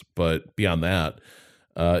mass. But beyond that,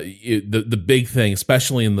 the big thing,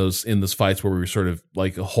 especially in those fights where we were sort of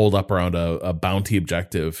like hold up around a bounty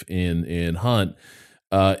objective in Hunt,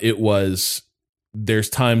 there's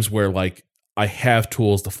times where like I have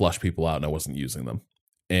tools to flush people out and I wasn't using them.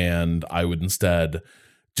 And I would instead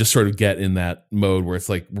just sort of get in that mode where it's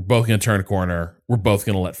like, we're both going to turn a corner, we're both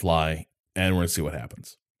going to let fly, and we're going to see what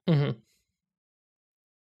happens. Mm-hmm.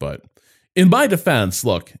 But in my defense,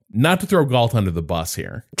 look, not to throw Galt under the bus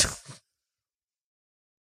here.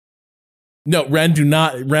 No,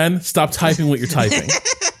 Ren, stop typing what you're typing.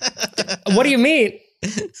 What do you mean?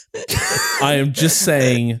 I am just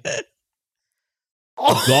saying,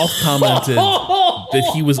 Galt commented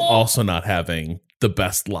that he was also not having the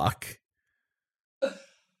best luck.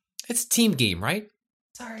 It's a team game, right?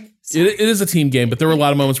 Sorry. It is a team game, but there were a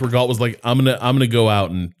lot of moments where Galt was like, "I'm gonna go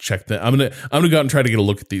out and check that. I'm gonna go out and try to get a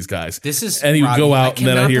look at these guys." And he would go out, and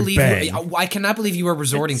then I hear bang. I cannot believe you are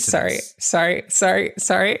resorting to this. Sorry.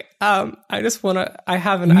 I just want to. I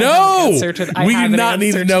haven't. No, we do not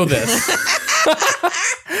need to know this.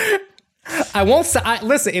 I won't say.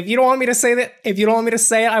 Listen, if you don't want me to say that, I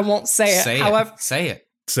won't say it. However, say it.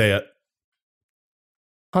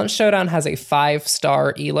 Hunt Showdown has a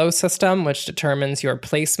 5-star ELO system, which determines your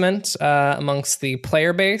placement amongst the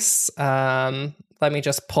player base. Let me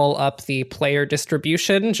just pull up the player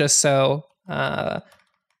distribution, just so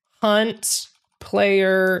Hunt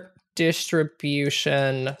player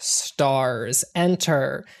distribution stars.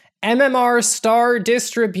 Enter MMR star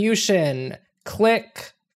distribution.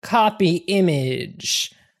 Click copy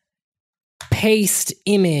image. Paste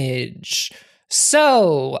image.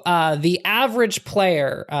 So, the average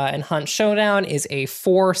player in Hunt Showdown is a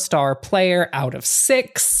 4-star player out of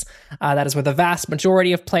 6. That is where the vast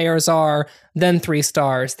majority of players are. Then 3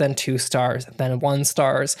 stars, then 2 stars, then 1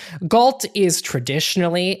 stars. Galt is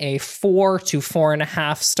traditionally a 4 to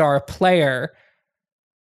 4.5 star player.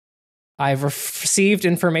 I've received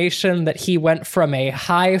information that he went from a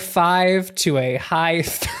high 5 to a high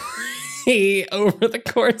 3 over the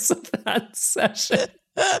course of that session.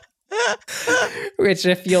 Which,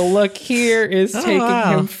 if you'll look here, is taking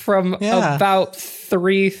him from about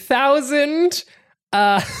 3,000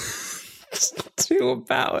 to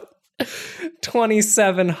about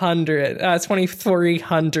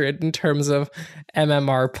 2,300 in terms of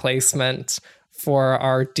MMR placement for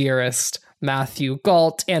our dearest Matthew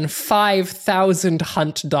Galt, and 5,000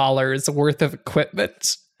 Hunt dollars worth of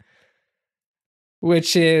equipment,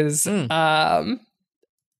 which is an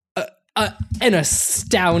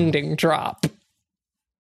astounding drop.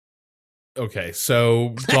 Okay,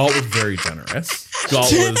 so Galt was very generous. Galt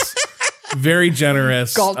did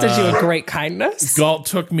you a great kindness. Galt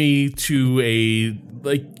took me to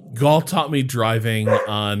Galt taught me driving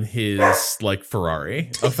on his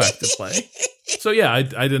Ferrari effectively. So yeah, I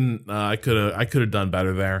didn't. I could have done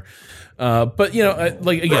better there. But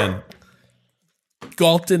again,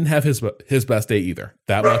 Galt didn't have his best day either.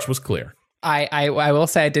 That much was clear. I will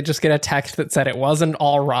say I did just get a text that said it wasn't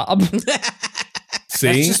all Rob. See?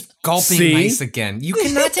 That's just Galt being nice again. You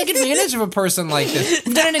cannot take advantage of a person like this.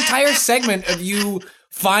 We've done an entire segment of you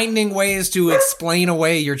finding ways to explain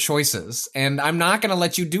away your choices, and I'm not going to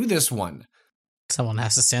let you do this one. Someone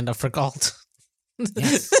has to stand up for Galt.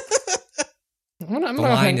 Yes. The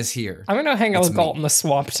line is here. I'm going to hang out with Galt in the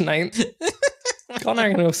swamp tonight. Galt and I are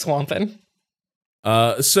going to go swamping.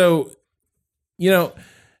 So,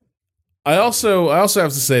 I also have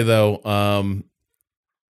to say though,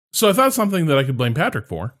 so I thought something that I could blame Patrick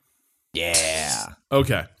for. Yeah.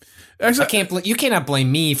 Okay. Actually, you cannot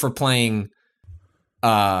blame me for playing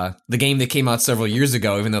the game that came out several years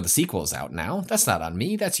ago, even though the sequel is out now. That's not on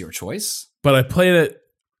me. That's your choice. But I played it.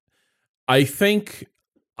 I think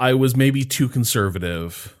I was maybe too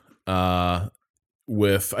conservative. I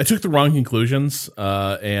took the wrong conclusions,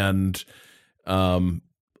 and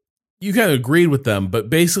you kind of agreed with them, but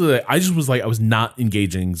basically I just was I was not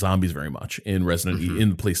engaging zombies very much in Resident Evil in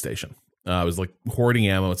the police station. I was hoarding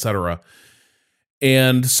ammo, etc.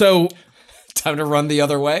 And so time to run the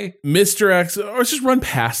other way. Mr. X, or just run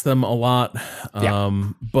past them a lot.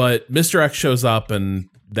 But Mr. X shows up, and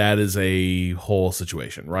that is a whole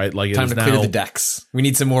situation, right? Time to clear the decks. We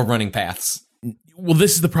need some more running paths. Well,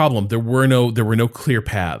 this is the problem. There were no clear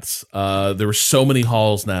paths. There were so many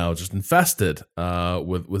halls now just infested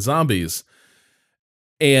with zombies,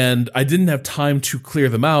 and I didn't have time to clear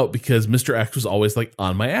them out because Mr. X was always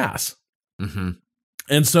on my ass. Mm-hmm.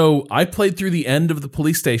 And so I played through the end of the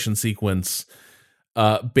police station sequence,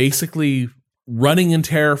 basically running in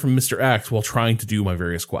terror from Mr. X while trying to do my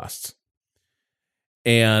various quests.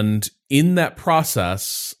 And in that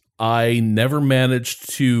process, I never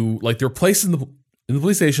managed to there were places in the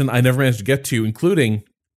police station I never managed to get to, including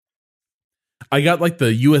I got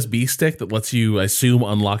the USB stick that lets you, I assume,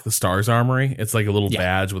 unlock the STARS armory. It's a little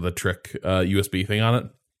badge with a trick USB thing on it.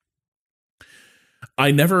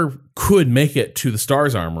 I never could make it to the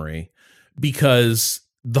STARS armory because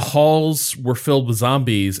the halls were filled with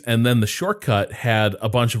zombies, and then the shortcut had a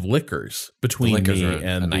bunch of liquors between me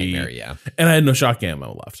and nightmare, and I had no shotgun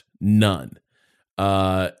ammo left. None.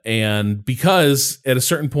 And because at a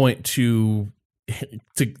certain point to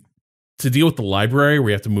deal with the library where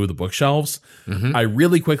you have to move the bookshelves, I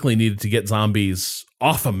really quickly needed to get zombies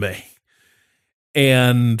off of me.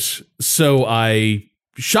 And so I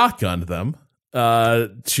shotgunned them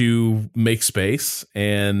to make space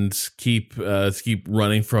and keep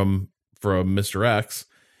running from Mr. X.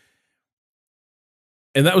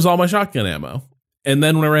 And that was all my shotgun ammo. And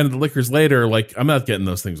then when I ran to the liquors later, like, I'm not getting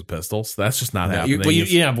those things with pistols. That's just not happening.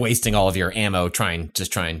 You end up wasting all of your ammo trying to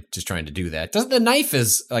do that. Doesn't the knife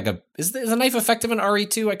is the knife effective in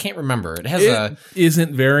RE2? I can't remember.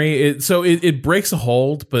 It breaks a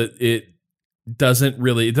hold, but it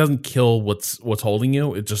doesn't kill what's holding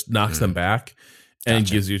you. It just knocks them back and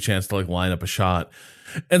gives you a chance to like line up a shot.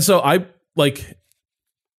 And so I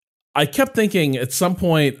kept thinking at some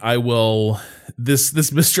point this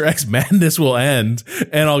Mr. X madness will end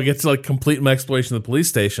and I'll get to like complete my exploration of the police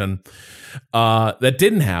station. That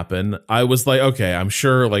didn't happen. I was like, okay, I'm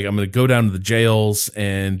sure like I'm going to go down to the jails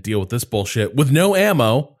and deal with this bullshit with no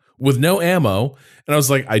ammo. And I was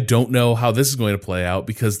like, I don't know how this is going to play out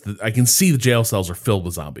because I can see the jail cells are filled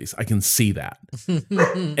with zombies. I can see that.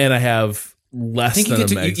 And I have less than a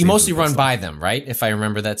magazine. You mostly run by them, right? If I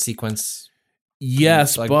remember that sequence.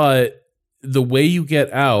 Yes, but the way you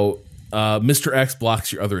get out, Mr. X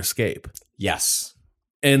blocks your other escape. Yes.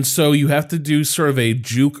 And so you have to do sort of a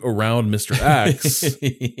juke around Mr. X.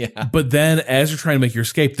 Yeah. But then as you're trying to make your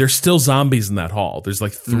escape, there's still zombies in that hall. There's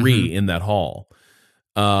like 3 in that hall.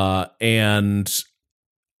 And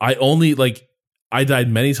I died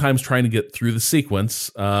many times trying to get through the sequence.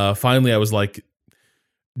 Finally, I was like,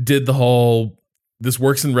 did the whole... This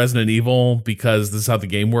works in Resident Evil because this is how the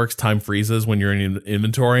game works. Time freezes when you're in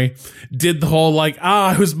inventory. Did the whole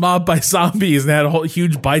I was mobbed by zombies and had a whole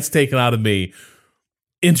huge bites taken out of me.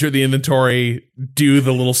 Enter the inventory, do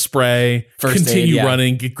the little spray, continue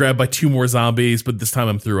running, get grabbed by 2 more zombies, but this time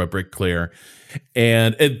I'm through. I break clear.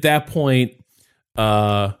 And at that point,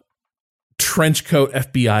 trench coat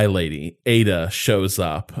FBI lady, Ada, shows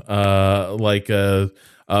up like a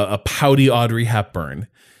pouty Audrey Hepburn.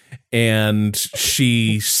 And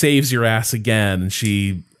she saves your ass again. And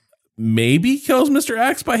she maybe kills Mr.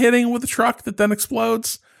 X by hitting him with a truck that then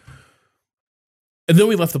explodes. And then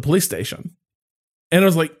we left the police station. And I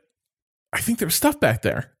was like, I think there was stuff back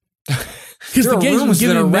there. Because the games were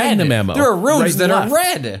giving Magnum ammo. There are rooms that are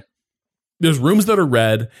red. There's rooms that are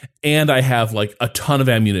red. And I have like a ton of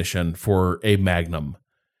ammunition for a Magnum.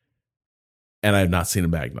 And I have not seen a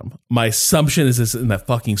Magnum. My assumption is this in that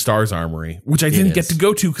fucking Stars Armory, which I didn't get to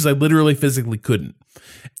go to because I literally physically couldn't.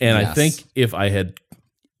 And I think if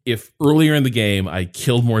earlier in the game I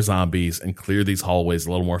killed more zombies and cleared these hallways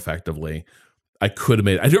a little more effectively, I could have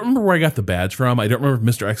made it. I don't remember where I got the badge from. I don't remember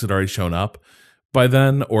if Mr. X had already shown up by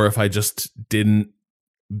then or if I just didn't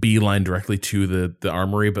beeline directly to the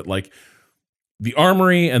armory. But like the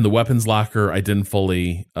armory and the weapons locker, I didn't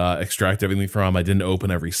fully extract everything from. I didn't open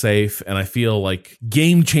every safe. And I feel like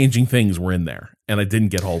game-changing things were in there. And I didn't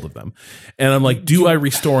get hold of them. And I'm like, do I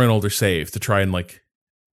restore an older save to try and like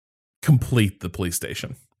complete the police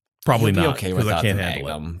station? Probably not. Okay, because I can't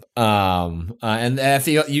handle it. And I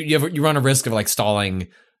feel you run a risk of like stalling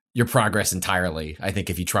your progress entirely. I think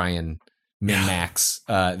if you try and min-max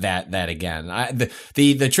that again.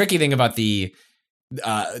 The tricky thing about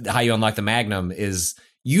how you unlock the Magnum is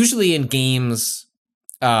usually in games,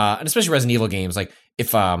 and especially Resident Evil games, like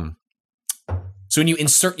if so when you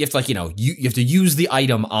insert, you have to like you have to use the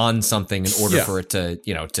item on something in order for it to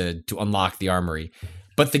to unlock the armory,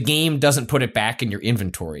 but the game doesn't put it back in your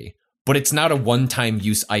inventory. But it's not a one-time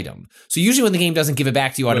use item. So usually when the game doesn't give it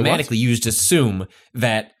back to you automatically, you just assume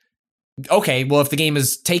that okay, well if the game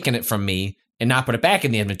has taken it from me and not put it back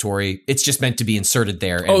in the inventory, it's just meant to be inserted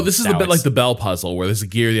there. Oh, this is a bit like the Bell puzzle where there's a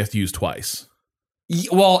gear you have to use twice.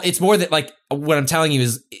 Well, it's more that like what I'm telling you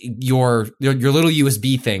is your little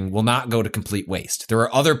USB thing will not go to complete waste. There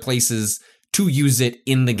are other places to use it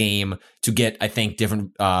in the game to get, I think,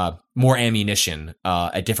 different, more ammunition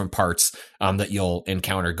at different parts that you'll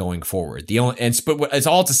encounter going forward. But it's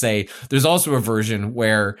all to say, there's also a version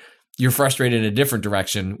where you're frustrated in a different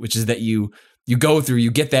direction, which is that you go through,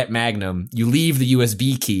 you get that Magnum, you leave the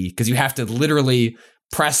USB key because you have to literally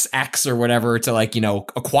press X or whatever to like,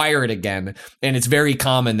 acquire it again. And it's very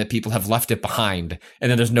common that people have left it behind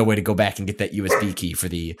and then there's no way to go back and get that USB key for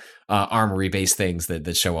the armory based things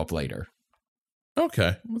that show up later.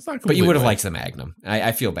 Okay. But you would have liked the Magnum.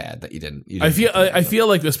 I feel bad that you didn't. I feel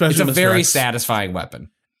like especially it's a very satisfying weapon.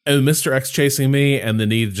 And Mr. X chasing me and the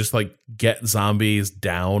need to just like get zombies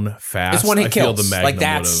down fast. It's one hit kills. The Magnum like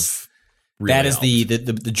that is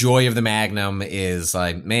the joy of the Magnum is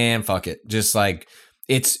like, man, fuck it. Just like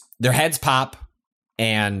it's their heads pop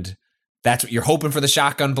and that's what you're hoping for the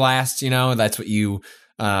shotgun blast, that's what you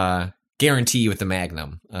guarantee you with the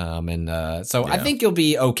Magnum. So I think you'll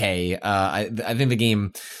be okay. I think the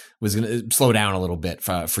game was going to slow down a little bit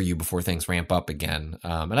for you before things ramp up again.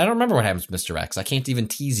 And I don't remember what happens with Mr. X. I can't even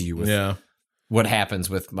tease you with what happens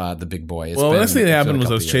with the big boy. The next thing that happened was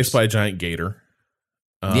I was chased by a giant gator.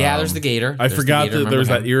 There's the gator. I forgot that there was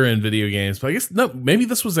that era in video games, but I guess maybe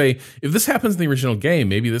this was if this happens in the original game,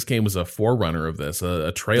 maybe this game was a forerunner of this,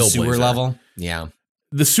 a trailblazer. Sewer level? Yeah.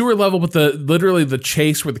 The sewer level, but literally the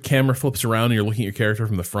chase where the camera flips around and you're looking at your character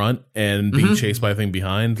from the front and being chased by a thing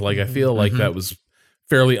behind. Like, I feel like that was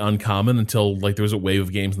fairly uncommon until like there was a wave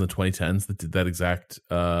of games in the 2010s that did that exact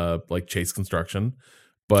like chase construction.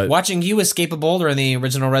 But watching you escape a boulder in the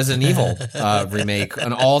original Resident Evil remake,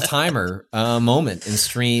 an all-timer moment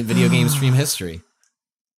in video game stream history.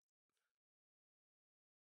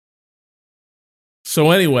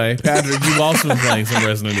 So anyway, Patrick, you've also been playing some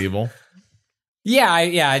Resident Evil.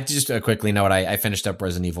 Yeah. Just a quickly note, I finished up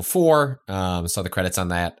Resident Evil 4. Saw the credits on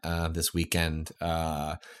that this weekend.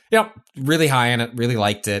 Really high on it. Really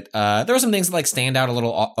liked it. There were some things that like stand out a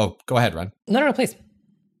little. Oh, go ahead, Ron. No, please.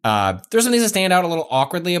 There's some things that stand out a little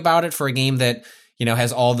awkwardly about it for a game that,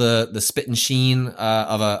 has all the spit and sheen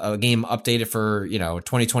of a game updated for,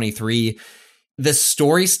 2023. The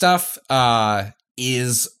story stuff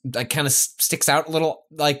is kind of sticks out a little.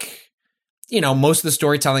 Like, most of the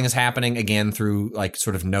storytelling is happening again through like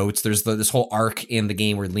sort of notes. There's this whole arc in the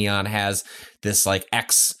game where Leon has this like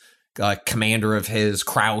ex commander of his,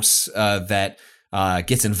 Kraus, that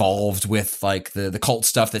gets involved with like the cult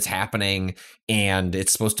stuff that's happening, and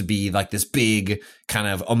it's supposed to be like this big kind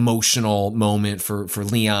of emotional moment for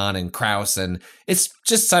Leon and Kraus, and it's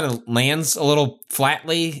just kind of lands a little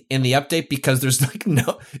flatly in the update because there's like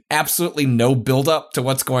absolutely no build up to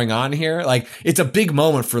what's going on here. Like, it's a big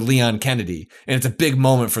moment for Leon Kennedy, and it's a big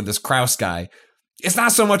moment for this Kraus guy. It's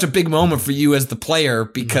not so much a big moment for you as the player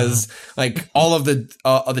because like all of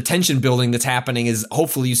the tension building that's happening is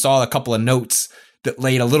hopefully you saw a couple of notes that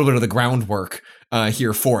laid a little bit of the groundwork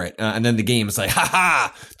here for it. And then the game is like,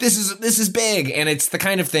 this is big. And it's the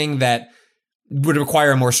kind of thing that would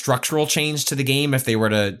require a more structural change to the game if they were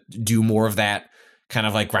to do more of that kind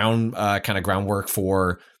of like groundwork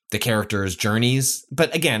for the characters' journeys.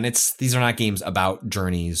 But again, these are not games about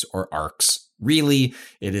journeys or arcs. Really,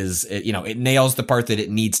 it nails the part that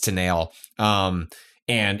it needs to nail. And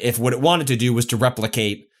if what it wanted to do was to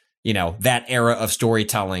replicate, that era of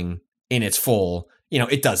storytelling in its full,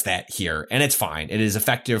 it does that here, and it's fine. It is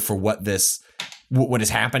effective for what is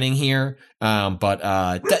happening here. But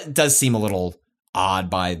that does seem a little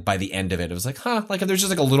odd by the end of it. It was like, like if there's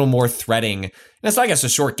just like a little more threading. And it's not, I guess, a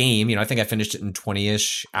short game. I think I finished it in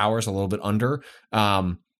 20-ish hours, a little bit under.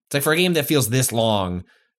 It's like for a game that feels this long,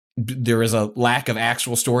 there is a lack of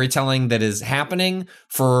actual storytelling that is happening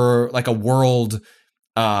for like a world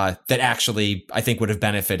that actually I think would have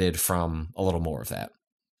benefited from a little more of that.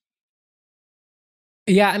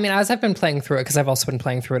 Yeah, I mean, as I've been playing through it, because I've also been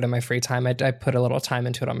playing through it in my free time, I put a little time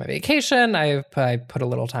into it on my vacation. I put a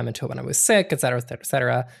little time into it when I was sick, et cetera, et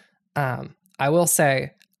cetera. I will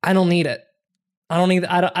say, I don't need it. I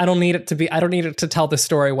don't need it to tell the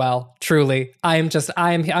story well. Truly, I'm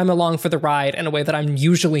along for the ride in a way that I'm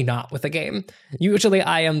usually not with a game. Usually,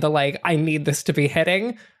 I am I need this to be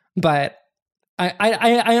hitting, but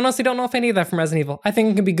I honestly don't know if I need that from Resident Evil. I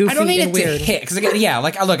think it can be goofy and weird. I don't need it to hit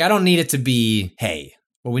because look, I don't need it to be hey.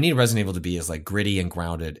 What we need Resident Evil to be is like gritty and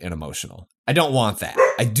grounded and emotional. I don't want that.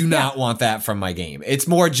 I do not want that from my game. It's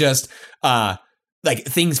more just like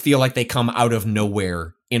things feel like they come out of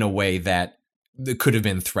nowhere in a way that could have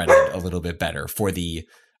been threaded a little bit better for the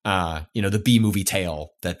the B-movie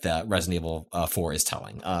tale that Resident Evil 4 is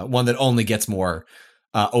telling. One that only gets more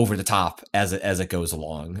over the top as it goes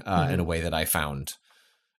along in a way that I found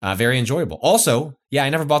very enjoyable. Also, I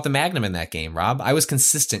never bought the Magnum in that game, Rob. I was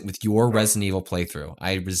consistent with your Resident Evil playthrough.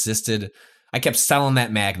 I kept selling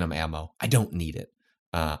that Magnum ammo. I don't need it.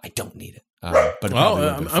 But it probably would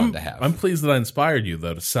have been fun to have. I'm pleased that I inspired you,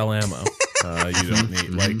 though, to sell ammo. You don't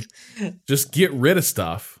need, just get rid of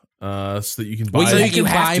stuff so that you can buy, so you can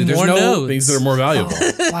buy more nodes. Things that are more valuable.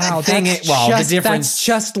 Wow, that's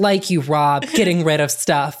just like you, Rob, getting rid of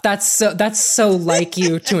stuff. That's so like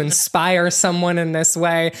you to inspire someone in this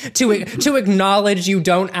way, to acknowledge you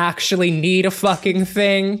don't actually need a fucking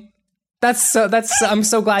thing. I'm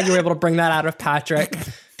so glad you were able to bring that out of Patrick.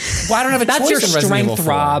 Well, I don't have a That's choice your in Resident strength, Evil 4.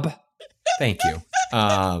 Rob. Thank you.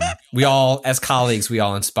 We all, as colleagues, we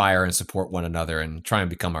all inspire and support one another and try and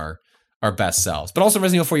become our best selves. But also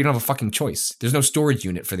Resident Evil 4, you don't have a fucking choice. There's no storage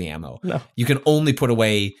unit for the ammo. No. You can only put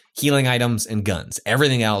away healing items and guns.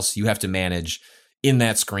 Everything else you have to manage in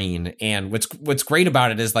that screen. And what's great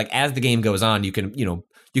about it is like as the game goes on, you can,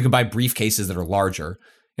 you can buy briefcases that are larger.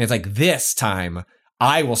 And it's like, this time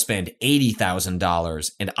I will spend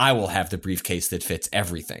 $80,000 and I will have the briefcase that fits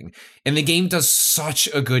everything. And the game does such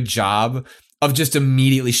a good job of just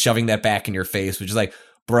immediately shoving that back in your face, which is like,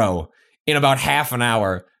 bro, in about half an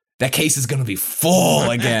hour, that case is going to be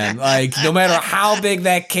full again. Like, no matter how big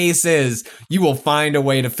that case is, you will find a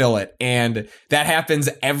way to fill it. And that happens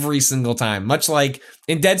every single time. Much like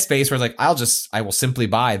in Dead Space, where it's like, I will simply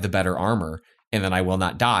buy the better armor and then I will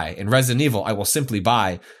not die. In Resident Evil, I will simply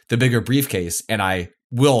buy the bigger briefcase and I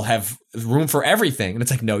will have room for everything. And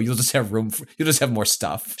it's like, no, you'll just have you'll just have more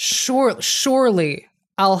stuff. Surely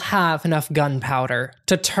I'll have enough gunpowder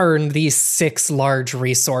to turn these 6 large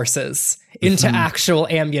resources into actual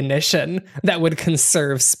ammunition that would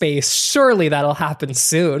conserve space. Surely that'll happen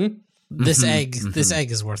soon. This egg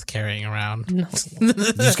is worth carrying around. No. You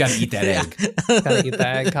just gotta eat that egg. Gotta eat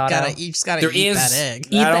that egg. You just gotta eat that egg.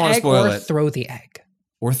 Eat the egg or throw the egg.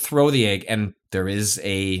 Or throw the egg. And there is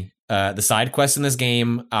the side quests in this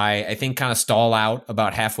game, I think kind of stall out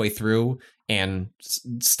about halfway through and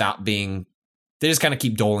stop being. They just kind of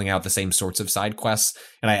keep doling out the same sorts of side quests.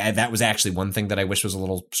 And that was actually one thing that I wish was a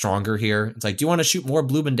little stronger here. It's like, do you want to shoot more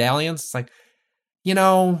blue medallions? It's like,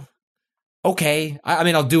 okay. I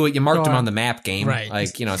mean, I'll do it. You marked them on the map, game. Right.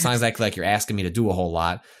 Like, it's not exactly like you're asking me to do a whole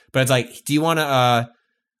lot. But it's like, do you want to,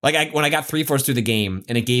 when I got 3/4 through the game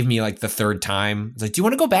and it gave me like the third time, it's like, do you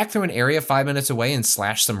want to go back through an area 5 minutes away and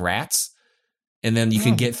slash some rats? And then you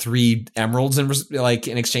can get 3 emeralds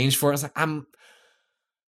in exchange for it. It's like, I'm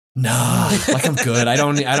good. I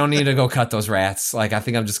don't need to go cut those rats. Like, I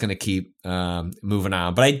think I'm just going to keep moving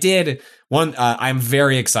on. But I did I'm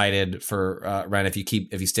very excited for Ren, if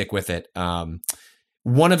you stick with it.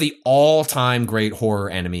 One of the all-time great horror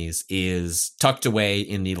enemies is tucked away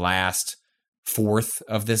in the last 1/4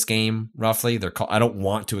 of this game, roughly. They're called, I don't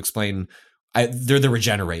want to explain. They're the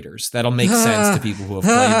regenerators. That'll make sense to people who have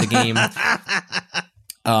played the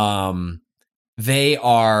game. They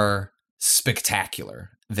are spectacular.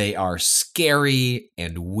 They are scary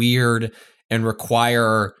and weird and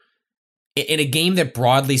require, in a game that,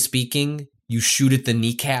 broadly speaking, you shoot at the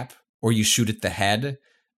kneecap or you shoot at the head,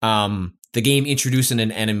 the game introducing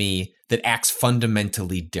an enemy that acts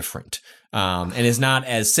fundamentally different. And is not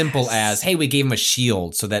as simple as, hey, we gave him a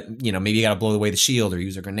shield so that, maybe you got to blow away the shield or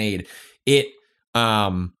use a grenade. It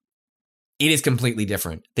is completely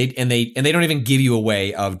different. They don't even give you a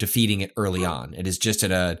way of defeating it early on. It is just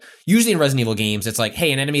usually in Resident Evil games, it's like,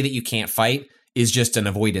 hey, an enemy that you can't fight is just an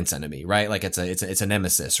avoidance enemy, right? Like it's a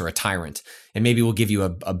nemesis or a tyrant, and maybe we'll give you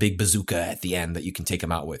a big bazooka at the end that you can take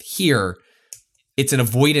them out with. Here, it's an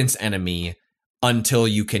avoidance enemy until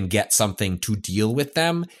you can get something to deal with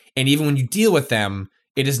them, and even when you deal with them,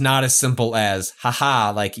 it is not as simple as,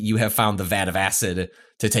 haha, like you have found the vat of acid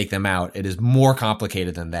to take them out. It is more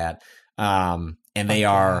complicated than that. And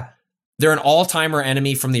they're an all-timer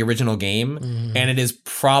enemy from the original game, and it is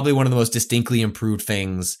probably one of the most distinctly improved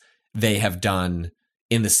things they have done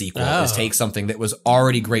in the sequel, is take something that was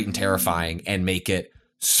already great and terrifying and make it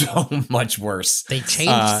so much worse. They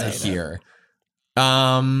changed it here.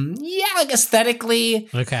 Like aesthetically.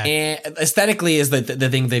 Okay. And aesthetically is the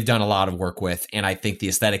thing they've done a lot of work with, and I think the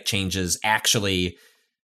aesthetic changes actually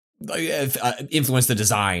influence the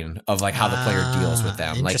design of like how the player deals with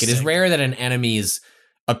them. Like, it is rare that an enemy's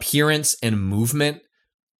appearance and movement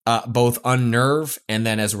both unnerve, and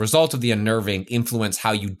then as a result of the unnerving, influence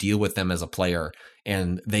how you deal with them as a player.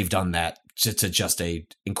 And they've done that to just a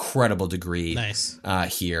incredible degree. Nice.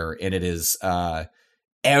 Here, and it is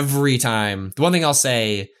every time. The one thing I'll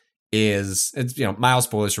say is, it's mild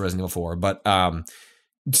spoilers for Resident Evil 4, but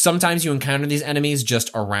sometimes you encounter these enemies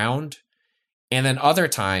just around. And then other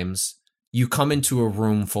times you come into a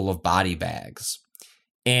room full of body bags,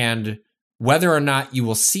 and whether or not you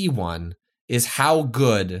will see one is how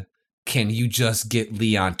good can you just get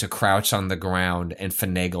Leon to crouch on the ground and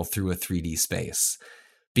finagle through a 3D space,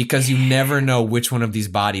 because you never know which one of these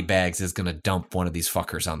body bags is going to dump one of these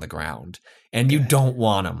fuckers on the ground, and you don't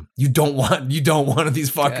want them. You don't want one of these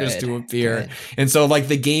fuckers to appear. And so like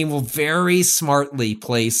the game will very smartly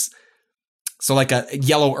place, so like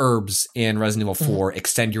yellow herbs in Resident Evil 4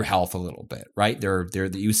 extend your health a little bit, right? They're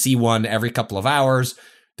you see one every couple of hours.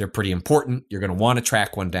 They're pretty important. You're going to want to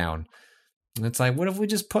track one down. And it's like, what if we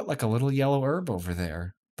just put like a little yellow herb over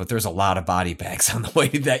there? But there's a lot of body bags on the way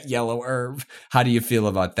to that yellow herb. How do you feel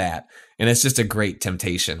about that? And it's just a great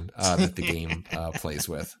temptation that the game plays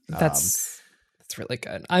with. That's really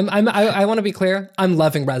good. I want to be clear. I'm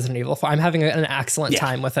loving Resident Evil 4. I'm having an excellent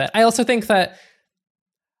time with it. I also think that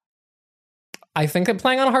I think that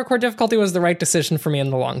playing on hardcore difficulty was the right decision for me in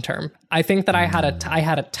the long term. I think that I had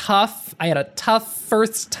a tough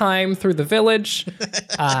first time through the village.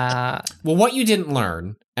 Well, what you didn't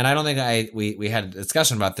learn, and I don't think we had a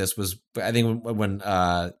discussion about this, was I think when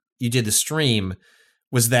you did the stream,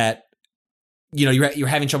 was that you're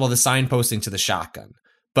having trouble with the signposting to the shotgun.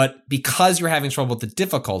 But because you're having trouble with the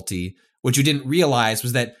difficulty, what you didn't realize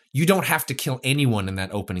was that you don't have to kill anyone in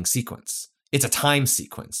that opening sequence. It's a time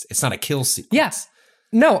sequence. It's not a kill sequence. Yes.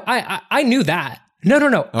 No, I knew that. No.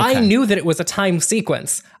 Okay. I knew that it was a time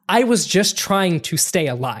sequence. I was just trying to stay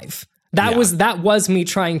alive. That was me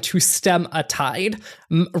trying to stem a tide.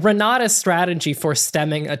 Renata's strategy for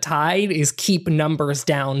stemming a tide is keep numbers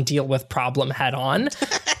down, deal with problem head on.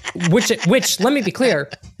 Which, let me be clear,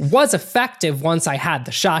 was effective once I had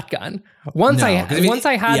the shotgun. Once I had the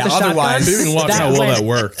shotgun, you can watch how well that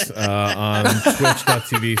worked on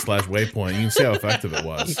twitch.tv/waypoint. You can see how effective it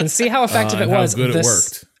was. You can see how effective it was. How good it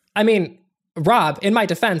worked. I mean, Rob, in my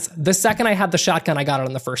defense, the second I had the shotgun, I got it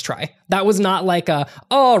on the first try. That was not like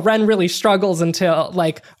Ren really struggles with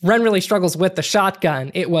the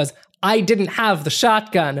shotgun. It was, I didn't have the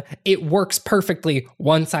shotgun. It works perfectly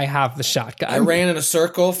once I have the shotgun. I ran in a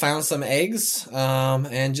circle, found some eggs,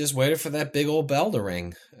 and just waited for that big old bell to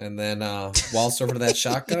ring. And then waltzed over to that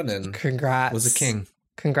shotgun and congrats. Was a king.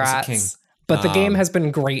 Congrats. Was a king. But the game has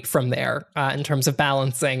been great from there in terms of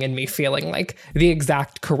balancing and me feeling like the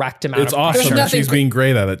exact correct amount of pressure. It's awesome. She's being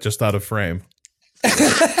great at it, just out of frame. All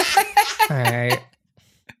right.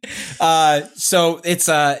 So it's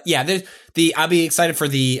there's I'll be excited for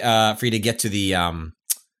for you to get to the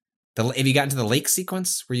have you gotten to the lake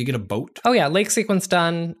sequence where you get a boat? Oh yeah, lake sequence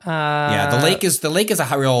done. The lake is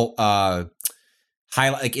a real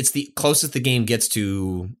highlight. Like it's the closest the game gets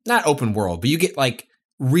to not open world, but you get like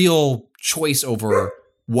real choice over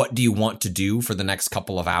what do you want to do for the next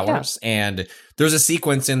couple of hours. Yeah. And there's a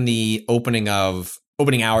sequence in the opening hours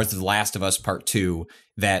of The Last of Us Part 2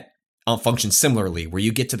 that functions similarly, where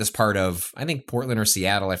you get to this part of, I think Portland or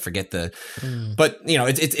Seattle, I forget but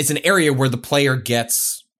it's an area where the player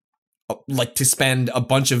gets like to spend a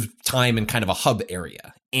bunch of time in kind of a hub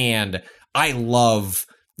area. And I love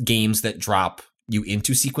games that drop you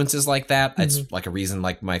into sequences like that. Mm-hmm. It's like a reason,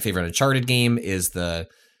 like my favorite Uncharted game is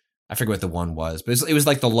I forget what the one was, but it was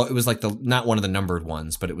like the not one of the numbered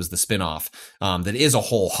ones, but it was the spinoff that is a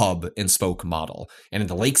whole hub and spoke model. And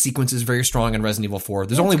the lake sequence is very strong in Resident Evil 4.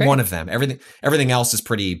 There's only one of them. Everything else is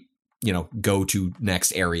pretty, go to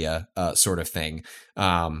next area sort of thing.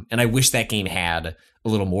 And I wish that game had a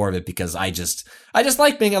little more of it, because I just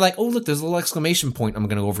like being like, oh look, there's a little exclamation point. I'm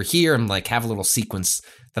going to go over here and like have a little sequence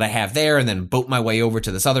that I have there, and then boat my way over to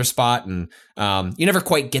this other spot. And you never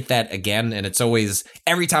quite get that again. And it's always,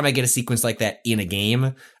 every time I get a sequence like that in a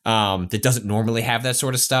game that doesn't normally have that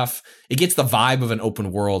sort of stuff, it gets the vibe of an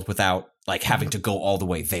open world without like having to go all the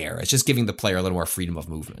way there. It's just giving the player a little more freedom of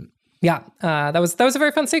movement. Yeah, that was a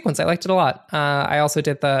very fun sequence. I liked it a lot. I also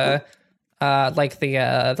did the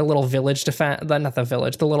little village defense,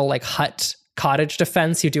 the little like hut cottage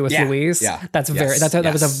defense you do with Louise. Yeah. That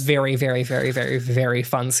was a very, very, very, very, very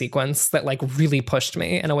fun sequence that like really pushed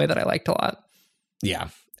me in a way that I liked a lot. Yeah.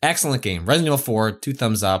 Excellent game. Resident Evil 4, 2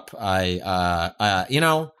 thumbs up. They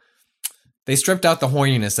stripped out the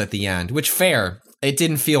horniness at the end, which fair. It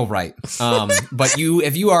didn't feel right. But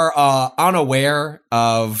if you are unaware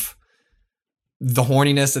of the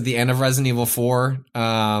horniness at the end of Resident Evil 4,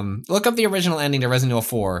 look up the original ending to Resident Evil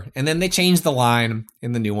 4, and then they changed the line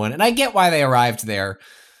in the new one, and I get why they arrived there,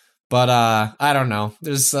 but I don't know.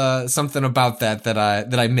 There's something about that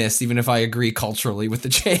I miss, even if I agree culturally with the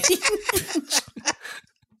change.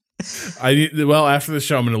 After the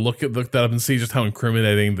show, I'm going to look that up and see just how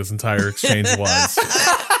incriminating this entire exchange was.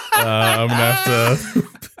 I'm gonna have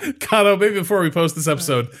to, Kato, maybe before we post this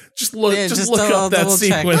episode, just look up that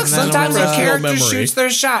sequence. Look, sometimes a character shoots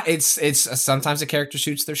their shot. It's sometimes a character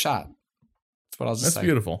shoots their shot. That's what I'll just say. That's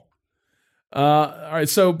beautiful. All right,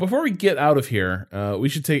 so before we get out of here, we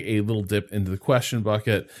should take a little dip into the question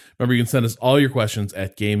bucket. Remember, you can send us all your questions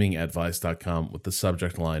at gamingadvice.com with the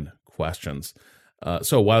subject line questions.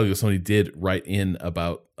 So a while ago, somebody did write in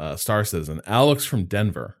about Star Citizen. Alex from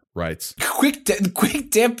Denver writes, quick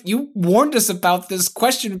dip, you warned us about this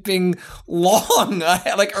question being long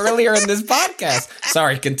like earlier in this podcast.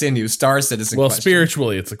 Sorry, continue. Star Citizen question.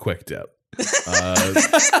 Spiritually it's a quick dip.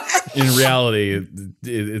 In reality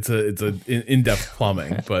it's an in-depth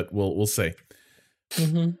plumbing, but we'll see.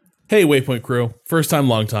 Mm-hmm. Hey Waypoint crew, first time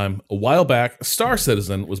long time. A while back, Star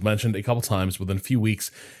Citizen was mentioned a couple times within a few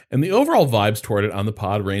weeks, and the overall vibes toward it on the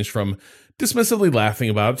pod ranged from dismissively laughing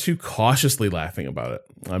about it to cautiously laughing about it.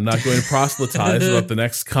 I'm not going to proselytize about the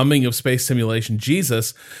next coming of space simulation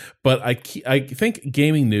Jesus, but I think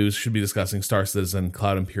gaming news should be discussing Star Citizen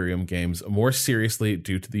Cloud Imperium games more seriously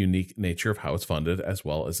due to the unique nature of how it's funded as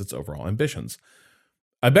well as its overall ambitions.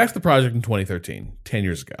 I backed the project in 2013, 10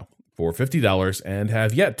 years ago, for $50 and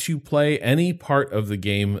have yet to play any part of the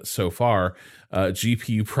game so far.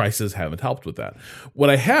 GPU prices haven't helped with that. What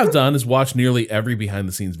I have done is watch nearly every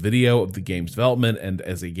behind-the-scenes video of the game's development, and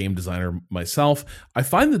as a game designer myself, I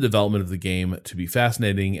find the development of the game to be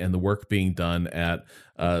fascinating, and the work being done at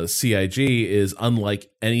CIG is unlike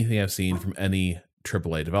anything I've seen from any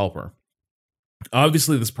AAA developer.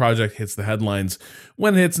 Obviously, this project hits the headlines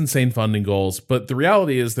when it hits insane funding goals, but the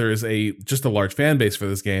reality is there is just a large fan base for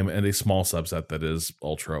this game and a small subset that is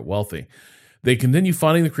ultra wealthy. They continue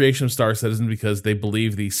funding the creation of Star Citizen because they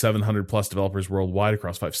believe the 700 plus developers worldwide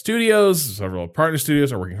across 5 studios, several partner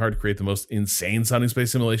studios, are working hard to create the most insane sounding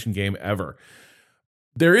space simulation game ever.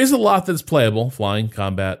 There is a lot that is playable: flying,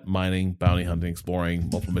 combat, mining, bounty hunting, exploring,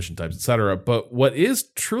 multiple mission types, etc. But what is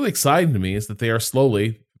truly exciting to me is that they are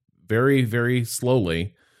slowly, very, very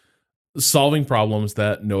slowly, solving problems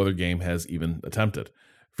that no other game has even attempted.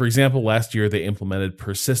 For example, last year they implemented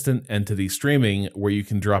persistent entity streaming, where you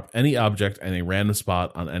can drop any object in a random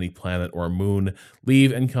spot on any planet or moon,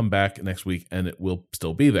 leave and come back next week, and it will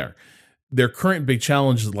still be there. Their current big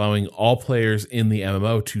challenge is allowing all players in the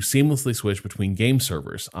MMO to seamlessly switch between game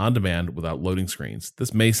servers on demand without loading screens.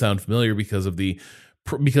 This may sound familiar because the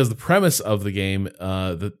premise of the game,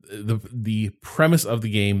 the premise of the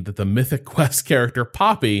game that the Mythic Quest character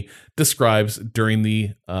Poppy describes during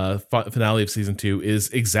the finale of Season 2 is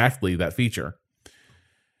exactly that feature.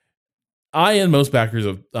 I and most backers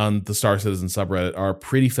on the Star Citizen subreddit are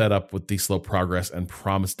pretty fed up with the slow progress and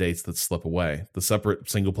promised dates that slip away. The separate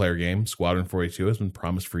single-player game, Squadron 42, has been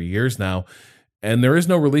promised for years now, and there is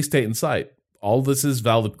no release date in sight. All this is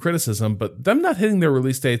valid criticism, but them not hitting their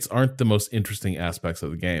release dates aren't the most interesting aspects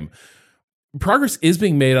of the game. Progress is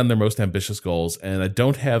being made on their most ambitious goals, and I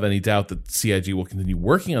don't have any doubt that CIG will continue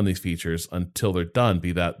working on these features until they're done,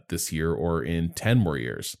 be that this year or in 10 more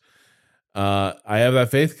years. I have that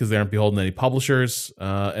faith because they aren't beholden to any publishers,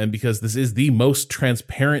 and because this is the most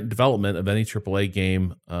transparent development of any AAA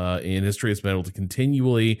game in history. It's been able to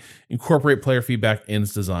continually incorporate player feedback in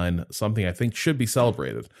its design, something I think should be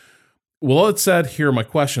celebrated. With all that said, here are my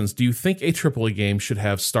questions. Do you think a AAA game should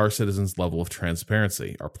have Star Citizen's level of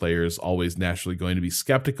transparency? Are players always naturally going to be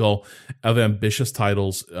skeptical of ambitious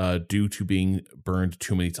titles due to being burned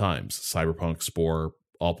too many times? Cyberpunk, Spore,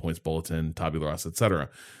 All Points Bulletin, Tabula Rasa, etc.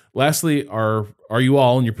 Lastly, are you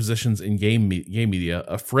all in your positions in game media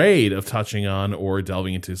afraid of touching on or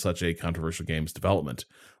delving into such a controversial game's development?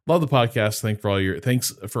 Love the podcast.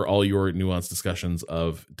 Thanks for all your nuanced discussions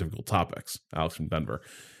of difficult topics. Alex from Denver.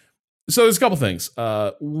 So there's a couple things.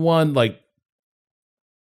 One,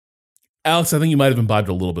 Alex, I think you might have imbibed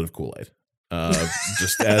a little bit of Kool-Aid.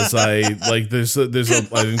 Just as I think there's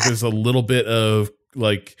a little bit of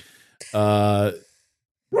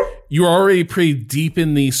you're already pretty deep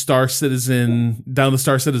in the Star Citizen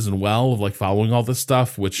well of following all this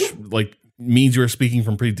stuff, which means you're speaking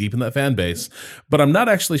from pretty deep in that fan base. But I'm not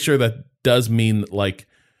actually sure that does mean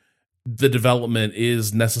the development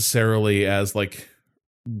is necessarily as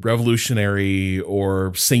revolutionary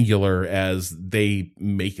or singular as they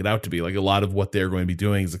make it out to be. A lot of what they're going to be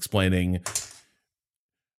doing is explaining,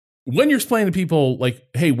 when you're explaining to people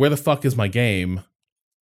hey, where the fuck is my game?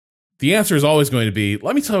 The answer is always going to be,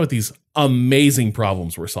 let me tell you what these amazing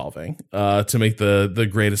problems we're solving to make the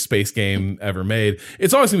greatest space game ever made.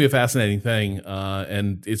 It's always going to be a fascinating thing,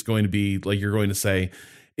 and it's going to be you're going to say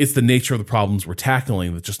it's the nature of the problems we're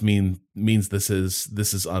tackling that just means this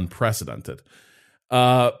is unprecedented.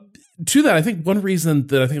 To that, I think one reason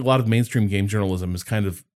that I think a lot of mainstream game journalism has kind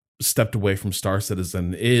of stepped away from Star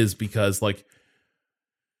Citizen is because,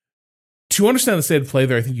 to understand the state of play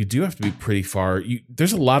there, I think you do have to be pretty far.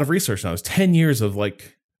 There's a lot of research now. There's 10 years of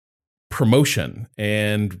promotion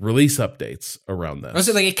and release updates around this.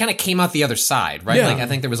 Also, it kind of came out the other side, right? Yeah. I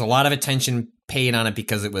think there was a lot of attention paid on it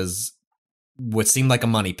because it was what seemed like a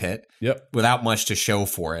money pit, without much to show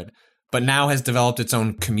for it, but now has developed its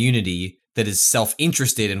own community that is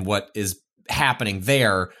self-interested in what is happening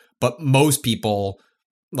there, but most people,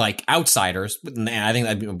 outsiders, and I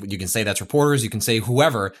think you can say that's reporters, you can say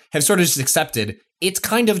whoever, have sort of just accepted it's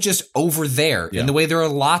kind of just over there in the way there are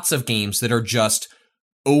lots of games that are just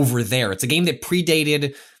over there. It's a game that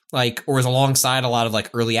predated, or is alongside a lot of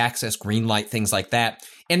early access, greenlight, things like that,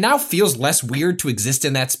 and now feels less weird to exist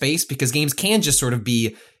in that space because games can just sort of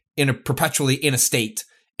be perpetually in a state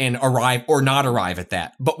and arrive or not arrive at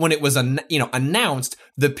that. But when it was announced,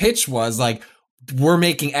 the pitch was like, we're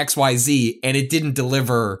making XYZ, and it didn't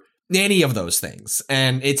deliver any of those things.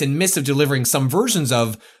 And it's in midst of delivering some versions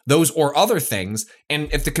of those or other things. And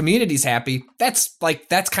if the community's happy, that's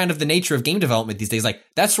kind of the nature of game development these days. Like,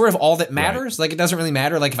 that's sort of all that matters. Right. Like, it doesn't really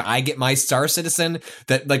matter. Like, if I get my Star Citizen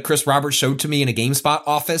that like Chris Roberts showed to me in a GameSpot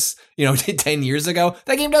office, 10 years ago,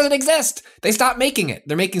 that game doesn't exist. They stopped making it.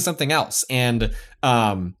 They're making something else. And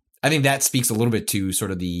I think that speaks a little bit to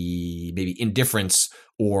sort of the maybe indifference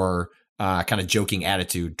or kind of joking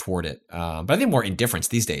attitude toward it. But I think more indifference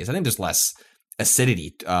these days. I think there's less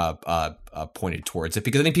acidity pointed towards it,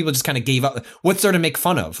 because I think people just kind of gave up. What's there to make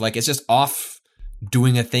fun of? Like, it's just off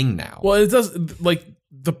doing a thing now. Well, it does, like,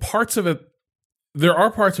 the parts of it, there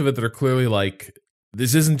are parts of it that are clearly like,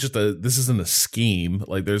 this isn't a scheme.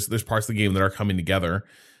 Like, there's parts of the game that are coming together,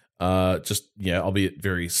 albeit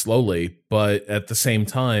very slowly, but at the same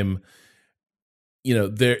time,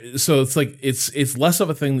 so it's like it's less of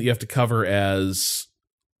a thing that you have to cover as,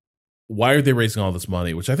 why are they raising all this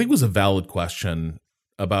money, which I think was a valid question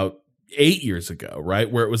about 8 years ago,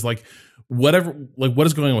 right? Where it was like, what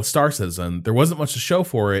is going on with Star Citizen? There wasn't much to show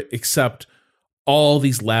for it except all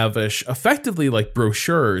these lavish, effectively like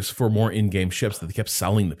brochures for more in-game ships that they kept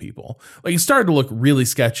selling to people. Like, it started to look really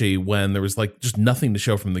sketchy when there was like just nothing to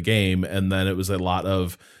show from the game, and then it was a lot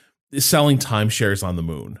of selling timeshares on the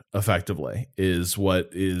moon, effectively, is what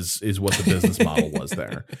the business model was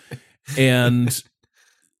there. And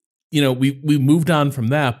we moved on from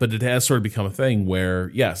that, but it has sort of become a thing where,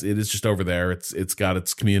 yes, it is just over there. It's got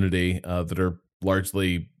its community that are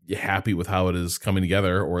largely happy with how it is coming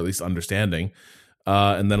together, or at least understanding.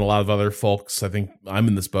 And then a lot of other folks, I think I'm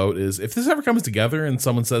in this boat, is if this ever comes together and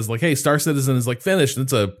someone says like, hey, Star Citizen is like finished, and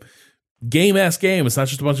it's a game-ass game, it's not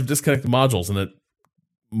just a bunch of disconnected modules, and it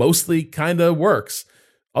mostly kind of works,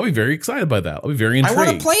 I'll be very excited by that. I'll be very intrigued. I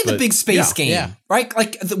want to play the big space game, right?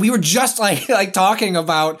 Like, we were just like talking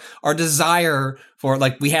about our desire for,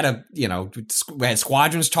 like, we had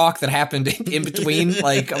Squadrons talk that happened in between,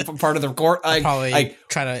 like, a part of the record. Probably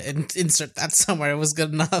try to insert that somewhere. It was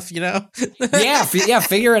good enough, figure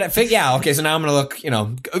it out. Okay, so now I'm gonna look.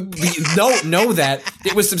 Know that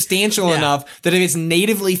it was substantial enough that if it's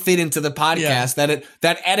natively fit into the podcast,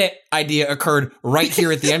 that edit idea occurred right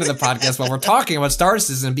here at the end of the podcast while we're talking about Star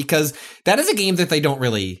Citizen, because that is a game that they don't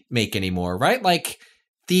really make anymore, right? Like,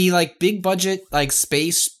 the big budget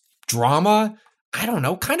space drama, I don't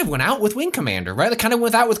know, kind of went out with Wing Commander, right? It kind of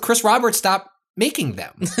went out with Chris Roberts stopped making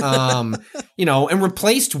them, and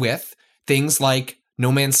replaced with things like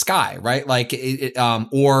No Man's Sky, right? Like,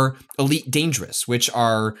 or Elite Dangerous, which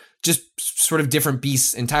are just sort of different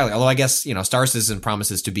beasts entirely. Although I guess, Star Citizen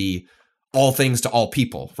promises to be all things to all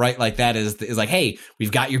people, right? Like, that is like, hey,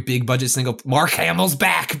 we've got your big budget single, Mark Hamill's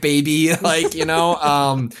back, baby. Like,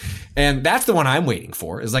 and that's the one I'm waiting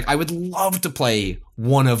for, is like, I would love to play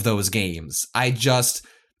one of those games. I just,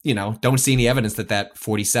 don't see any evidence that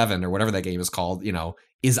 47 or whatever that game is called,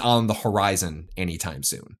 is on the horizon anytime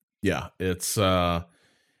soon. Yeah, it's, and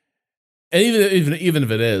even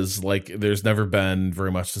if it is, like, there's never been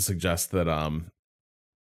very much to suggest that,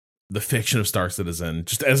 the fiction of Star Citizen,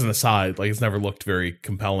 just as an aside, like, it's never looked very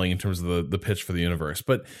compelling in terms of the pitch for the universe.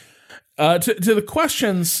 But to the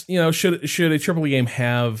questions, should a AAA game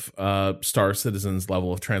have Star Citizen's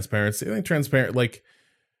level of transparency? I think transparent, like,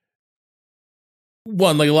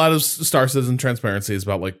 one, like, a lot of Star Citizen transparency is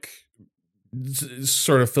about, like,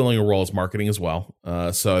 sort of filling a role as marketing as well.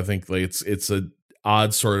 So I think, like, it's a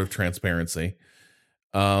odd sort of transparency.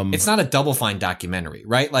 It's not a Double Fine documentary,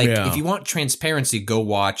 right? Like, if you want transparency, go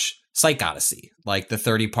watch Psych Odyssey, like the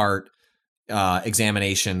 30-part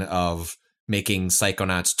examination of making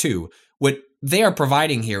Psychonauts 2. What they are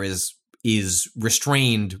providing here is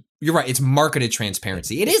restrained. You're right. It's marketed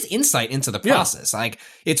transparency. It is insight into the process. Like,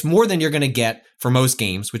 it's more than you're going to get for most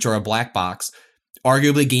games, which are a black box.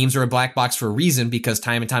 Arguably, games are a black box for a reason, because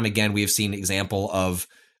time and time again, we have seen an example of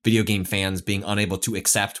video game fans being unable to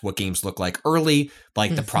accept what games look like early.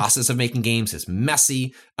 Like, the process of making games is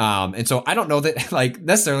messy. And so I don't know that, like,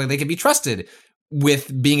 necessarily they can be trusted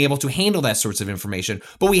with being able to handle that sorts of information.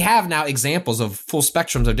 But we have now examples of full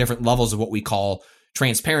spectrums of different levels of what we call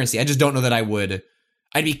transparency. I just don't know that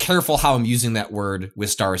I'd be careful how I'm using that word with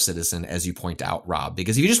Star Citizen, as you point out, Rob,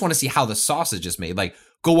 because if you just want to see how the sausage is made, like,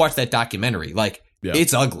 go watch that documentary. Like,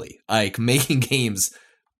 it's ugly. Like, making games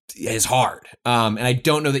is hard. And I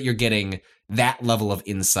don't know that you're getting that level of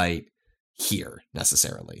insight here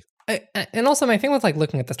necessarily. And also, my thing with, like,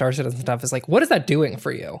 looking at the Star Citizen stuff is, like, what is that doing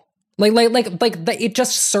for you? Like it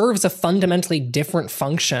just serves a fundamentally different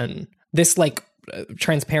function. This, like,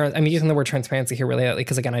 transparent. I'm using the word transparency here really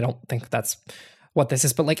because again, I don't think that's what this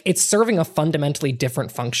is, but like it's serving a fundamentally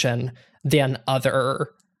different function than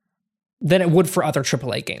it would for other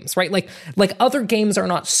AAA games, right? Like other games are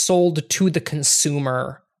not sold to the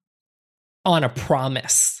consumer on a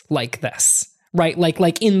promise like this, right?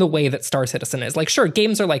 Like in the way that Star Citizen is. Like, sure,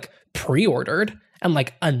 games are like pre-ordered and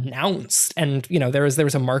like announced, and you know there's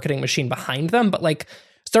a marketing machine behind them, but like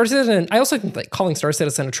Star Citizen, I also think like calling Star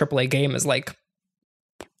Citizen a AAA game is like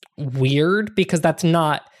weird because that's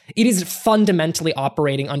not. It is fundamentally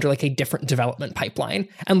operating under like a different development pipeline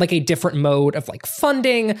and like a different mode of like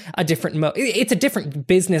funding, a different mode. It's a different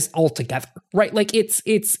business altogether, right? Like it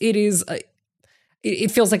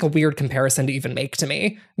feels like a weird comparison to even make to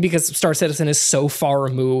me because Star Citizen is so far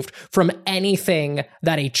removed from anything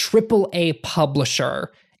that a AAA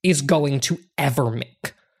publisher is going to ever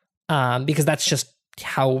make, because that's just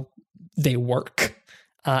how they work,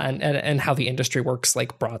 and how the industry works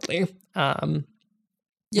like broadly.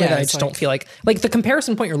 Yeah, I just don't feel like the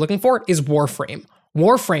comparison point you're looking for is Warframe.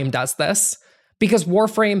 Warframe does this because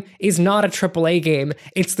Warframe is not a AAA game.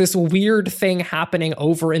 It's this weird thing happening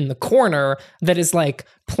over in the corner that is like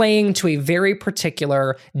playing to a very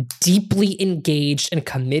particular, deeply engaged and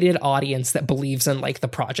committed audience that believes in like the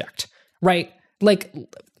project, right? Like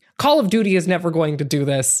Call of Duty is never going to do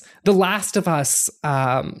this. The Last of Us,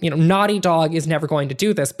 Naughty Dog is never going to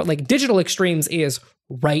do this, but like Digital Extremes is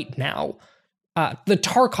right now. The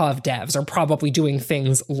Tarkov devs are probably doing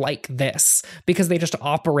things like this because they just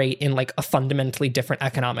operate in like a fundamentally different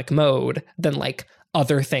economic mode than like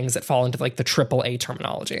other things that fall into like the AAA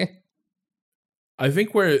terminology. I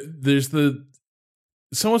think where there's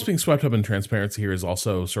someone's being swept up in transparency here is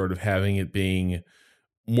also sort of having it being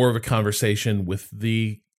more of a conversation with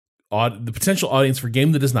the potential audience for a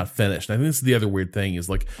game that is not finished. And I think this is the other weird thing is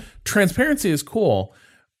like transparency is cool.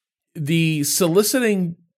 The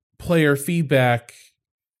soliciting player feedback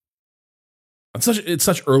on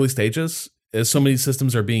such early stages as so many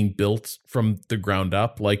systems are being built from the ground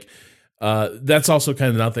up, like that's also kind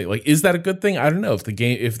of another thing. Like, is that a good thing? I don't know. If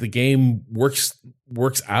the game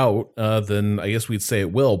works out, then I guess we'd say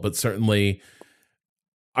it will. But certainly,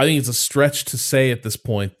 I think it's a stretch to say at this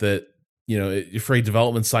point that, you know, for a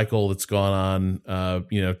development cycle that's gone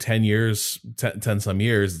on 10 years, 10 some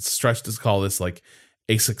years, it's a stretch to call this like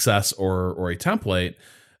a success or a template.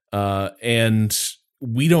 And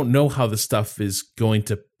we don't know how this stuff is going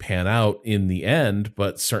to pan out in the end,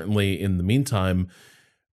 but certainly in the meantime,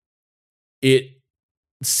 it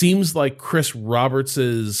seems like Chris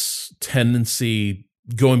Roberts's tendency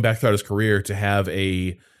going back throughout his career to have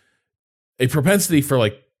a propensity for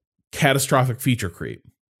like catastrophic feature creep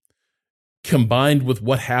combined with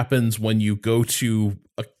what happens when you go to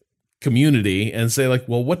a community and say like,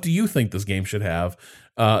 well, what do you think this game should have?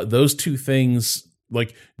 Those two things.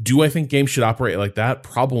 Like, do I think games should operate like that?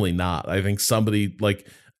 Probably not. I think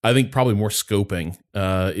probably more scoping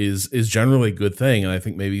is generally a good thing. And I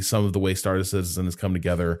think maybe some of the way Star Citizen has come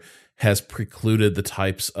together has precluded the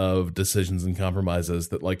types of decisions and compromises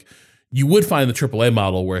that like you would find in the AAA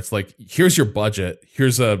model where it's like, here's your budget,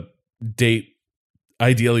 here's a date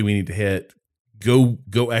ideally we need to hit, go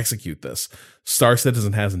execute this. Star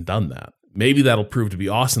Citizen hasn't done that. Maybe that'll prove to be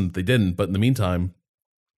awesome that they didn't, but in the meantime,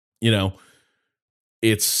 you know,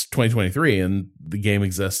 it's 2023 and the game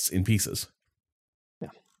exists in pieces. Yeah.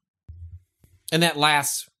 And that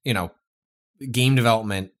last, game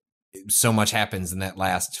development, so much happens in that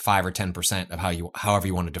last 5 or 10% of however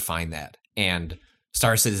you want to define that. And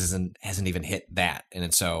Star Citizen hasn't even hit that.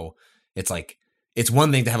 And so it's like, it's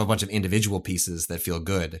one thing to have a bunch of individual pieces that feel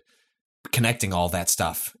good, connecting all that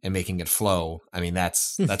stuff and making it flow. I mean,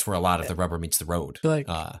 that's where a lot of the rubber meets the road. Like,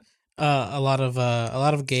 a lot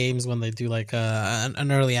of games when they do like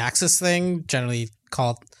an early access thing generally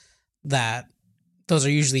call that, those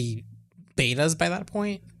are usually betas by that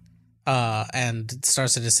point, and Star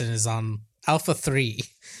Citizen is on Alpha 3.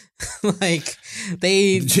 Like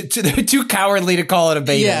they're too cowardly to call it a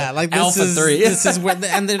beta. Yeah, like Alpha 3. This is where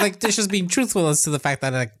and they're like, they're just being truthful as to the fact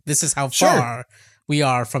that like this is how far we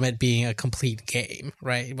are from it being a complete game,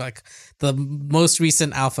 right? Like the most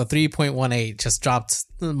recent Alpha 3.18 just dropped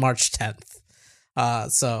March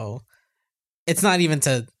 10th. So it's not even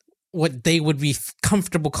to what they would be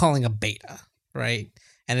comfortable calling a beta, right?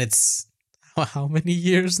 And it's how many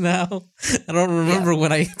years now? I don't remember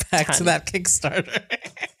when I backed to that Kickstarter.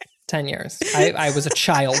 10 years. I was a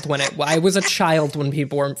child when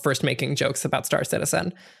people were first making jokes about Star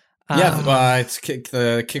Citizen. It's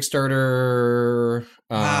the Kickstarter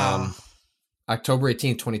October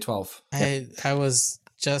 18th, 2012. I was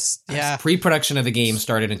just, pre-production of the game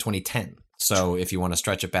started in 2010. So if you want to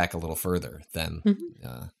stretch it back a little further, then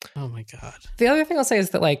oh my god. The other thing I'll say is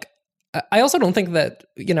that like I also don't think that,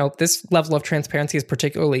 you know, this level of transparency is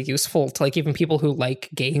particularly useful to like even people who like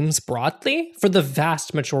games broadly for the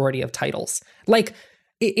vast majority of titles. Like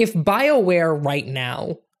if BioWare right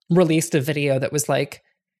now released a video that was like,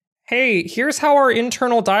 hey, here's how our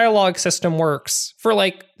internal dialogue system works for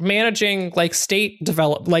like managing like state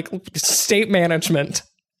management.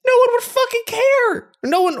 No one would fucking care.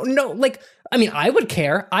 I mean, I would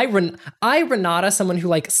care. Renata, someone who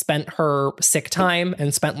like spent her sick time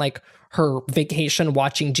and spent like her vacation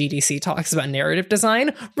watching GDC talks about narrative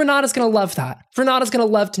design, Renata's gonna love that. Renata's gonna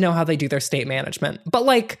love to know how they do their state management. But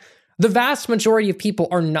like the vast majority of people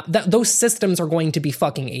are not, those systems are going to be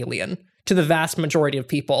fucking alien to the vast majority of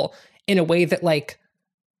people in a way that like,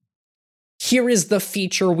 here is the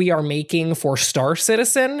feature we are making for Star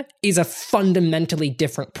Citizen is a fundamentally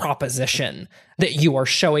different proposition that you are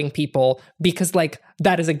showing people because like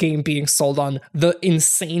that is a game being sold on the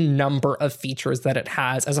insane number of features that it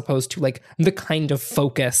has as opposed to like the kind of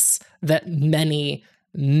focus that many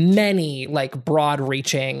like broad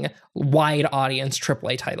reaching wide audience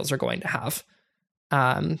AAA titles are going to have.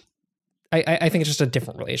 I think it's just a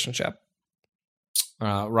different relationship.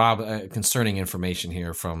 Rob, concerning information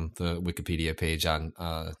here from the Wikipedia page on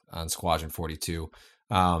Squadron 42,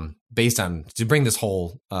 based on, to bring this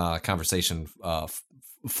whole conversation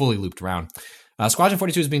fully looped around, Squadron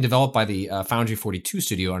 42 is being developed by the Foundry 42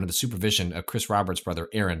 studio under the supervision of Chris Roberts' brother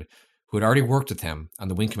Aaron, who had already worked with him on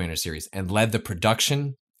the Wing Commander series and led the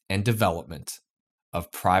production and development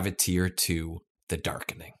of Privateer 2: The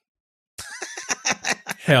Darkening.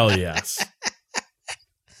 Hell yes.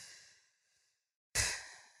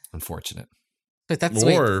 Unfortunate. But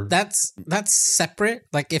that's separate.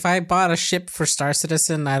 Like if I bought a ship for Star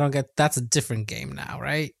Citizen, I don't get, that's a different game now,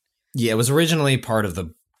 right? Yeah, it was originally part of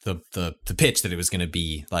the pitch that it was going to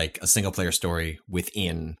be like a single player story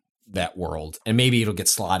within that world, and maybe it'll get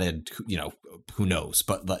slotted. You know, who knows?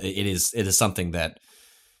 But it is something that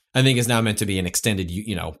I think is now meant to be an extended,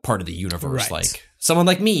 you know, part of the universe. Right. Like someone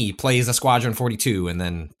like me plays a Squadron 42 and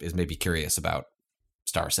then is maybe curious about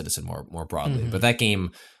Star Citizen more broadly. Mm-hmm. But that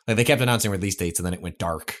game, like they kept announcing release dates and then it went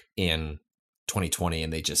dark in 2020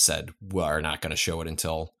 and they just said, we're not going to show it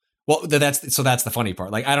until, well, that's the funny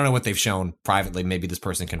part. Like, I don't know what they've shown privately. Maybe this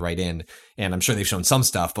person can write in, and I'm sure they've shown some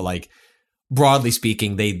stuff, but like broadly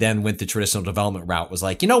speaking, they then went the traditional development route, was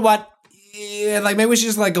like, you know what? Yeah, like maybe we should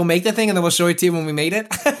just like go make the thing and then we'll show it to you when we made it.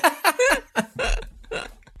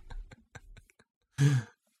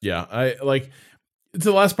 Yeah. I like, to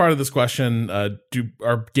the last part of this question, are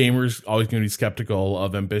gamers always going to be skeptical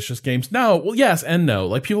of ambitious games? No. Well, yes and no.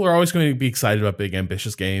 Like, people are always going to be excited about big,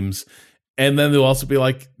 ambitious games. And then they'll also be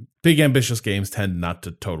like, big, ambitious games tend not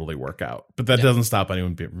to totally work out. But that doesn't stop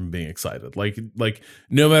anyone from being excited. Like,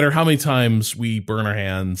 no matter how many times we burn our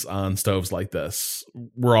hands on stoves like this,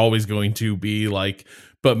 we're always going to be like,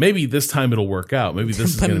 but maybe this time it'll work out. Maybe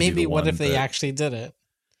this is going to be the maybe what one if they actually did it?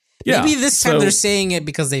 Yeah, maybe this time they're saying it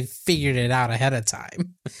because they figured it out ahead of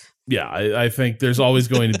time. Yeah, I think there's always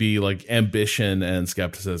going to be like ambition and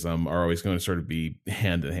skepticism are always going to sort of be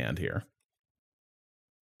hand in hand here.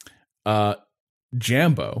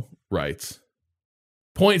 Jambo writes,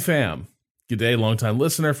 Point fam. Good day, long-time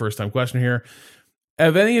listener, first-time question here.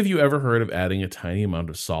 Have any of you ever heard of adding a tiny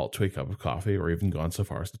amount of salt to a cup of coffee or even gone so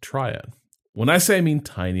far as to try it? When I say I mean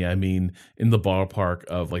tiny, I mean in the ballpark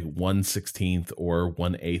of like 1/16 or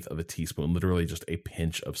 1/8 of a teaspoon, literally just a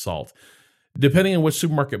pinch of salt. Depending on which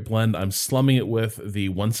supermarket blend I'm slumming it with, the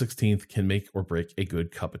 1/16 can make or break a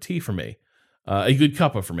good cup of tea for me. A good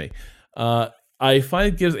cuppa for me. I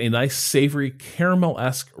find it gives a nice savory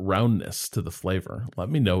caramel-esque roundness to the flavor. Let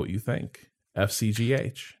me know what you think.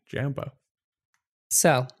 FCGH, Jambo.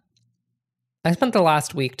 So, I spent the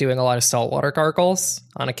last week doing a lot of saltwater gargles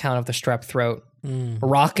on account of the strep throat,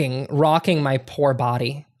 rocking my poor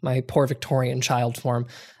body, my poor Victorian child form.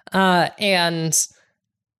 And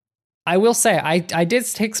I will say, I did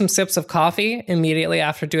take some sips of coffee immediately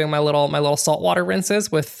after doing my little saltwater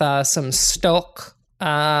rinses with some Stoke,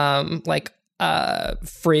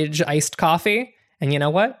 fridge iced coffee. And you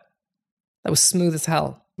know what? That was smooth as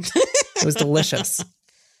hell. It was delicious.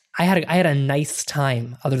 I had a nice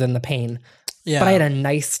time other than the pain. Yeah. But I had a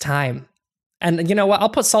nice time. And you know what? I'll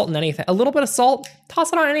put salt in anything. A little bit of salt,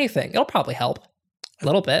 toss it on anything. It'll probably help. A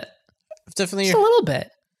little bit. Just a little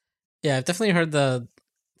bit. Yeah, I've definitely heard the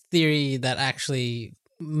theory that actually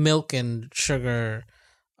milk and sugar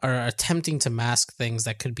are attempting to mask things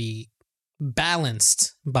that could be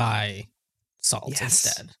balanced by salt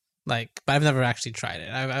instead. But I've never actually tried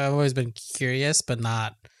it. I've always been curious, but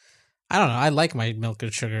not. I don't know. I like my milk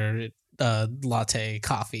and sugar. latte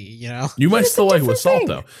coffee, you know? You might still like it with salt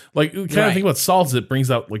though. Like the kind of thing about salt is it brings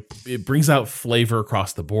out flavor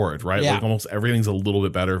across the board, right? Yeah. Like almost everything's a little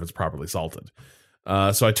bit better if it's properly salted.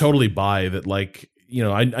 So I totally buy that. Like, you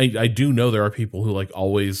know, I do know there are people who like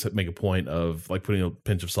always make a point of like putting a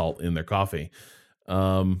pinch of salt in their coffee.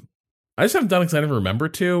 I just haven't done it because I never remember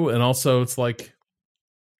to, and also it's like,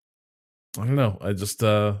 I don't know. I just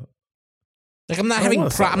like I'm not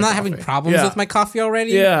having problems with my coffee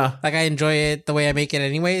already. Yeah, like I enjoy it the way I make it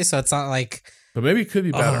anyway, so it's not like. But maybe it could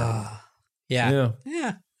be better. Yeah.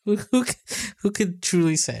 Who could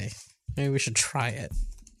truly say? Maybe we should try it.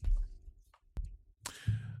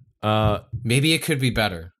 Maybe it could be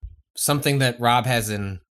better. Something that Rob has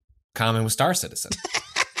in common with Star Citizen.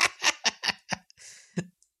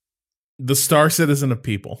 The Star Citizen of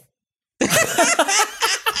people.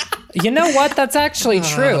 You know what? That's actually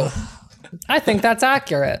true. I think that's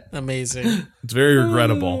accurate. Amazing. It's very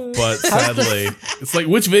regrettable, but sadly, it's like,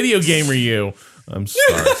 which video game are you? I'm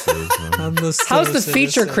Star Citizen. How's the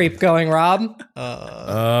feature creep going, Rob?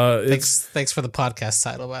 Thanks for the podcast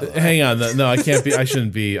title, by the way. Hang on, no, I can't be. I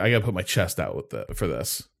shouldn't be. I gotta put my chest out for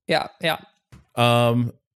this. Yeah.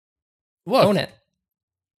 Look, own it.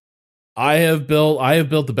 I have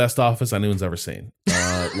built the best office anyone's ever seen.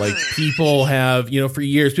 Like people have, you know, for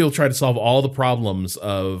years, people try to solve all the problems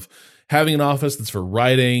of having an office that's for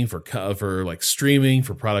writing, for like streaming,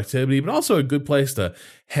 for productivity, but also a good place to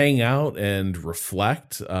hang out and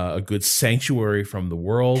reflect, a good sanctuary from the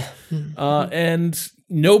world. And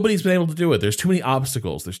nobody's been able to do it. There's too many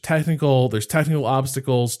obstacles. There's technical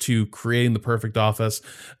obstacles to creating the perfect office.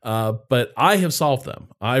 But I have solved them.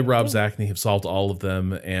 Rob Zacny, have solved all of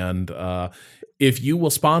them. And if you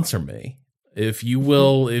will sponsor me, if you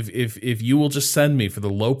will just send me for the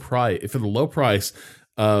low price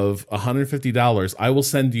of $150, I will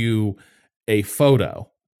send you a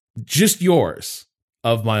photo, just yours,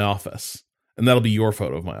 of my office, and that'll be your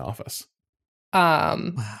photo of my office.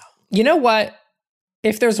 Wow. You know what?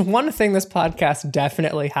 If there's one thing this podcast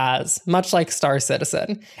definitely has, much like Star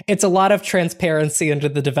Citizen, it's a lot of transparency into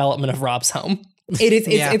the development of Rob's home. It is.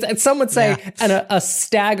 It's some would say a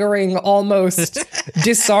staggering, almost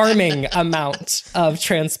disarming amount of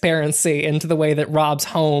transparency into the way that Rob's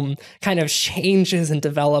home kind of changes and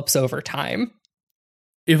develops over time.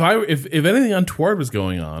 If anything untoward was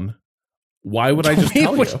going on, why would I just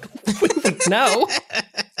tell you? We would know.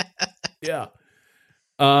 Yeah.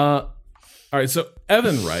 All right. So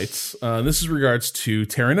Evan writes, this is regards to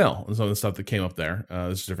Terranil and some of the stuff that came up there.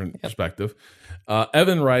 This is a different perspective.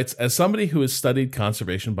 Evan writes, as somebody who has studied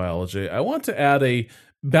conservation biology, I want to add a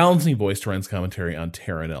balancing voice to Ren's commentary on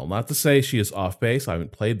Terranil. Not to say she is off base. I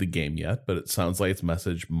haven't played the game yet, but it sounds like its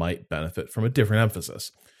message might benefit from a different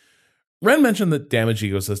emphasis. Ren mentioned that damaged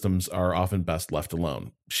ecosystems are often best left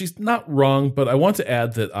alone. She's not wrong, but I want to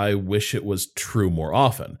add that I wish it was true more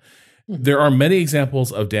often. There are many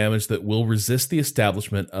examples of damage that will resist the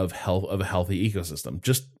establishment of a healthy ecosystem.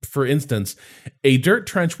 Just for instance, a dirt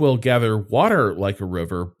trench will gather water like a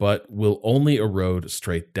river, but will only erode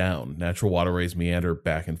straight down. Natural waterways meander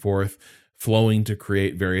back and forth, flowing to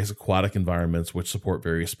create various aquatic environments which support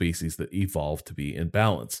various species that evolve to be in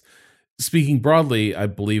balance. Speaking broadly, I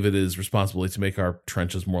believe it is responsibility to make our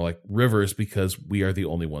trenches more like rivers because we are the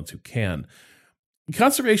only ones who can.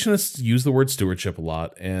 Conservationists use the word stewardship a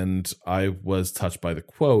lot, and I was touched by the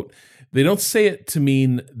quote. They don't say it to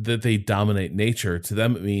mean that they dominate nature. To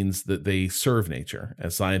them, it means that they serve nature.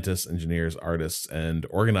 As scientists, engineers, artists, and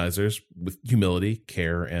organizers, with humility,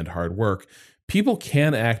 care, and hard work, people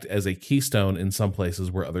can act as a keystone in some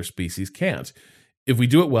places where other species can't. If we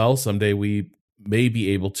do it well, someday we may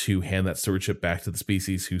be able to hand that stewardship back to the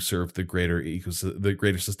species who served the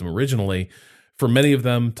greater system originally. For many of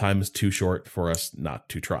them, time is too short for us not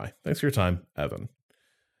to try. Thanks for your time, Evan.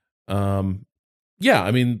 Yeah, I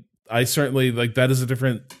mean, I certainly like that is a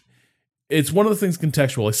different. It's one of the things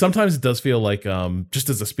contextual. Like sometimes it does feel like just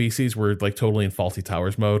as a species, we're like totally in Faulty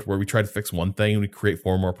Towers mode where we try to fix one thing and we create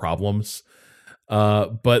 4 more problems.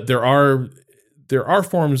 But there are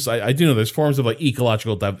forms. I do know there's forms of like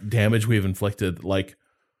ecological damage we've inflicted. Like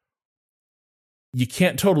you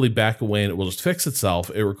can't totally back away and it will just fix itself.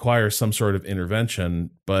 It requires some sort of intervention.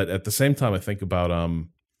 But at the same time, I think about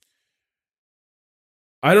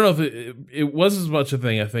I don't know if it was as much a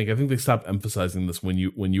thing. I think they stopped emphasizing this when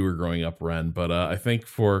you were growing up, Ren. But I think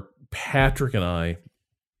for Patrick and I,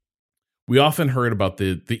 we often heard about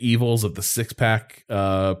the evils of the 6-pack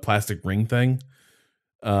plastic ring thing,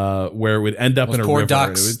 where it would end up in a river.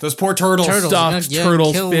 Ducks. Those poor turtles. Ducks,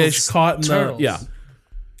 turtles, fish caught in there. Yeah.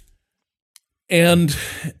 And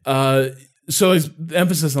So there's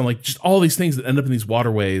emphasis on like just all these things that end up in these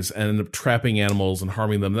waterways and end up trapping animals and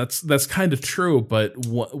harming them. That's kind of true, but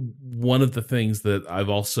one of the things that I've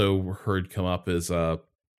also heard come up is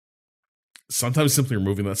sometimes simply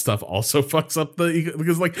removing that stuff also fucks up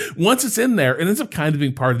because like once it's in there, it ends up kind of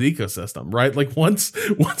being part of the ecosystem, right? Like once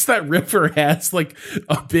that river has like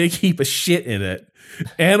a big heap of shit in it,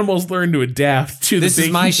 animals learn to adapt to the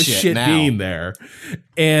big heap of shit being there.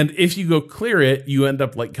 And if you go clear it, you end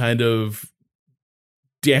up like kind of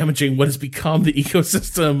damaging what has become the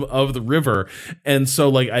ecosystem of the river. And so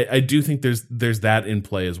like I do think there's that in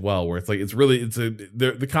play as well, where it's like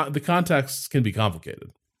the context can be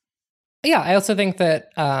complicated. Yeah, I also think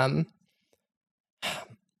that I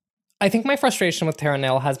think my frustration with Terra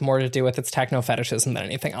Nil has more to do with its techno fetishism than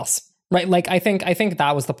anything else. Right, like I think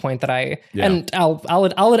that was the point that and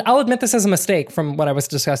I'll admit this is a mistake from what I was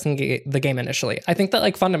discussing the game initially. I think that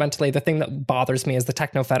like fundamentally the thing that bothers me is the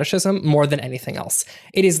techno fetishism more than anything else.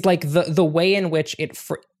 It is like the way in which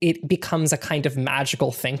it becomes a kind of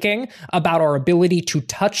magical thinking about our ability to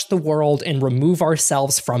touch the world and remove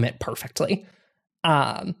ourselves from it perfectly.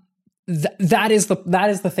 That is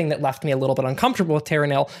the thing that left me a little bit uncomfortable with Terra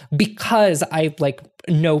Nil, because I like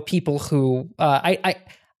know people who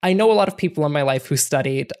I know a lot of people in my life who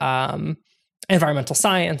studied environmental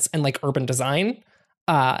science and like urban design.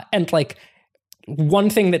 And like one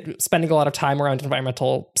thing that spending a lot of time around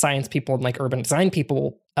environmental science people and like urban design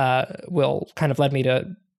people will kind of led me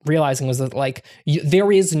to realizing was that like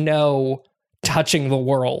there is no touching the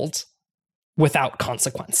world without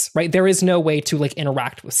consequence, right? There is no way to like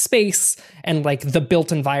interact with space and like the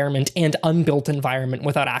built environment and unbuilt environment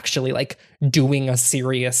without actually like doing a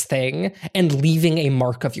serious thing and leaving a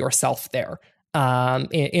mark of yourself there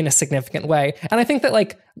in a significant way. And I think that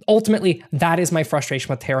like ultimately that is my frustration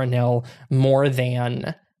with Terra Nil more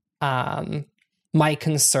than my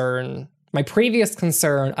previous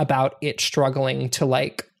concern about it struggling to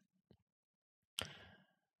like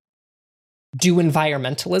do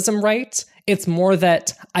environmentalism right. It's more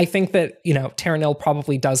that I think that, you know, Terra Nil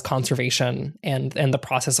probably does conservation and the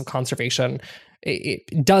process of conservation.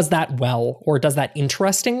 It does that well, or does that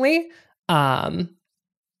interestingly. And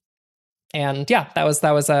yeah, that was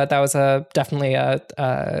definitely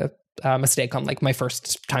a mistake on like my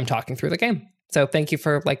first time talking through the game. So thank you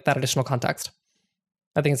for like that additional context.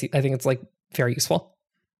 I think it's like very useful.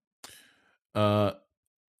 Email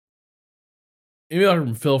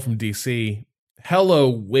from Phil from DC.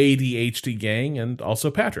 Hello, WayDHD gang, and also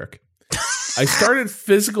Patrick. I started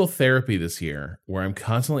physical therapy this year, where I'm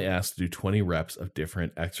constantly asked to do 20 reps of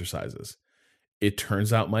different exercises. It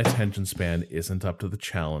turns out my attention span isn't up to the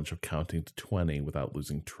challenge of counting to 20 without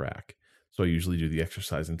losing track. So I usually do the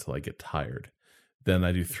exercise until I get tired. Then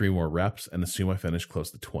I do 3 more reps and assume I finish close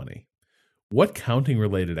to 20. What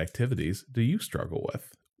counting-related activities do you struggle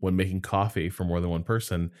with? When making coffee for more than one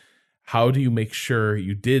person, how do you make sure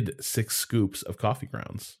you did 6 scoops of coffee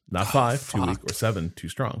grounds? Not 5, too weak, or 7, too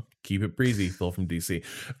strong. Keep it breezy, Phil from DC.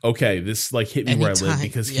 Okay, this like hit me where I live,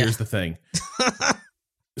 because here's the thing.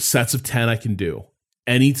 Sets of 10 I can do.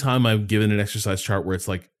 Anytime I'm given an exercise chart where it's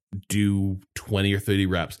like do 20 or 30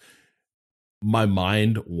 reps, my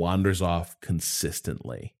mind wanders off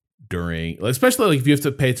consistently during, especially like if you have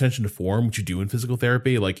to pay attention to form, which you do in physical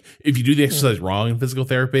therapy. Like if you do the exercise wrong in physical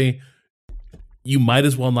therapy, you might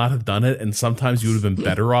as well not have done it, and sometimes you would have been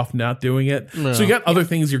better off not doing it. No. So you got other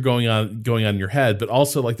things you're going on in your head, but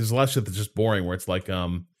also like there's a lot of shit that's just boring, where it's like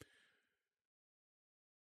nobody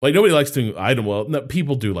likes doing no,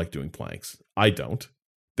 people do like doing planks. I don't.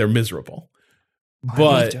 They're miserable. I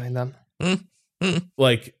love doing them.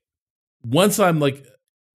 Like once I'm like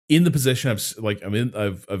in the position,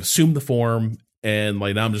 I've assumed the form, and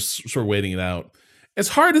like now I'm just sort of waiting it out. As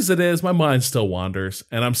hard as it is, my mind still wanders,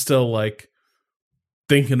 and I'm still like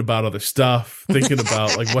thinking about other stuff, thinking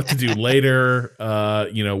about like what to do later,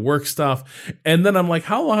 work stuff. And then I'm like,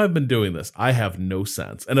 how long have I been doing this? I have no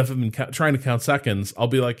sense. And if I've been trying to count seconds, I'll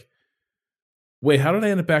be like, wait, how did I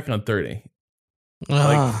end up back on 30?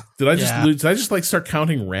 Like, did I just lose? Did I just like start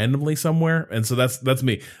counting randomly somewhere? And so that's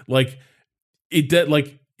me. Like it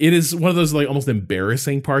is one of those like almost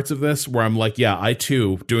embarrassing parts of this where I'm like, yeah, I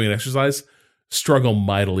too, doing an exercise, struggle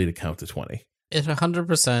mightily to count to 20. It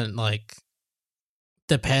 100% like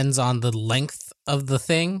depends on the length of the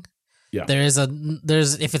thing. Yeah. There's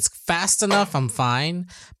if it's fast enough, I'm fine.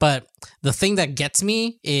 But the thing that gets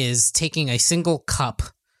me is taking a single cup,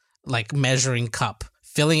 like measuring cup,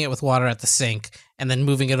 filling it with water at the sink, and then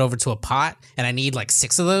moving it over to a pot, and I need like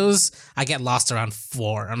 6 of those, I get lost around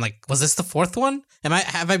 4. I'm like, was this the 4th one?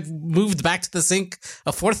 Have I moved back to the sink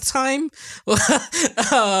a 4th time? Or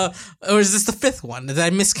is this the 5th one? Did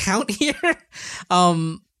I miscount here?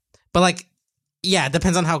 But like, yeah, it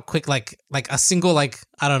depends on how quick, like a single, like,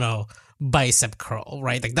 I don't know, bicep curl,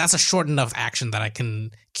 right? Like that's a short enough action that I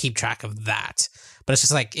can keep track of that. But it's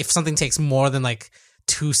just like, if something takes more than like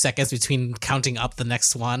 2 seconds between counting up the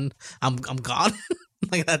next one, I'm gone.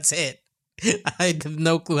 Like that's it. I have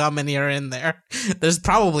no clue how many are in there. There's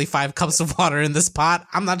probably 5 cups of water in this pot.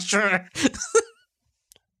 I'm not sure.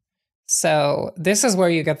 So this is where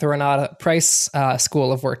you get the Renata Price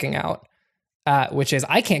school of working out, which is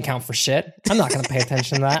I can't count for shit. I'm not going to pay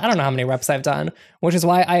attention to that. I don't know how many reps I've done, which is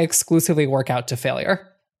why I exclusively work out to failure.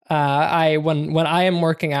 When I am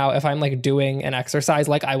working out, if I'm like doing an exercise,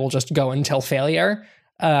 like I will just go until failure,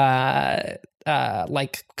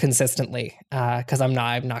 like consistently, because I'm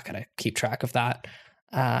not gonna keep track of that.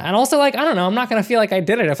 And also, like, I don't know, I'm not gonna feel like I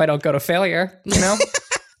did it if I don't go to failure, you know?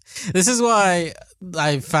 This is why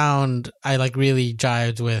I found I like really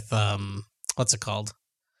jived with what's it called?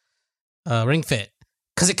 Ring Fit.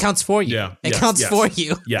 Because it counts for you. Yeah. It counts for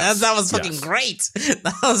you. Yes. That was fucking great.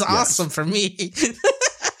 That was awesome for me.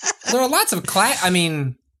 There are lots of I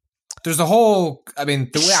mean, there's a whole, I mean,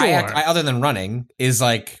 the way I other than running is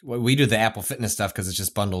like, we do the Apple Fitness stuff because it's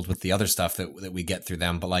just bundled with the other stuff that we get through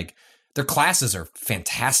them. But like, their classes are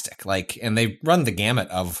fantastic. Like, and they run the gamut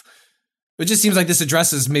of, it just seems like this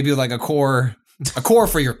addresses maybe like a core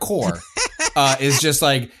for your core. Is just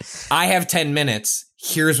like, I have 10 minutes.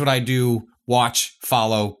 Here's what I do. Watch,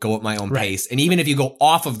 follow, go at my own pace. And even if you go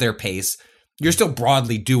off of their pace, you're still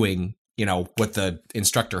broadly doing, you know, what the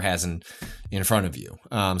instructor has in front of you.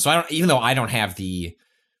 So even though I don't have the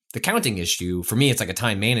counting issue, for me, it's like a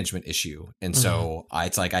time management issue. And so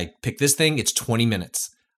it's like, I pick this thing, it's 20 minutes.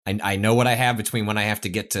 I know what I have between when I have to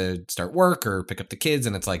get to start work or pick up the kids.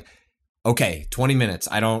 And it's like, okay, 20 minutes.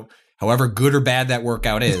 However good or bad that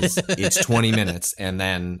workout is, it's 20 minutes. And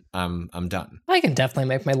then I'm done. I can definitely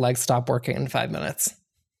make my legs stop working in 5 minutes.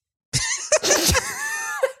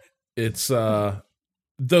 It's, though,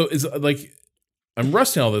 is like, I'm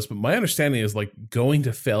rusting all this, but my understanding is like going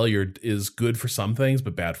to failure is good for some things,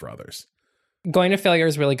 but bad for others. Going to failure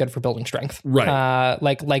is really good for building strength. Right.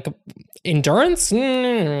 Like endurance.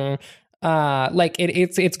 Like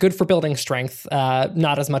it's good for building strength.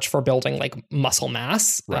 Not as much for building like muscle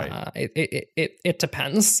mass. Right. It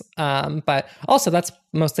depends. But also that's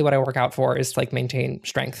mostly what I work out for is like maintain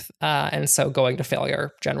strength. And so going to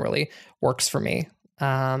failure generally works for me.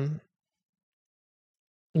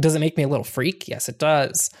 Does it make me a little freak? Yes, it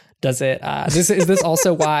does. Does it? Is this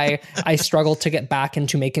also why I struggle to get back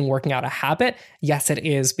into making working out a habit? Yes, it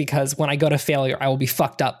is, because when I go to failure, I will be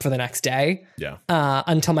fucked up for the next day. Yeah.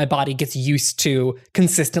 Until my body gets used to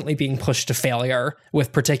consistently being pushed to failure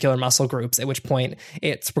with particular muscle groups, at which point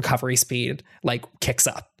its recovery speed like kicks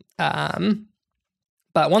up.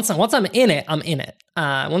 But once I'm in it, I'm in it.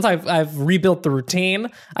 Once I've rebuilt the routine,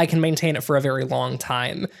 I can maintain it for a very long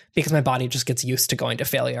time because my body just gets used to going to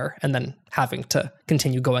failure and then having to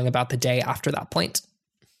continue going about the day after that point.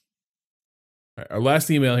 All right, our last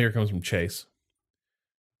email here comes from Chase.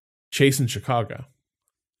 Chase in Chicago.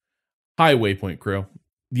 Hi, Waypoint crew.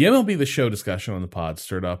 The MLB The Show discussion on the pod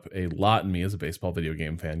stirred up a lot in me as a baseball video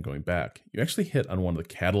game fan going back. You actually hit on one of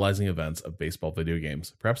the catalyzing events of baseball video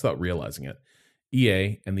games, perhaps without realizing it.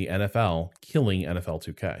 EA and the NFL killing NFL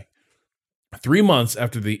 2K. 3 months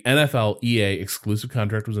after the NFL EA exclusive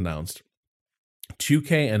contract was announced,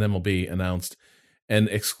 2K and MLB announced an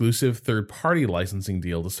exclusive third-party licensing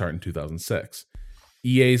deal to start in 2006.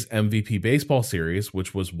 EA's MVP Baseball series,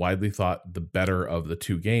 which was widely thought the better of the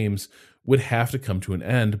two games, would have to come to an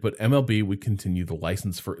end, but MLB would continue to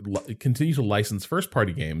license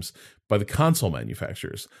first-party games by the console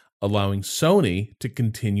manufacturers, allowing Sony to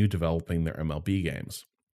continue developing their MLB games.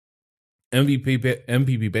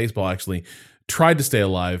 MVP Baseball actually tried to stay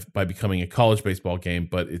alive by becoming a college baseball game,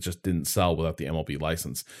 but it just didn't sell without the MLB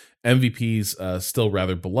license. MVP's still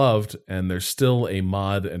rather beloved, and there's still a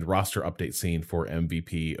mod and roster update scene for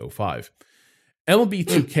MVP 05. MLB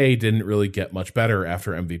 2K didn't really get much better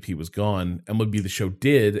after MVP was gone. MLB The Show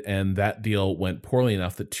did, and that deal went poorly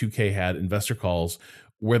enough that 2K had investor calls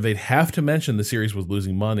where they'd have to mention the series was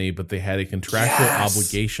losing money, but they had a contractual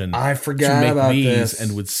obligation to make these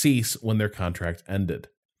and would cease when their contract ended.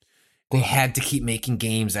 They had to keep making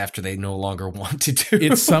games after they no longer wanted to.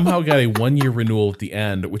 It somehow got a 1-year renewal at the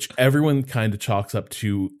end, which everyone kind of chalks up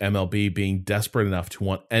to MLB being desperate enough to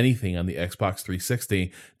want anything on the Xbox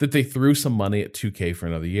 360 that they threw some money at 2K for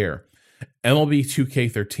another year. MLB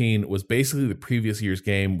 2K13 was basically the previous year's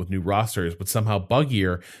game with new rosters, but somehow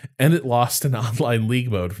buggier, and it lost an online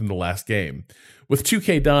league mode from the last game. With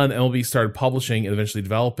 2K done, MLB started publishing and eventually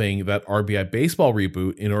developing that RBI Baseball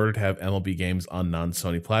reboot in order to have MLB games on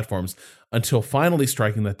non-Sony platforms, until finally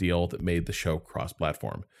striking that deal that made the show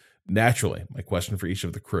cross-platform. Naturally, my question for each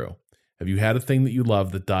of the crew: have you had a thing that you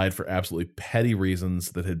loved that died for absolutely petty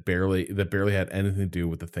reasons that barely had anything to do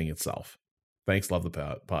with the thing itself? Thanks, love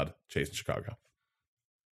the pod. Chase in Chicago.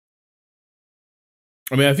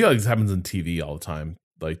 I mean, I feel like this happens in TV all the time,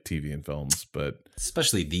 like TV and films, but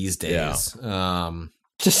especially these days. Yeah.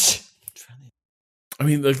 I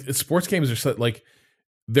mean, like, sports games are so, like,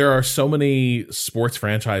 there are so many sports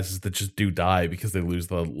franchises that just do die because they lose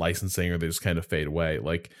the licensing or they just kind of fade away.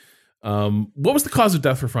 Like, what was the cause of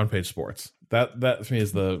death for Front Page Sports? That for me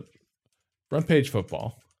is the Front Page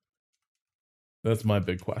Football. That's my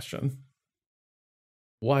big question.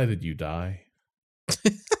 Why did you die?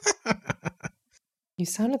 You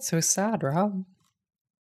sounded so sad, Rob.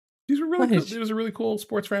 These were really cool. It was a really cool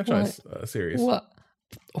sports franchise series.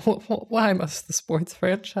 Why must the sports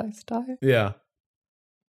franchise die? Yeah.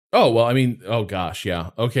 Oh, well, I mean, oh gosh,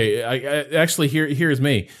 yeah. Okay, I actually, here's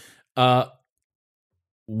me.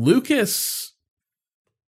 Lucas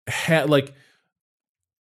had, like,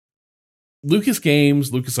 Lucas Games,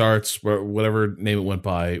 LucasArts, whatever name it went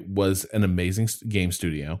by, was an amazing game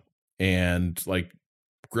studio, and like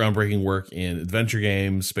groundbreaking work in adventure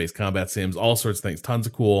games, space combat sims, all sorts of things. Tons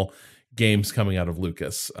of cool games coming out of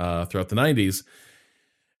Lucas throughout the 90s.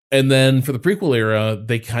 And then for the prequel era,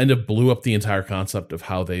 they kind of blew up the entire concept of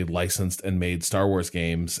how they licensed and made Star Wars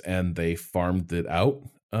games, and they farmed it out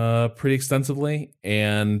pretty extensively.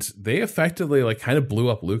 And they effectively, like, kind of blew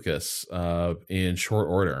up Lucas in short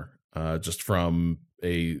order. Just from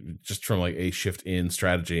a shift in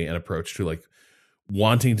strategy and approach to, like,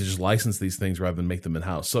 wanting to just license these things rather than make them in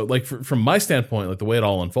house. So, like, from my standpoint, like, the way it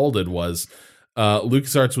all unfolded was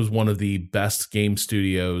LucasArts was one of the best game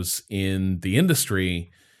studios in the industry,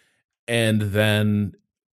 and then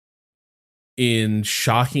in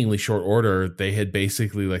shockingly short order, they had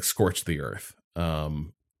basically, like, scorched the earth.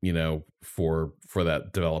 For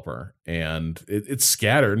that developer, and it's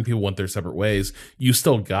scattered and people went their separate ways. You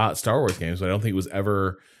still got Star Wars games, but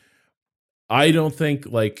I don't think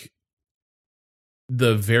like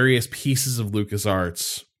the various pieces of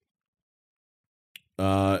LucasArts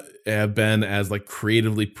have been as, like,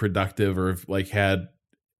 creatively productive or like had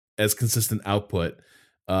as consistent output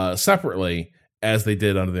separately as they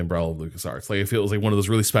did under the umbrella of LucasArts. Like, I feel it was like one of those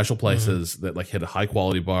really special places that, like, hit a high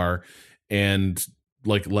quality bar and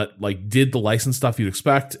did the license stuff you'd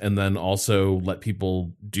expect, and then also let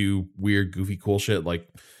people do weird, goofy, cool shit, like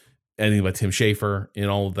anything by Tim Schafer and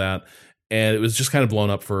all of that. And it was just kind of blown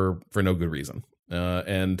up for no good reason.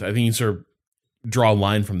 And I think you sort of draw a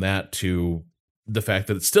line from that to the fact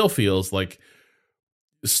that it still feels like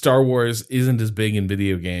Star Wars isn't as big in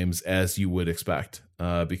video games as you would expect,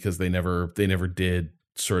 because they never did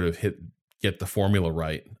sort of get the formula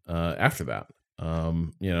right after that.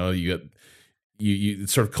 It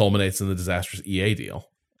sort of culminates in the disastrous EA deal.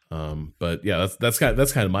 But yeah, that's kind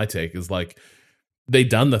of my take, is like they'd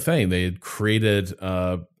done the thing. They had created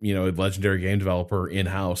a legendary game developer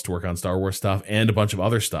in-house to work on Star Wars stuff and a bunch of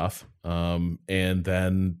other stuff. And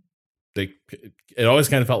then it always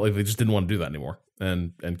kind of felt like they just didn't want to do that anymore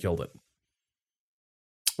and killed it.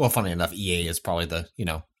 Well, funny enough, EA is probably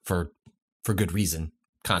for good reason,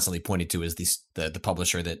 constantly pointed to as the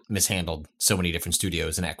publisher that mishandled so many different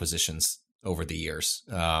studios and acquisitions over the years,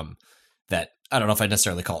 that I don't know if I'd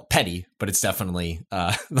necessarily call it petty, but it's definitely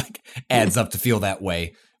like adds up to feel that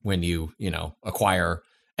way when you acquire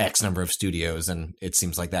X number of studios, and it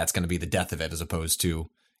seems like that's going to be the death of it, as opposed to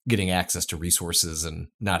getting access to resources and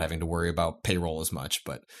not having to worry about payroll as much.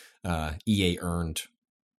 But EA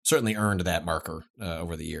certainly earned that marker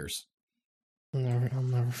over the years. I'll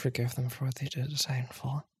never forgive them for what they did to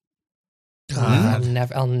Titanfall.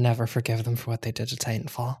 I'll never forgive them for what they did to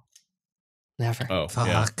Titanfall. Never. Oh,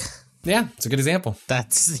 fuck. Yeah, it's a good example.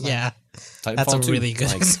 That's Titanfall that's a really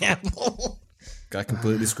good example. Got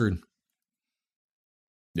completely screwed.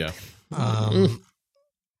 Yeah.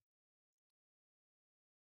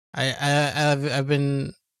 I've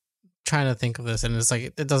been trying to think of this, and it's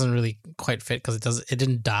like it doesn't really quite fit because it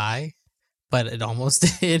didn't die, but it almost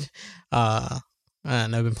did. And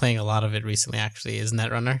I've been playing a lot of it recently. Actually, is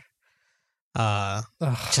Netrunner.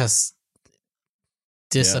 Just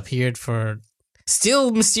disappeared for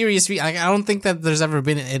still mysterious reason. I don't think that there's ever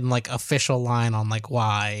been an like official line on like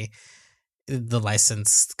why the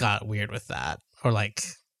license got weird with that, or like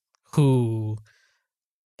who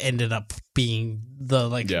ended up being the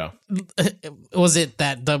was it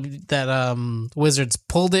that Wizards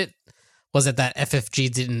pulled it? Was it that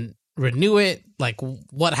FFG didn't renew it? Like,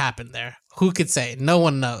 what happened there? Who could say? No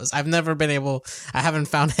one knows. I haven't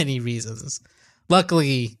found any reasons.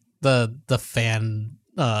 Luckily, the fan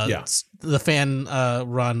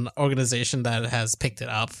run organization that has picked it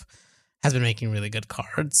up has been making really good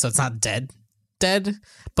cards, so it's not dead,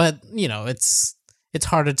 but it's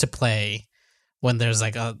harder to play when there's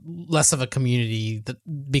like a less of a community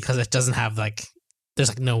because it doesn't have there's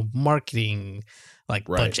like no marketing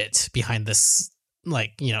budget behind this,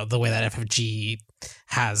 the way that FFG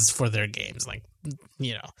has for their games.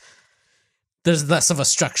 There's less of a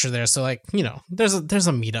structure there, so there's a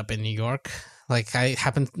meetup in New York.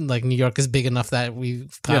 New York is big enough that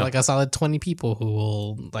we've got a solid 20 people who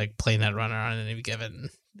will play Netrunner on any given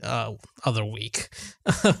other week.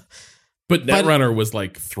 But Netrunner was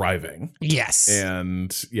thriving. Yes.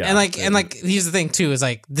 And here's the thing too, is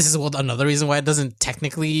this is another reason why it doesn't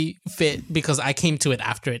technically fit, because I came to it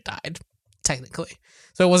after it died, technically.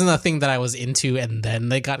 So it wasn't a thing that I was into and then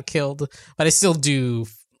they got killed. But I still do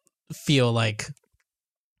feel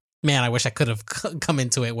man, I wish I could have come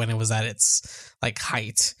into it when it was at its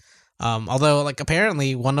height. Although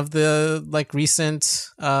apparently one of the recent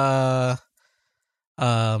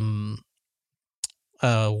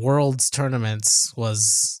Worlds tournaments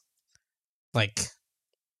was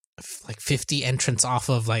 50 entrants off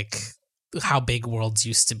of how big Worlds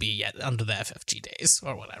used to be yet under the FFG days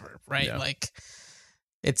or whatever, right? Yeah.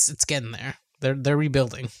 It's getting there. They're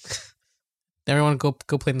rebuilding. Everyone go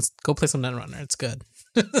play some Netrunner. It's good.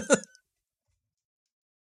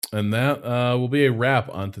 And that will be a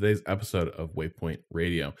wrap on today's episode of Waypoint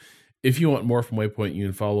Radio. If you want more from Waypoint, you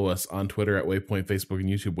can follow us on Twitter at Waypoint, Facebook, and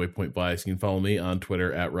YouTube, Waypoint Bias. You can follow me on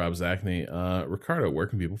Twitter at Rob Zachney. Ricardo, where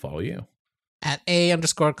can people follow you? At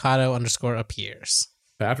 @A_Cotto_appears.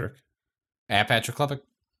 Patrick. At Patrick Klepek.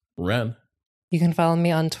 Ren. You can follow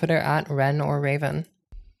me on Twitter at Ren or Raven.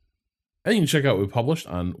 And you can check out what we published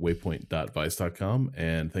on waypoint.vice.com.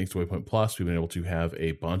 And thanks to Waypoint Plus, we've been able to have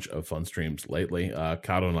a bunch of fun streams lately.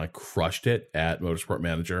 Cotto and I crushed it at Motorsport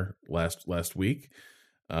Manager last week.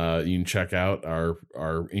 You can check out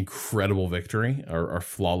our incredible victory, our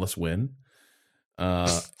flawless win.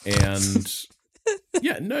 And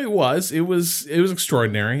yeah, no, it was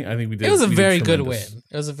extraordinary. I think we did. It was a very good win.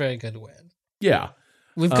 It was a very good win. Yeah.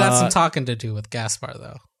 We've got some talking to do with Gaspar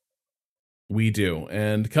though. We do.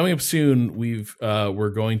 And coming up soon, we're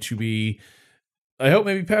going to be, I hope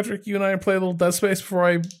maybe Patrick, you and I play a little Dead Space before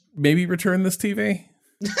I maybe return this TV.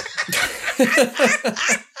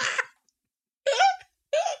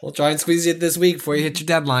 We'll try and squeeze it this week before you hit your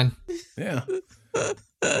deadline. Yeah.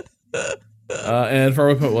 And for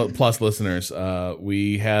our Waypoint Plus listeners,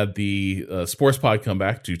 we had the Sports Pod come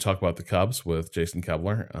back to talk about the Cubs with Jason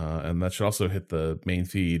Kevler, and that should also hit the main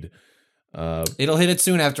feed. It'll hit it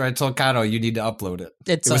soon after I told Cotto you need to upload it.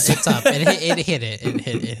 It's up. It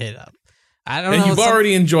hit up. I don't know. And you've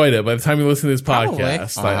already enjoyed it by the time you listen to this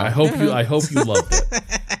podcast. I hope you loved it.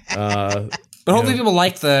 But hopefully people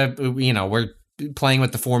like we're playing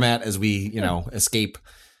with the format as we escape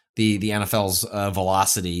the NFL's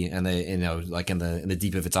velocity and in the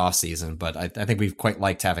deep of its off season. But I think we've quite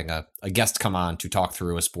liked having a guest come on to talk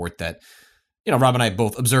through a sport that Rob and I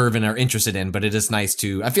both observe and are interested in. But it is nice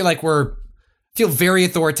to, I feel like feel very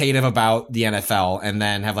authoritative about the NFL and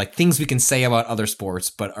then have things we can say about other sports,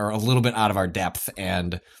 but are a little bit out of our depth.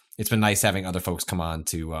 And it's been nice having other folks come on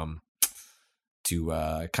to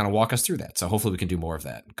kind of walk us through that. So hopefully we can do more of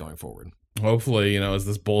that going forward. Hopefully, as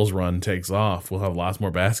this Bulls run takes off, we'll have lots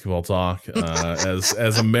more basketball talk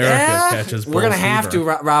as America catches. We're gonna have to,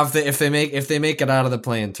 Rob. If they make it out of the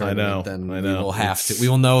play-in tournament, then we will have to. We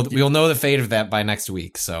will know the fate of that by next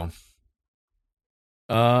week. So,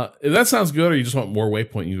 if that sounds good, or you just want more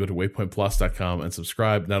Waypoint, you go to waypointplus.com and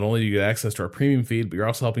subscribe. Not only do you get access to our premium feed, but you're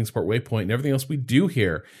also helping support Waypoint and everything else we do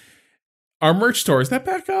here. Our merch store, is that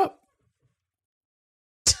back up?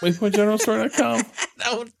 WaypointGeneralStore.com.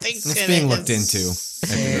 I don't think it's being looked into.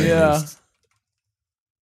 Yeah.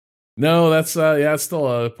 No, that's it's still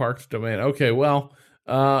a parked domain. Okay, well,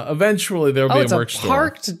 eventually there'll be a merch store.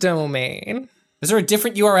 Parked domain. Is there a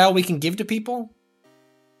different URL we can give to people?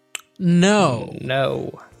 No.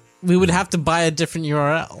 We would have to buy a different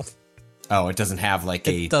URL. Oh, it doesn't have a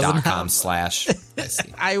 .com/. I see.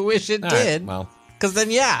 I wish it did. Right, well, because then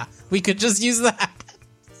we could just use that.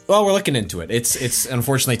 Well, we're looking into it. It's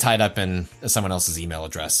unfortunately tied up in someone else's email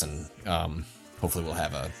address, and hopefully we'll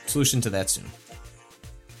have a solution to that soon.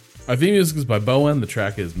 Our theme music is by Bowen. The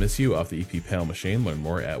track is Miss You off the EP Pale Machine. Learn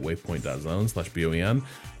more at waypoint.zone/BOEN.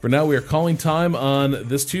 For now, we are calling time on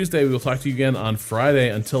this Tuesday. We will talk to you again on Friday.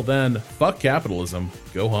 Until then, fuck capitalism.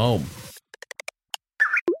 Go home.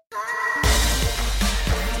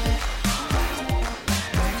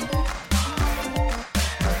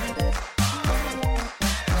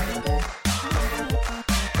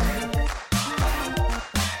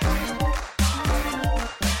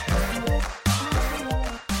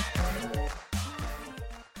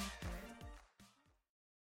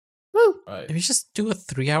 Did we just do a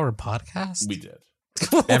 3-hour podcast? We did.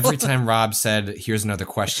 Every time Rob said, "Here's another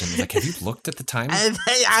question," I was like, "Have you looked at the time?"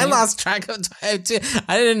 I lost track of time too.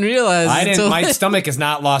 I didn't realize. My stomach has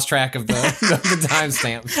not lost track of the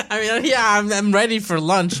timestamp. I mean, yeah, I'm ready for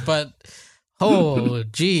lunch, but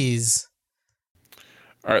geez.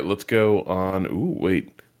 All right, let's go on. Ooh,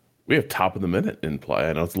 wait. We have top of the minute in play.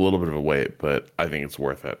 I know it's a little bit of a wait, but I think it's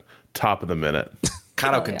worth it. Top of the minute.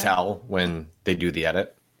 Kato can tell when they do the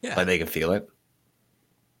edit. Yeah. Like they can feel it.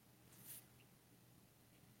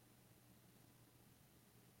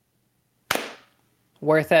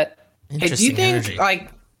 Worth it. Hey, do you think like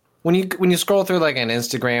when you scroll through like an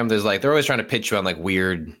Instagram, there's like they're always trying to pitch you on like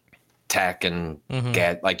weird tech and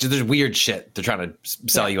get like there's weird shit they're trying to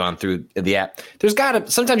sell you on through the app.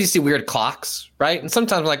 Sometimes you see weird clocks, right? And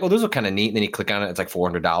sometimes like, oh, those are kind of neat. And then you click on it, it's like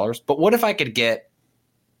 $400. But what if I could get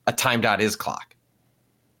a time.is clock?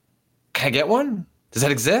 Can I get one? Does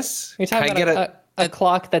that exist? You're talking about a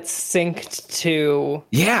clock that's synced to...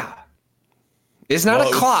 Yeah. It's not a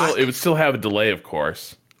clock. It would still have a delay, of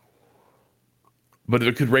course. But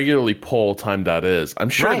it could regularly pull time.is. I'm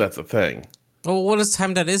sure that's a thing. Well, what does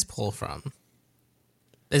time.is pull from?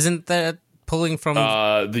 Isn't that pulling from...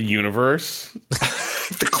 the universe?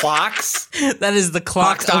 The clocks? That is the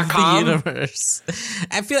clock of the universe.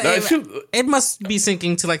 I feel it must be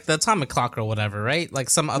syncing to like the atomic clock or whatever, right? Like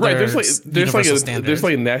some other universal standard. There's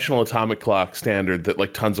like a national atomic clock standard that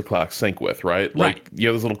like tons of clocks sync with, right? Like you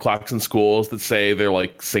have those little clocks in schools that say they're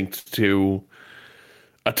like synced to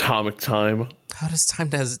atomic time. How does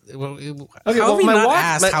time.is... How have we not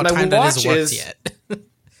asked how time.is works yet?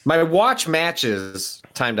 My watch matches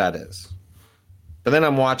time.is. But then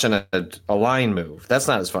I'm watching a line move. That's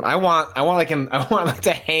not as fun. I want like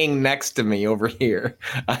to hang next to me over here.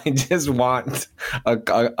 I just want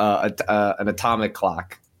an atomic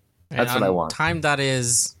clock. That's what I want.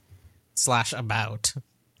 Time.is/about.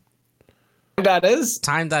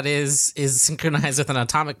 Time.is is synchronized with an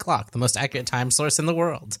atomic clock, the most accurate time source in the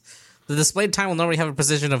world. The displayed time will normally have a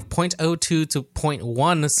precision of 0.02 to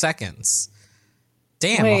 0.1 seconds.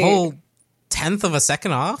 Damn, a whole tenth of a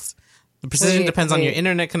second off? The precision depends on your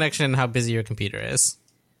internet connection and how busy your computer is.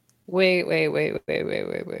 Wait.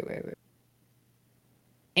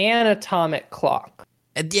 An atomic clock.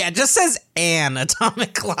 Yeah, it just says an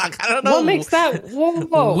atomic clock. I don't know. What makes that?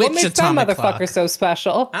 Whoa! What makes that motherfucker clock so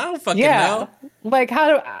special? I don't fucking know. Like I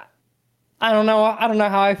don't know. I don't know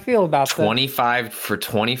how I feel about that.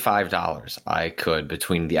 $25 I could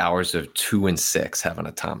between the hours of 2 and 6 have an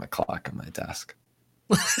atomic clock on my desk.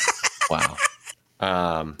 Wow.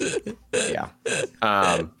 Yeah.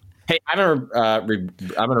 Hey, I'm gonna.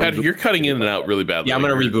 Patrick, you're cutting in and out really badly. Yeah, I'm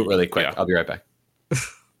gonna reboot really quick. Yeah. I'll be right back.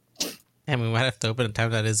 And we might have to open a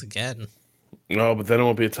time.is again. No, but then it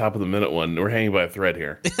won't be a top of the minute one. We're hanging by a thread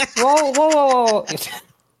here. Whoa.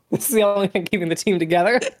 This is the only thing keeping the team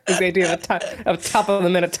together. Is the idea of top of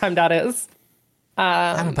the minute time.is.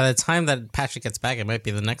 By the time that Patrick gets back, it might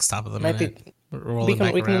be the next top of the minute. Rolling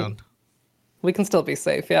back around. We can still be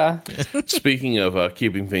safe, yeah. Speaking of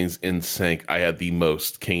keeping things in sync, I had the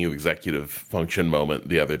most King of Executive Function moment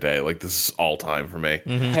the other day. Like, this is all time for me.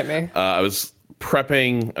 Mm-hmm. Hit me. I was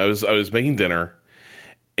prepping. I was making dinner,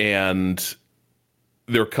 and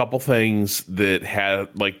there were a couple things that had,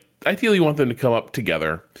 like, ideally you want them to come up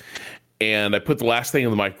together. And I put the last thing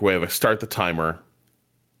in the microwave. I start the timer,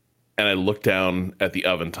 and I look down at the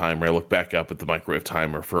oven timer. I look back up at the microwave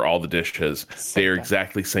timer for all the dishes. They are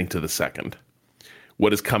exactly synced to the second.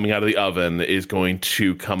 What is coming out of the oven is going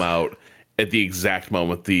to come out at the exact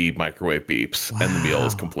moment the microwave beeps, and the meal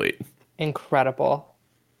is complete. Incredible.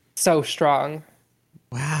 So strong.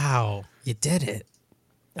 Wow. You did it.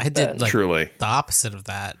 I did truly the opposite of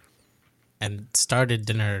that and started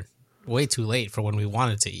dinner way too late for when we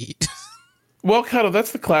wanted to eat. Well, Kato,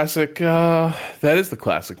 that's the classic. That is the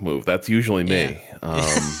classic move. That's usually me.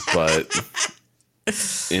 Yeah. But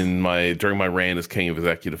during my reign as King of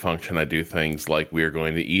Executive Function, I do things like we are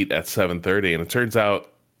going to eat at 7:30, and it turns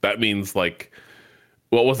out that means like,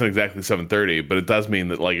 well, it wasn't exactly 7:30, but it does mean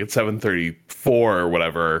that like at 7:34 or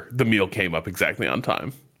whatever, the meal came up exactly on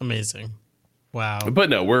time. Amazing. Wow. But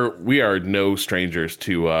no, we are no strangers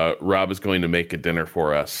to Rob is going to make a dinner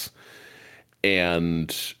for us,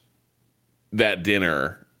 and that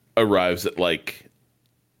dinner arrives at like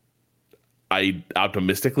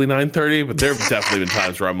optimistically 9:30, but there have definitely been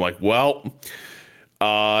times where I'm like, well,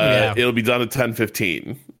 it'll be done at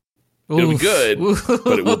 10:15. It'll be good,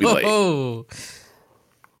 but it will be late.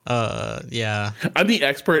 Yeah. I'm the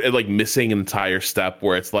expert at like missing an entire step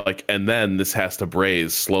where it's like, and then this has to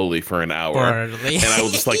braise slowly for an hour, and I will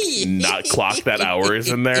just like not clock that hour is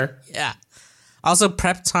in there. Yeah. Also,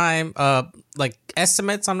 prep time, like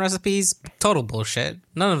estimates on recipes, total bullshit.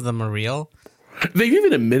 None of them are real. They've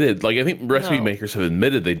even admitted, like I think recipe makers have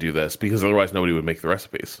admitted they do this because otherwise nobody would make the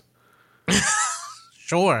recipes.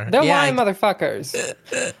 Sure. They're lying motherfuckers.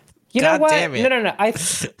 You know what? Damn it. No. I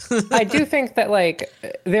do think that like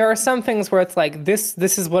there are some things where it's like this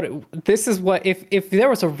is what if there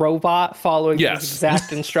was a robot following these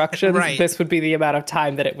exact instructions, right. This would be the amount of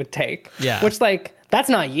time that it would take. Yeah. Which like that's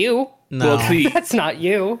not you. No. Well, That's not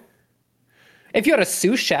you. If you had a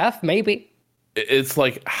sous chef, maybe. It's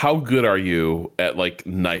like, how good are you at like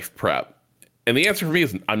knife prep? And the answer for me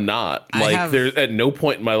is I'm not. Like there's at no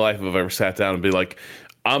point in my life have I ever sat down and be like,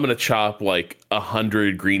 I'm going to chop like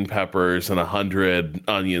 100 green peppers and 100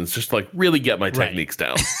 onions just to like really get my techniques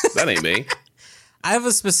down. That ain't me. I have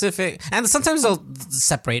a specific, and sometimes they'll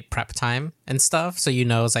separate prep time and stuff. So,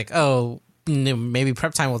 it's like, oh, maybe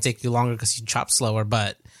prep time will take you longer because you chop slower.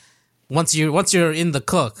 But once you're in the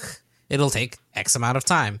cook, it'll take X amount of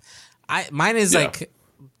time. Mine is like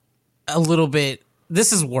a little bit,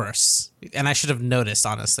 this is worse. And I should have noticed,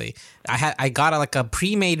 honestly. I got like a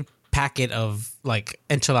pre-made packet of like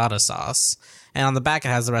enchilada sauce, and on the back it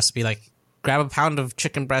has the recipe like grab a pound of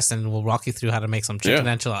chicken breast and we'll walk you through how to make some chicken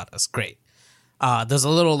enchiladas. Great. There's a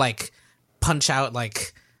little like punch out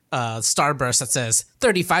like starburst that says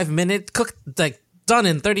 35-minute cook, like done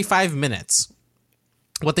in 35 minutes.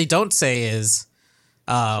 What they when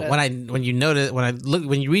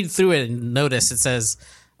you read through it and notice it says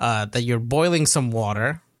that you're boiling some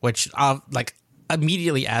water, which like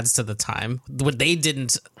immediately adds to the time. What they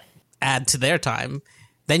didn't add to their time.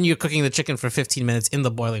 Then you're cooking the chicken for 15 minutes in the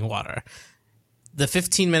boiling water. The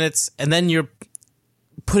 15 minutes, and then you're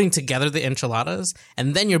putting together the enchiladas,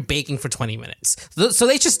 and then you're baking for 20 minutes. So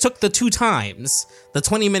they just took the two times, the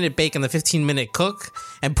 20-minute bake and the 15-minute cook,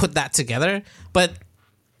 and put that together. But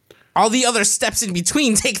all the other steps in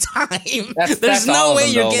between take time. There's no way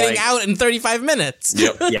you're getting out in 35 minutes.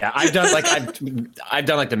 Yep. Yeah, I've done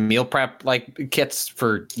like the meal prep like kits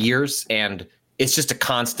for years, and it's just a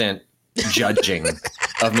constant judging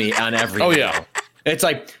of me on every meal. It's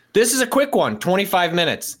like, this is a quick one, 25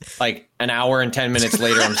 minutes. Like an hour and 10 minutes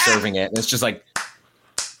later, I'm serving it. And it's just like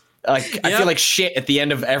I feel like shit at the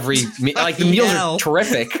end of every meal. Like the meals are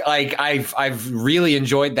terrific. Like I've really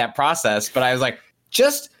enjoyed that process, but I was like,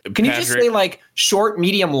 can you just say like short,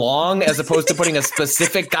 medium, long, as opposed to putting a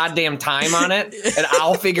specific goddamn time on it, and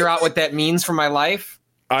I'll figure out what that means for my life.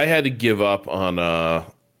 I had to give up on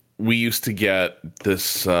we used to get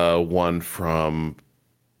this one from,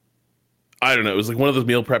 I don't know, it was like one of those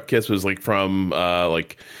meal prep kits. It was like from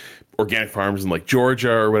like organic farms in like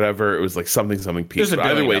Georgia or whatever. It was like something piece. But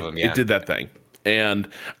either way, it did that thing. And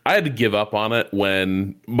I had to give up on it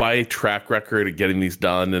when my track record of getting these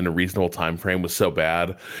done in a reasonable time frame was so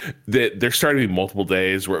bad that there started to be multiple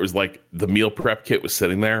days where it was like the meal prep kit was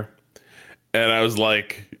sitting there. And I was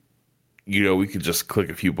like, we could just click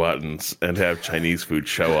a few buttons and have Chinese food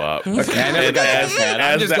show up. Okay, I never got that bad.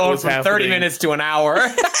 I'm just going from 30 minutes to an hour.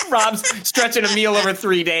 Rob's stretching a meal over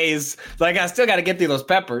 3 days. Like, I still got to get through those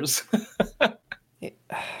peppers.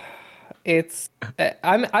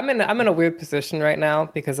 I'm in a weird position right now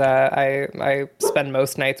because I spend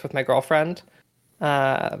most nights with my girlfriend,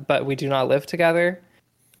 but we do not live together,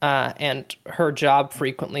 and her job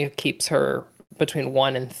frequently keeps her between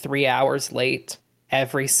 1 and 3 hours late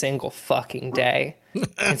every single fucking day.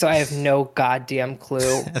 And so I have no goddamn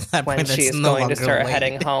clue when she is going to start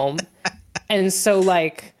heading home. And so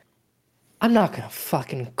like, I'm not going to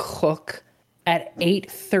fucking cook at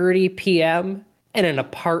 8:30 p.m. in an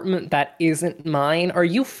apartment that isn't mine. Are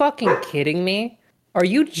you fucking kidding me? Are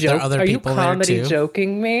you joking? Are you comedy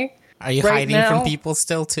joking me? Are you hiding from people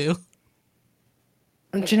still too?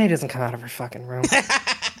 Janae doesn't come out of her fucking room.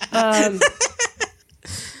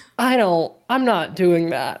 I'm not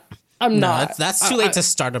doing that. That's too late to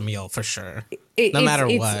start a meal for sure. No matter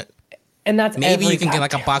what. And that's maybe you can get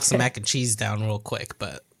like a box of mac and cheese down real quick,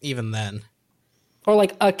 but even then. Or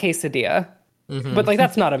like a quesadilla. Mm-hmm. But like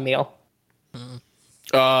that's not a meal.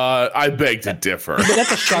 I beg to differ.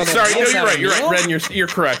 That's a struggle. Sorry, no, you're right. You're right, Ren. You're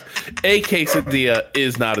correct. A quesadilla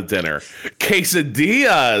is not a dinner.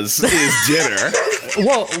 Quesadillas is dinner.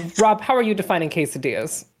 Well, Rob, how are you defining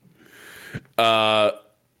quesadillas?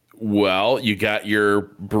 Well, you got your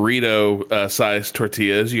burrito sized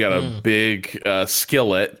tortillas. You got a big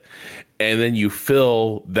skillet. And then you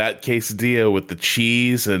fill that quesadilla with the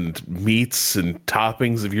cheese and meats and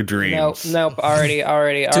toppings of your dreams. Nope. Already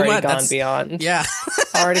gone beyond. Yeah.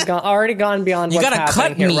 already gone beyond. You what's gotta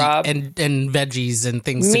cut here, meat Rob. and veggies and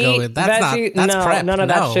things meat, to go with. That's veggie, not. That's no, prep. none of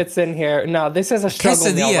that shit's in here. No, this is a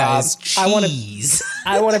struggle meal, Rob. Cheese.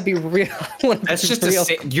 I want to be real. That's just real.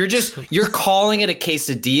 You're calling it a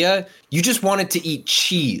quesadilla. You just wanted to eat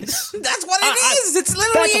cheese. That's what it is. It's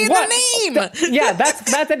literally in the name. Yeah,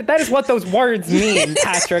 that is what those words mean,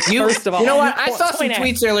 Patrick. First of all, you know what? I saw some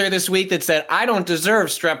tweets earlier this week that said, "I don't deserve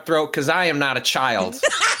strep throat because I am not a child."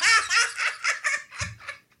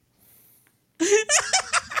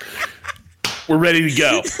 We're ready to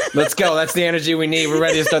go. Let's go. That's the energy we need. We're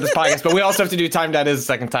ready to start this podcast. But we also have to do time that is the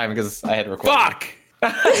second time because I had to record. Fuck!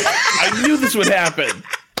 I knew this would happen.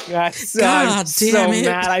 I'm so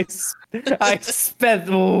mad. I spent.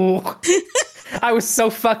 I was so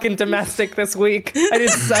fucking domestic this week. I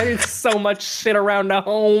did so much shit around the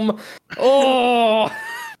home. Oh.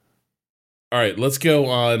 All right, let's go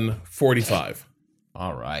on 45.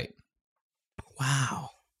 All right. Wow.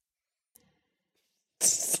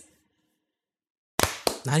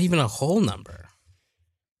 Not even a whole number.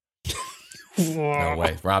 No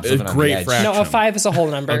way. Rob's A living on great the edge. fraction. No, a 5 is a whole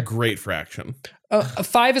number. A great fraction. A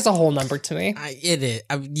 5 is a whole number to me. It is.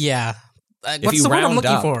 Yeah. What's you the word I'm round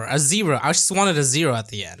looking up. for? A 0. I just wanted a 0 at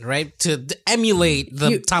the end, right? To emulate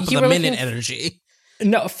the top of the minute energy.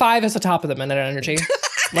 No, 5 is the top of the minute energy.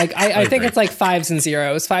 Like I think it's like 5s and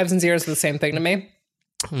 0s. 5s and 0s are the same thing to me.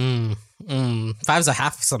 5's a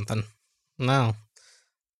half something. No.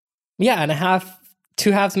 Yeah, and a half,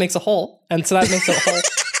 2 halves makes a whole, and so that makes it a whole.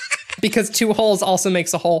 Because 2 wholes also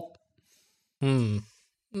makes a whole. All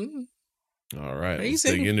right, let's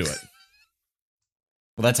dig into it.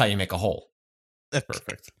 Well, that's how you make a hole.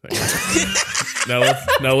 Perfect.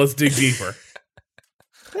 Now let's dig deeper.